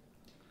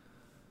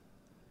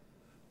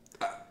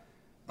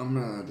 I'm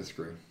going to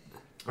disagree.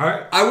 All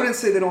right. I wouldn't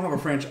say they don't have a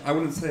franchise. I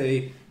wouldn't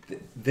say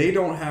they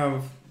don't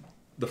have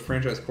the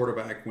franchise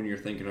quarterback when you're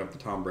thinking of the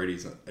Tom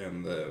Brady's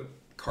and the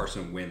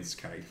Carson Wentz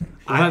kind of thing.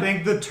 I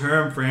think the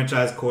term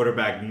franchise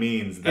quarterback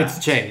means that.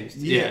 It's changed.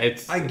 Yeah,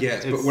 I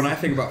guess. But when I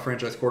think about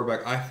franchise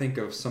quarterback, I think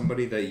of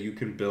somebody that you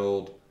can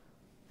build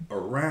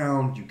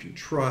around, you can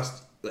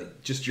trust,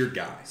 like just your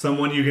guy.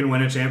 Someone you can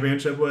win a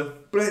championship with?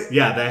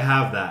 Yeah, they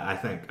have that, I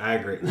think. I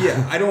agree.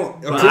 Yeah, I don't...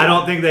 But I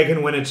don't think they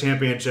can win a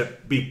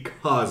championship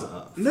because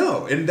of.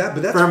 No, but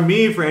that's... For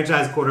me,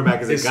 franchise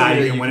quarterback is a guy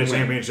you can win a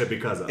championship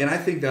because of. And I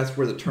think that's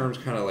where the terms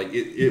kind of like...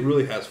 It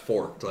really has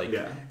forked. Like,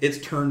 it's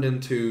turned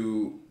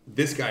into...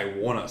 This guy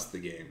won us the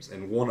games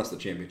and won us the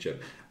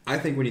championship. I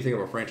think when you think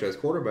of a franchise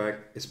quarterback,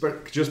 it's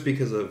just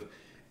because of...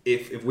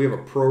 If we have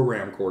a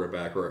program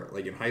quarterback or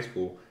like in high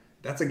school...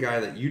 That's a guy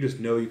that you just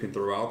know you can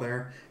throw out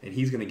there, and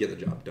he's going to get the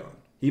job done.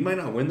 He might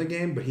not win the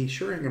game, but he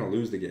sure ain't going to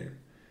lose the game.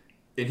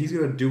 And he's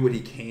going to do what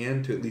he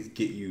can to at least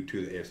get you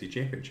to the AFC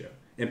Championship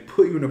and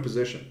put you in a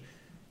position.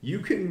 You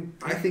can,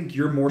 I think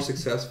you're more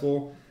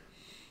successful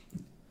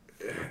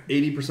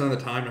 80% of the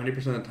time, 90%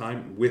 of the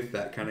time with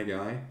that kind of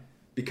guy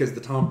because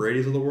the Tom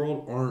Brady's of the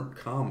world aren't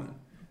common.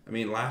 I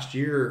mean, last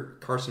year,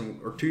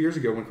 2 years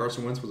ago when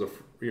Carson Wentz was a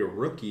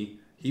rookie,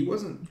 he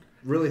wasn't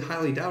really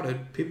highly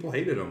doubted. People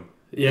hated him.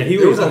 Yeah, he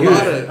was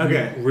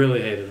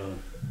really hated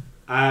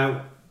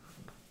on.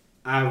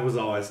 I was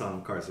always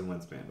on Carson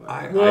Wentz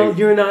bandwagon. Well,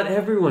 you're not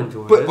everyone,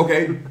 Jordan. But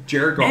okay,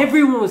 Jared Goff.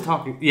 Everyone was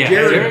talking. Yeah,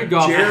 Jared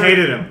Goff. I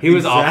hated him. He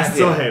was awful. I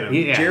still hate him.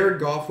 Yeah. Jared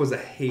Goff was a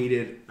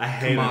hated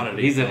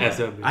commodity. He's an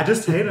SOB. I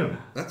just hate him.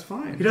 That's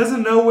fine. He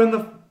doesn't know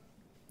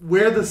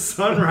where the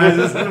sun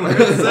rises and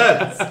where it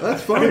sets.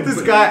 That's fine. Get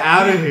this guy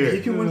out of here.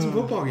 He can win some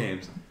football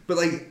games. But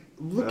like,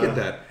 look at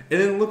that,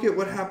 and then look at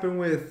what happened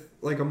with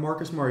like a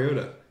Marcus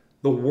Mariota.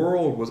 The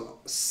world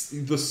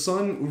the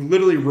sun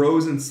literally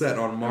rose and set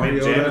on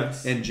Mariota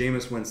and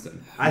Jameis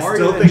Winston. I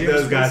still think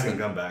those guys can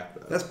come back,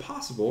 though. That's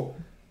possible.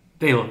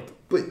 They looked.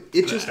 But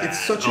it's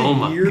such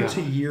a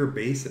year-to-year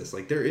basis.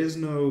 Like, there's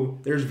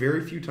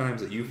very few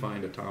times that you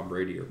find a Tom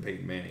Brady or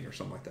Peyton Manning or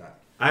something like that.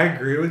 I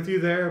agree with you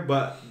there,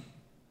 but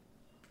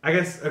I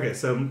guess, okay,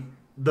 so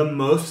the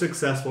most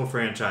successful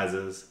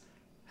franchises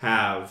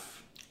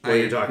have what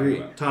you're talking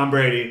about. Tom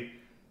Brady,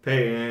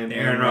 Peyton,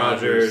 Aaron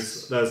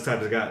Rodgers, those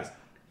types of guys.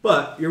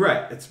 But you're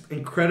right. It's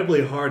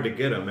incredibly hard to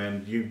get them,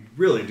 and you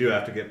really do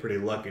have to get pretty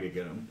lucky to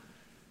get them.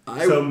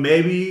 So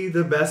maybe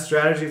the best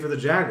strategy for the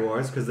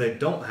Jaguars, because they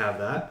don't have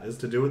that, is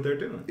to do what they're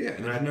doing. Yeah,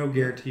 and there's no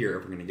guarantee you're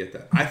ever going to get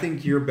that. I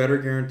think you're better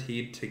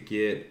guaranteed to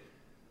get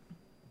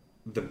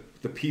the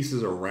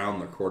pieces around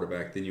the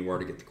quarterback than you are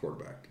to get the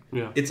quarterback.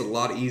 Yeah. It's a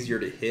lot easier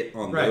to hit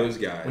on those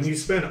guys. When you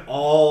spend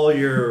all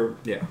your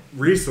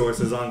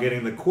resources on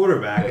getting the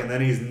quarterback, and then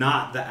he's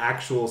not the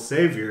actual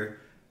savior...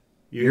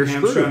 You're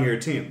hamstrung your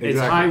team. It's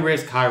high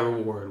risk, high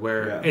reward.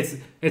 Where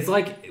it's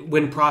like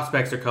when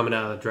prospects are coming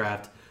out of the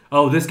draft.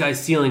 Oh, this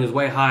guy's ceiling is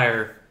way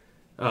higher,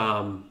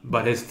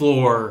 but his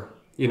floor,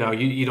 you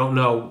don't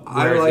know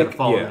where it's going to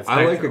fall.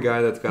 I like a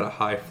guy that's got a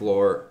high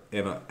floor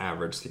and an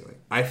average ceiling.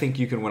 I think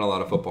you can win a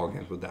lot of football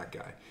games with that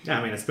guy. Yeah,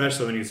 I mean,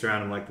 especially when you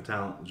surround him like the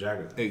talent of the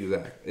Jaguars.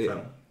 Exactly.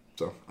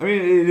 So, I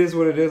mean, it is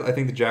what it is. I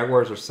think the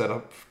Jaguars are set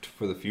up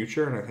for the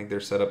future, and I think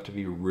they're set up to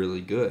be really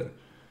good.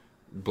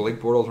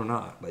 Blake Bortles or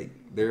not, like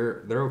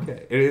they're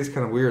okay. It is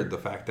kind of weird the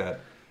fact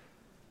that,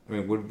 I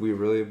mean, would we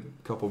really a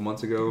couple of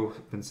months ago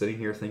been sitting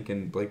here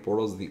thinking Blake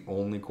Bortles is the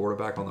only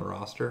quarterback on the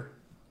roster?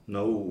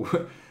 No,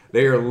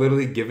 they are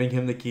literally giving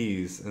him the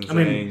keys and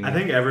saying. I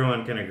think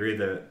everyone can agree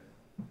that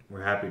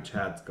we're happy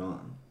Chad's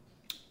gone.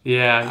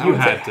 Yeah, you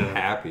have to.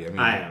 Happy. I mean,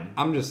 I am.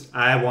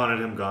 I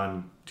wanted him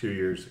gone 2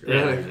 years ago.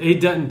 Yeah, he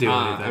doesn't do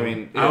anything. I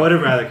mean, I would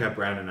have rather kept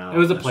Brandon Allen. It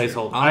was a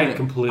placeholder.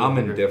 I'm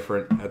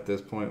indifferent at this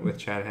point with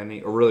Chad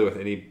Henne, or really with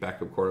any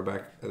backup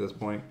quarterback at this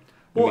point.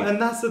 And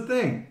that's the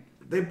thing.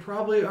 They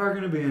probably are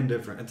going to be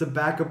indifferent. It's a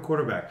backup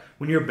quarterback.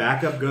 When your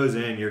backup goes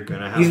in, you're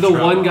going to have He's the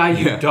one guy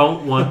you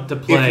don't want to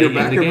play. If your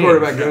backup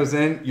quarterback goes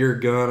in, you're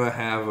going to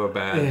have a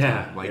bad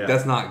time.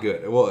 That's not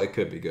good. Well, it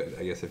could be good,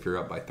 I guess, if you're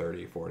up by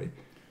 30, 40.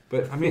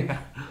 But, I mean,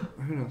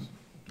 who knows?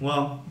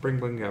 Well, bring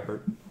Blaine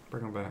Gabbert.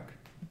 Bring him back.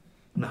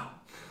 No.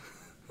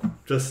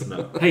 Just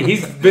no. Hey,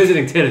 he's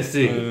visiting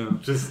Tennessee.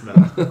 Just no.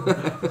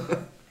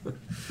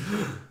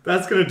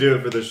 That's going to do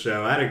it for the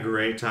show. I had a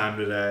great time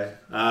today.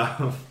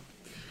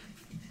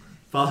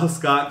 Follow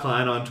Scott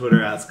Klein on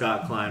Twitter at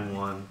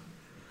ScottKlein1.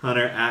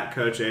 Hunter at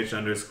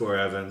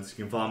CoachH_Evans.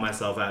 You can follow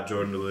myself at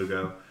Jordan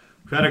DeLugo.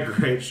 We've had a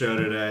great show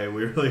today.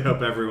 We really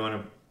hope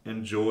everyone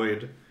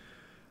enjoyed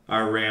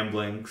our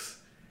ramblings.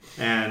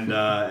 And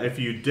if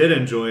you did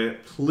enjoy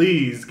it,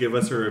 please give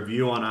us a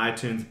review on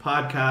iTunes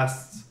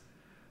Podcasts.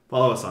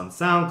 Follow us on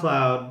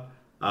SoundCloud.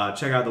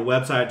 Check out the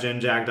website,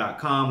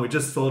 GenJag.com. We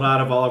just sold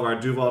out of all of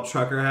our Duval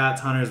Trucker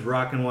hats. Hunter's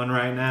rocking one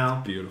right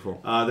now. Beautiful.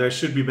 There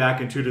should be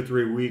back in 2 to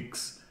 3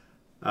 weeks.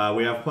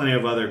 We have plenty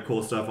of other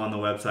cool stuff on the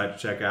website to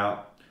check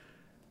out.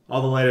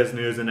 All the latest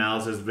news,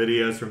 analysis,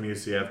 videos from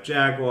UCF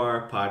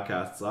Jaguar,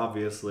 podcasts,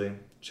 obviously.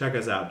 Check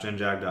us out,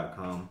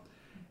 GenJag.com.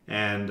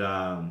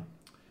 And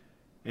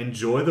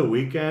enjoy the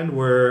weekend.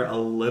 We're a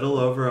little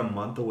over a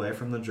month away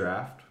from the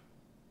draft.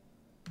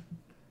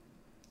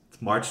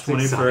 It's March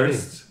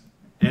 21st.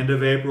 End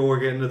of April, we're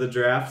getting to the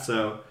draft.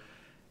 So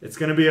it's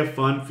going to be a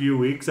fun few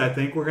weeks. I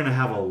think we're going to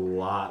have a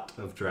lot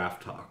of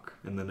draft talk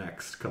in the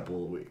next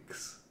couple of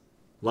weeks.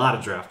 A lot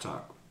of draft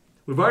talk.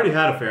 We've already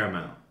had a fair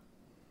amount.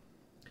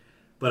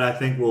 but I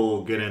think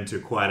we'll get into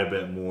quite a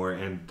bit more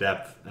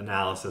in-depth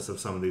analysis of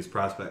some of these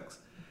prospects.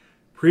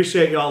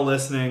 Appreciate y'all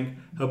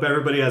listening. Hope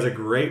everybody has a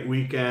great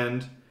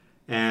weekend.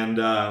 And,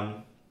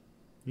 go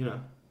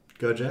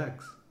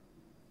Jags.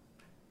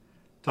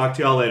 Talk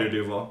to y'all later,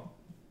 Duval.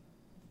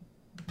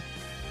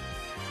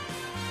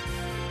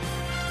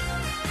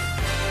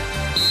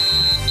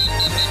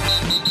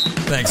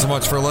 Thanks so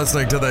much for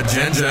listening to the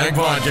GenJag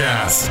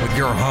Podcast with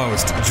your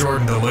host,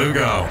 Jordan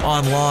DeLugo.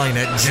 Online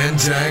at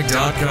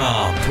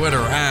GenJag.com. Twitter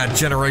at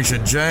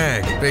Generation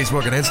Jag.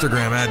 Facebook and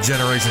Instagram at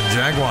Generation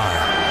Jaguar.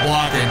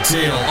 Black and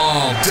teal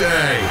all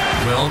day.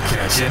 We'll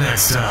catch you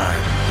next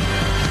time.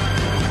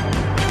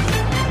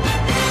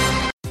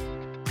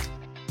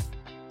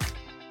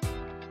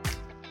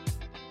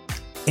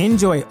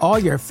 Enjoy all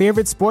your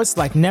favorite sports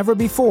like never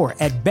before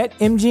at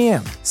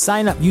BetMGM.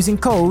 Sign up using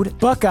code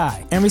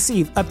Buckeye and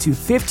receive up to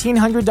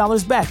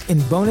 $1,500 back in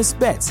bonus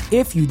bets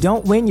if you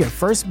don't win your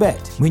first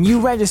bet. When you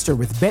register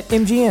with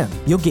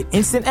BetMGM, you'll get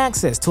instant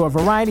access to a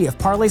variety of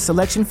parlay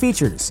selection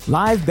features,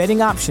 live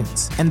betting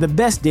options, and the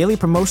best daily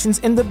promotions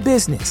in the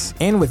business.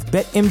 And with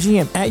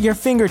BetMGM at your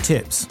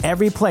fingertips,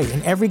 every play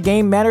and every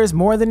game matters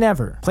more than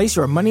ever. Place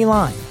your money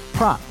line,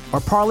 prop, or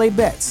parlay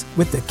bets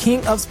with the king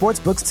of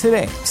sportsbooks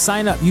today.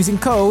 Sign up using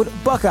code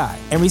Buckeye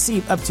and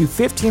receive up to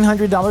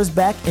 $1,500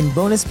 back in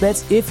bonus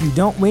bets if you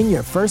don't win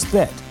your first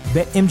bet.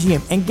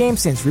 BetMGM and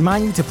GameSense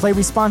remind you to play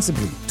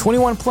responsibly.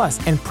 21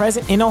 plus and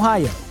present in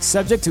Ohio,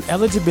 subject to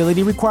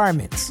eligibility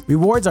requirements.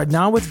 Rewards are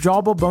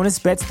non-withdrawable bonus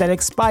bets that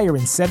expire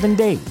in 7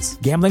 days.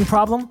 Gambling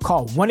problem?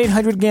 Call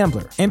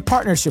 1-800-GAMBLER in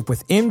partnership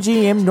with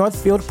MGM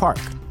Northfield Park.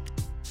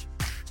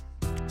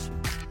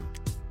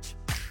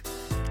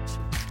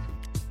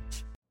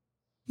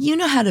 You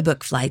know how to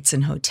book flights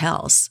and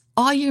hotels.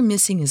 All you're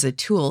missing is a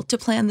tool to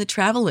plan the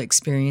travel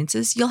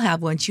experiences you'll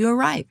have once you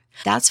arrive.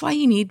 That's why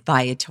you need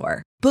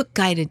Viator. Book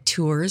guided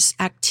tours,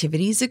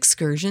 activities,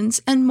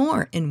 excursions, and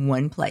more in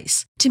one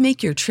place to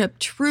make your trip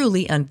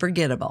truly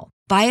unforgettable.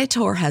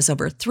 Viator has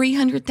over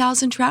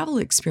 300,000 travel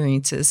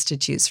experiences to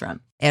choose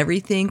from.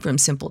 Everything from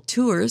simple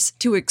tours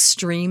to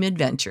extreme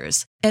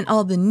adventures and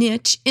all the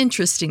niche,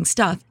 interesting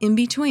stuff in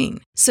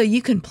between. So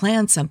you can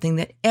plan something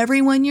that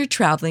everyone you're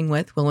traveling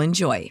with will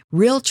enjoy.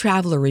 Real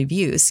traveler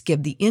reviews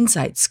give the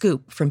inside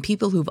scoop from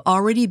people who've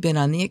already been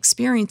on the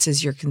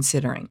experiences you're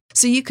considering.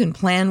 So you can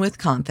plan with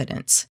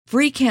confidence.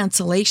 Free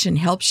cancellation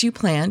helps you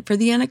plan for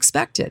the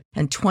unexpected.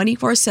 And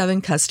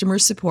 24/7 customer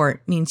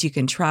support means you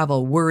can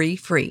travel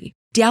worry-free.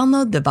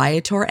 Download the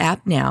Viator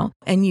app now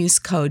and use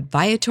code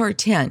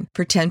Viator10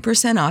 for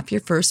 10% off your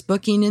first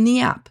booking in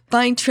the app.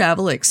 Find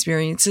travel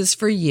experiences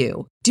for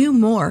you. Do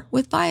more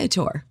with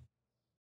Viator.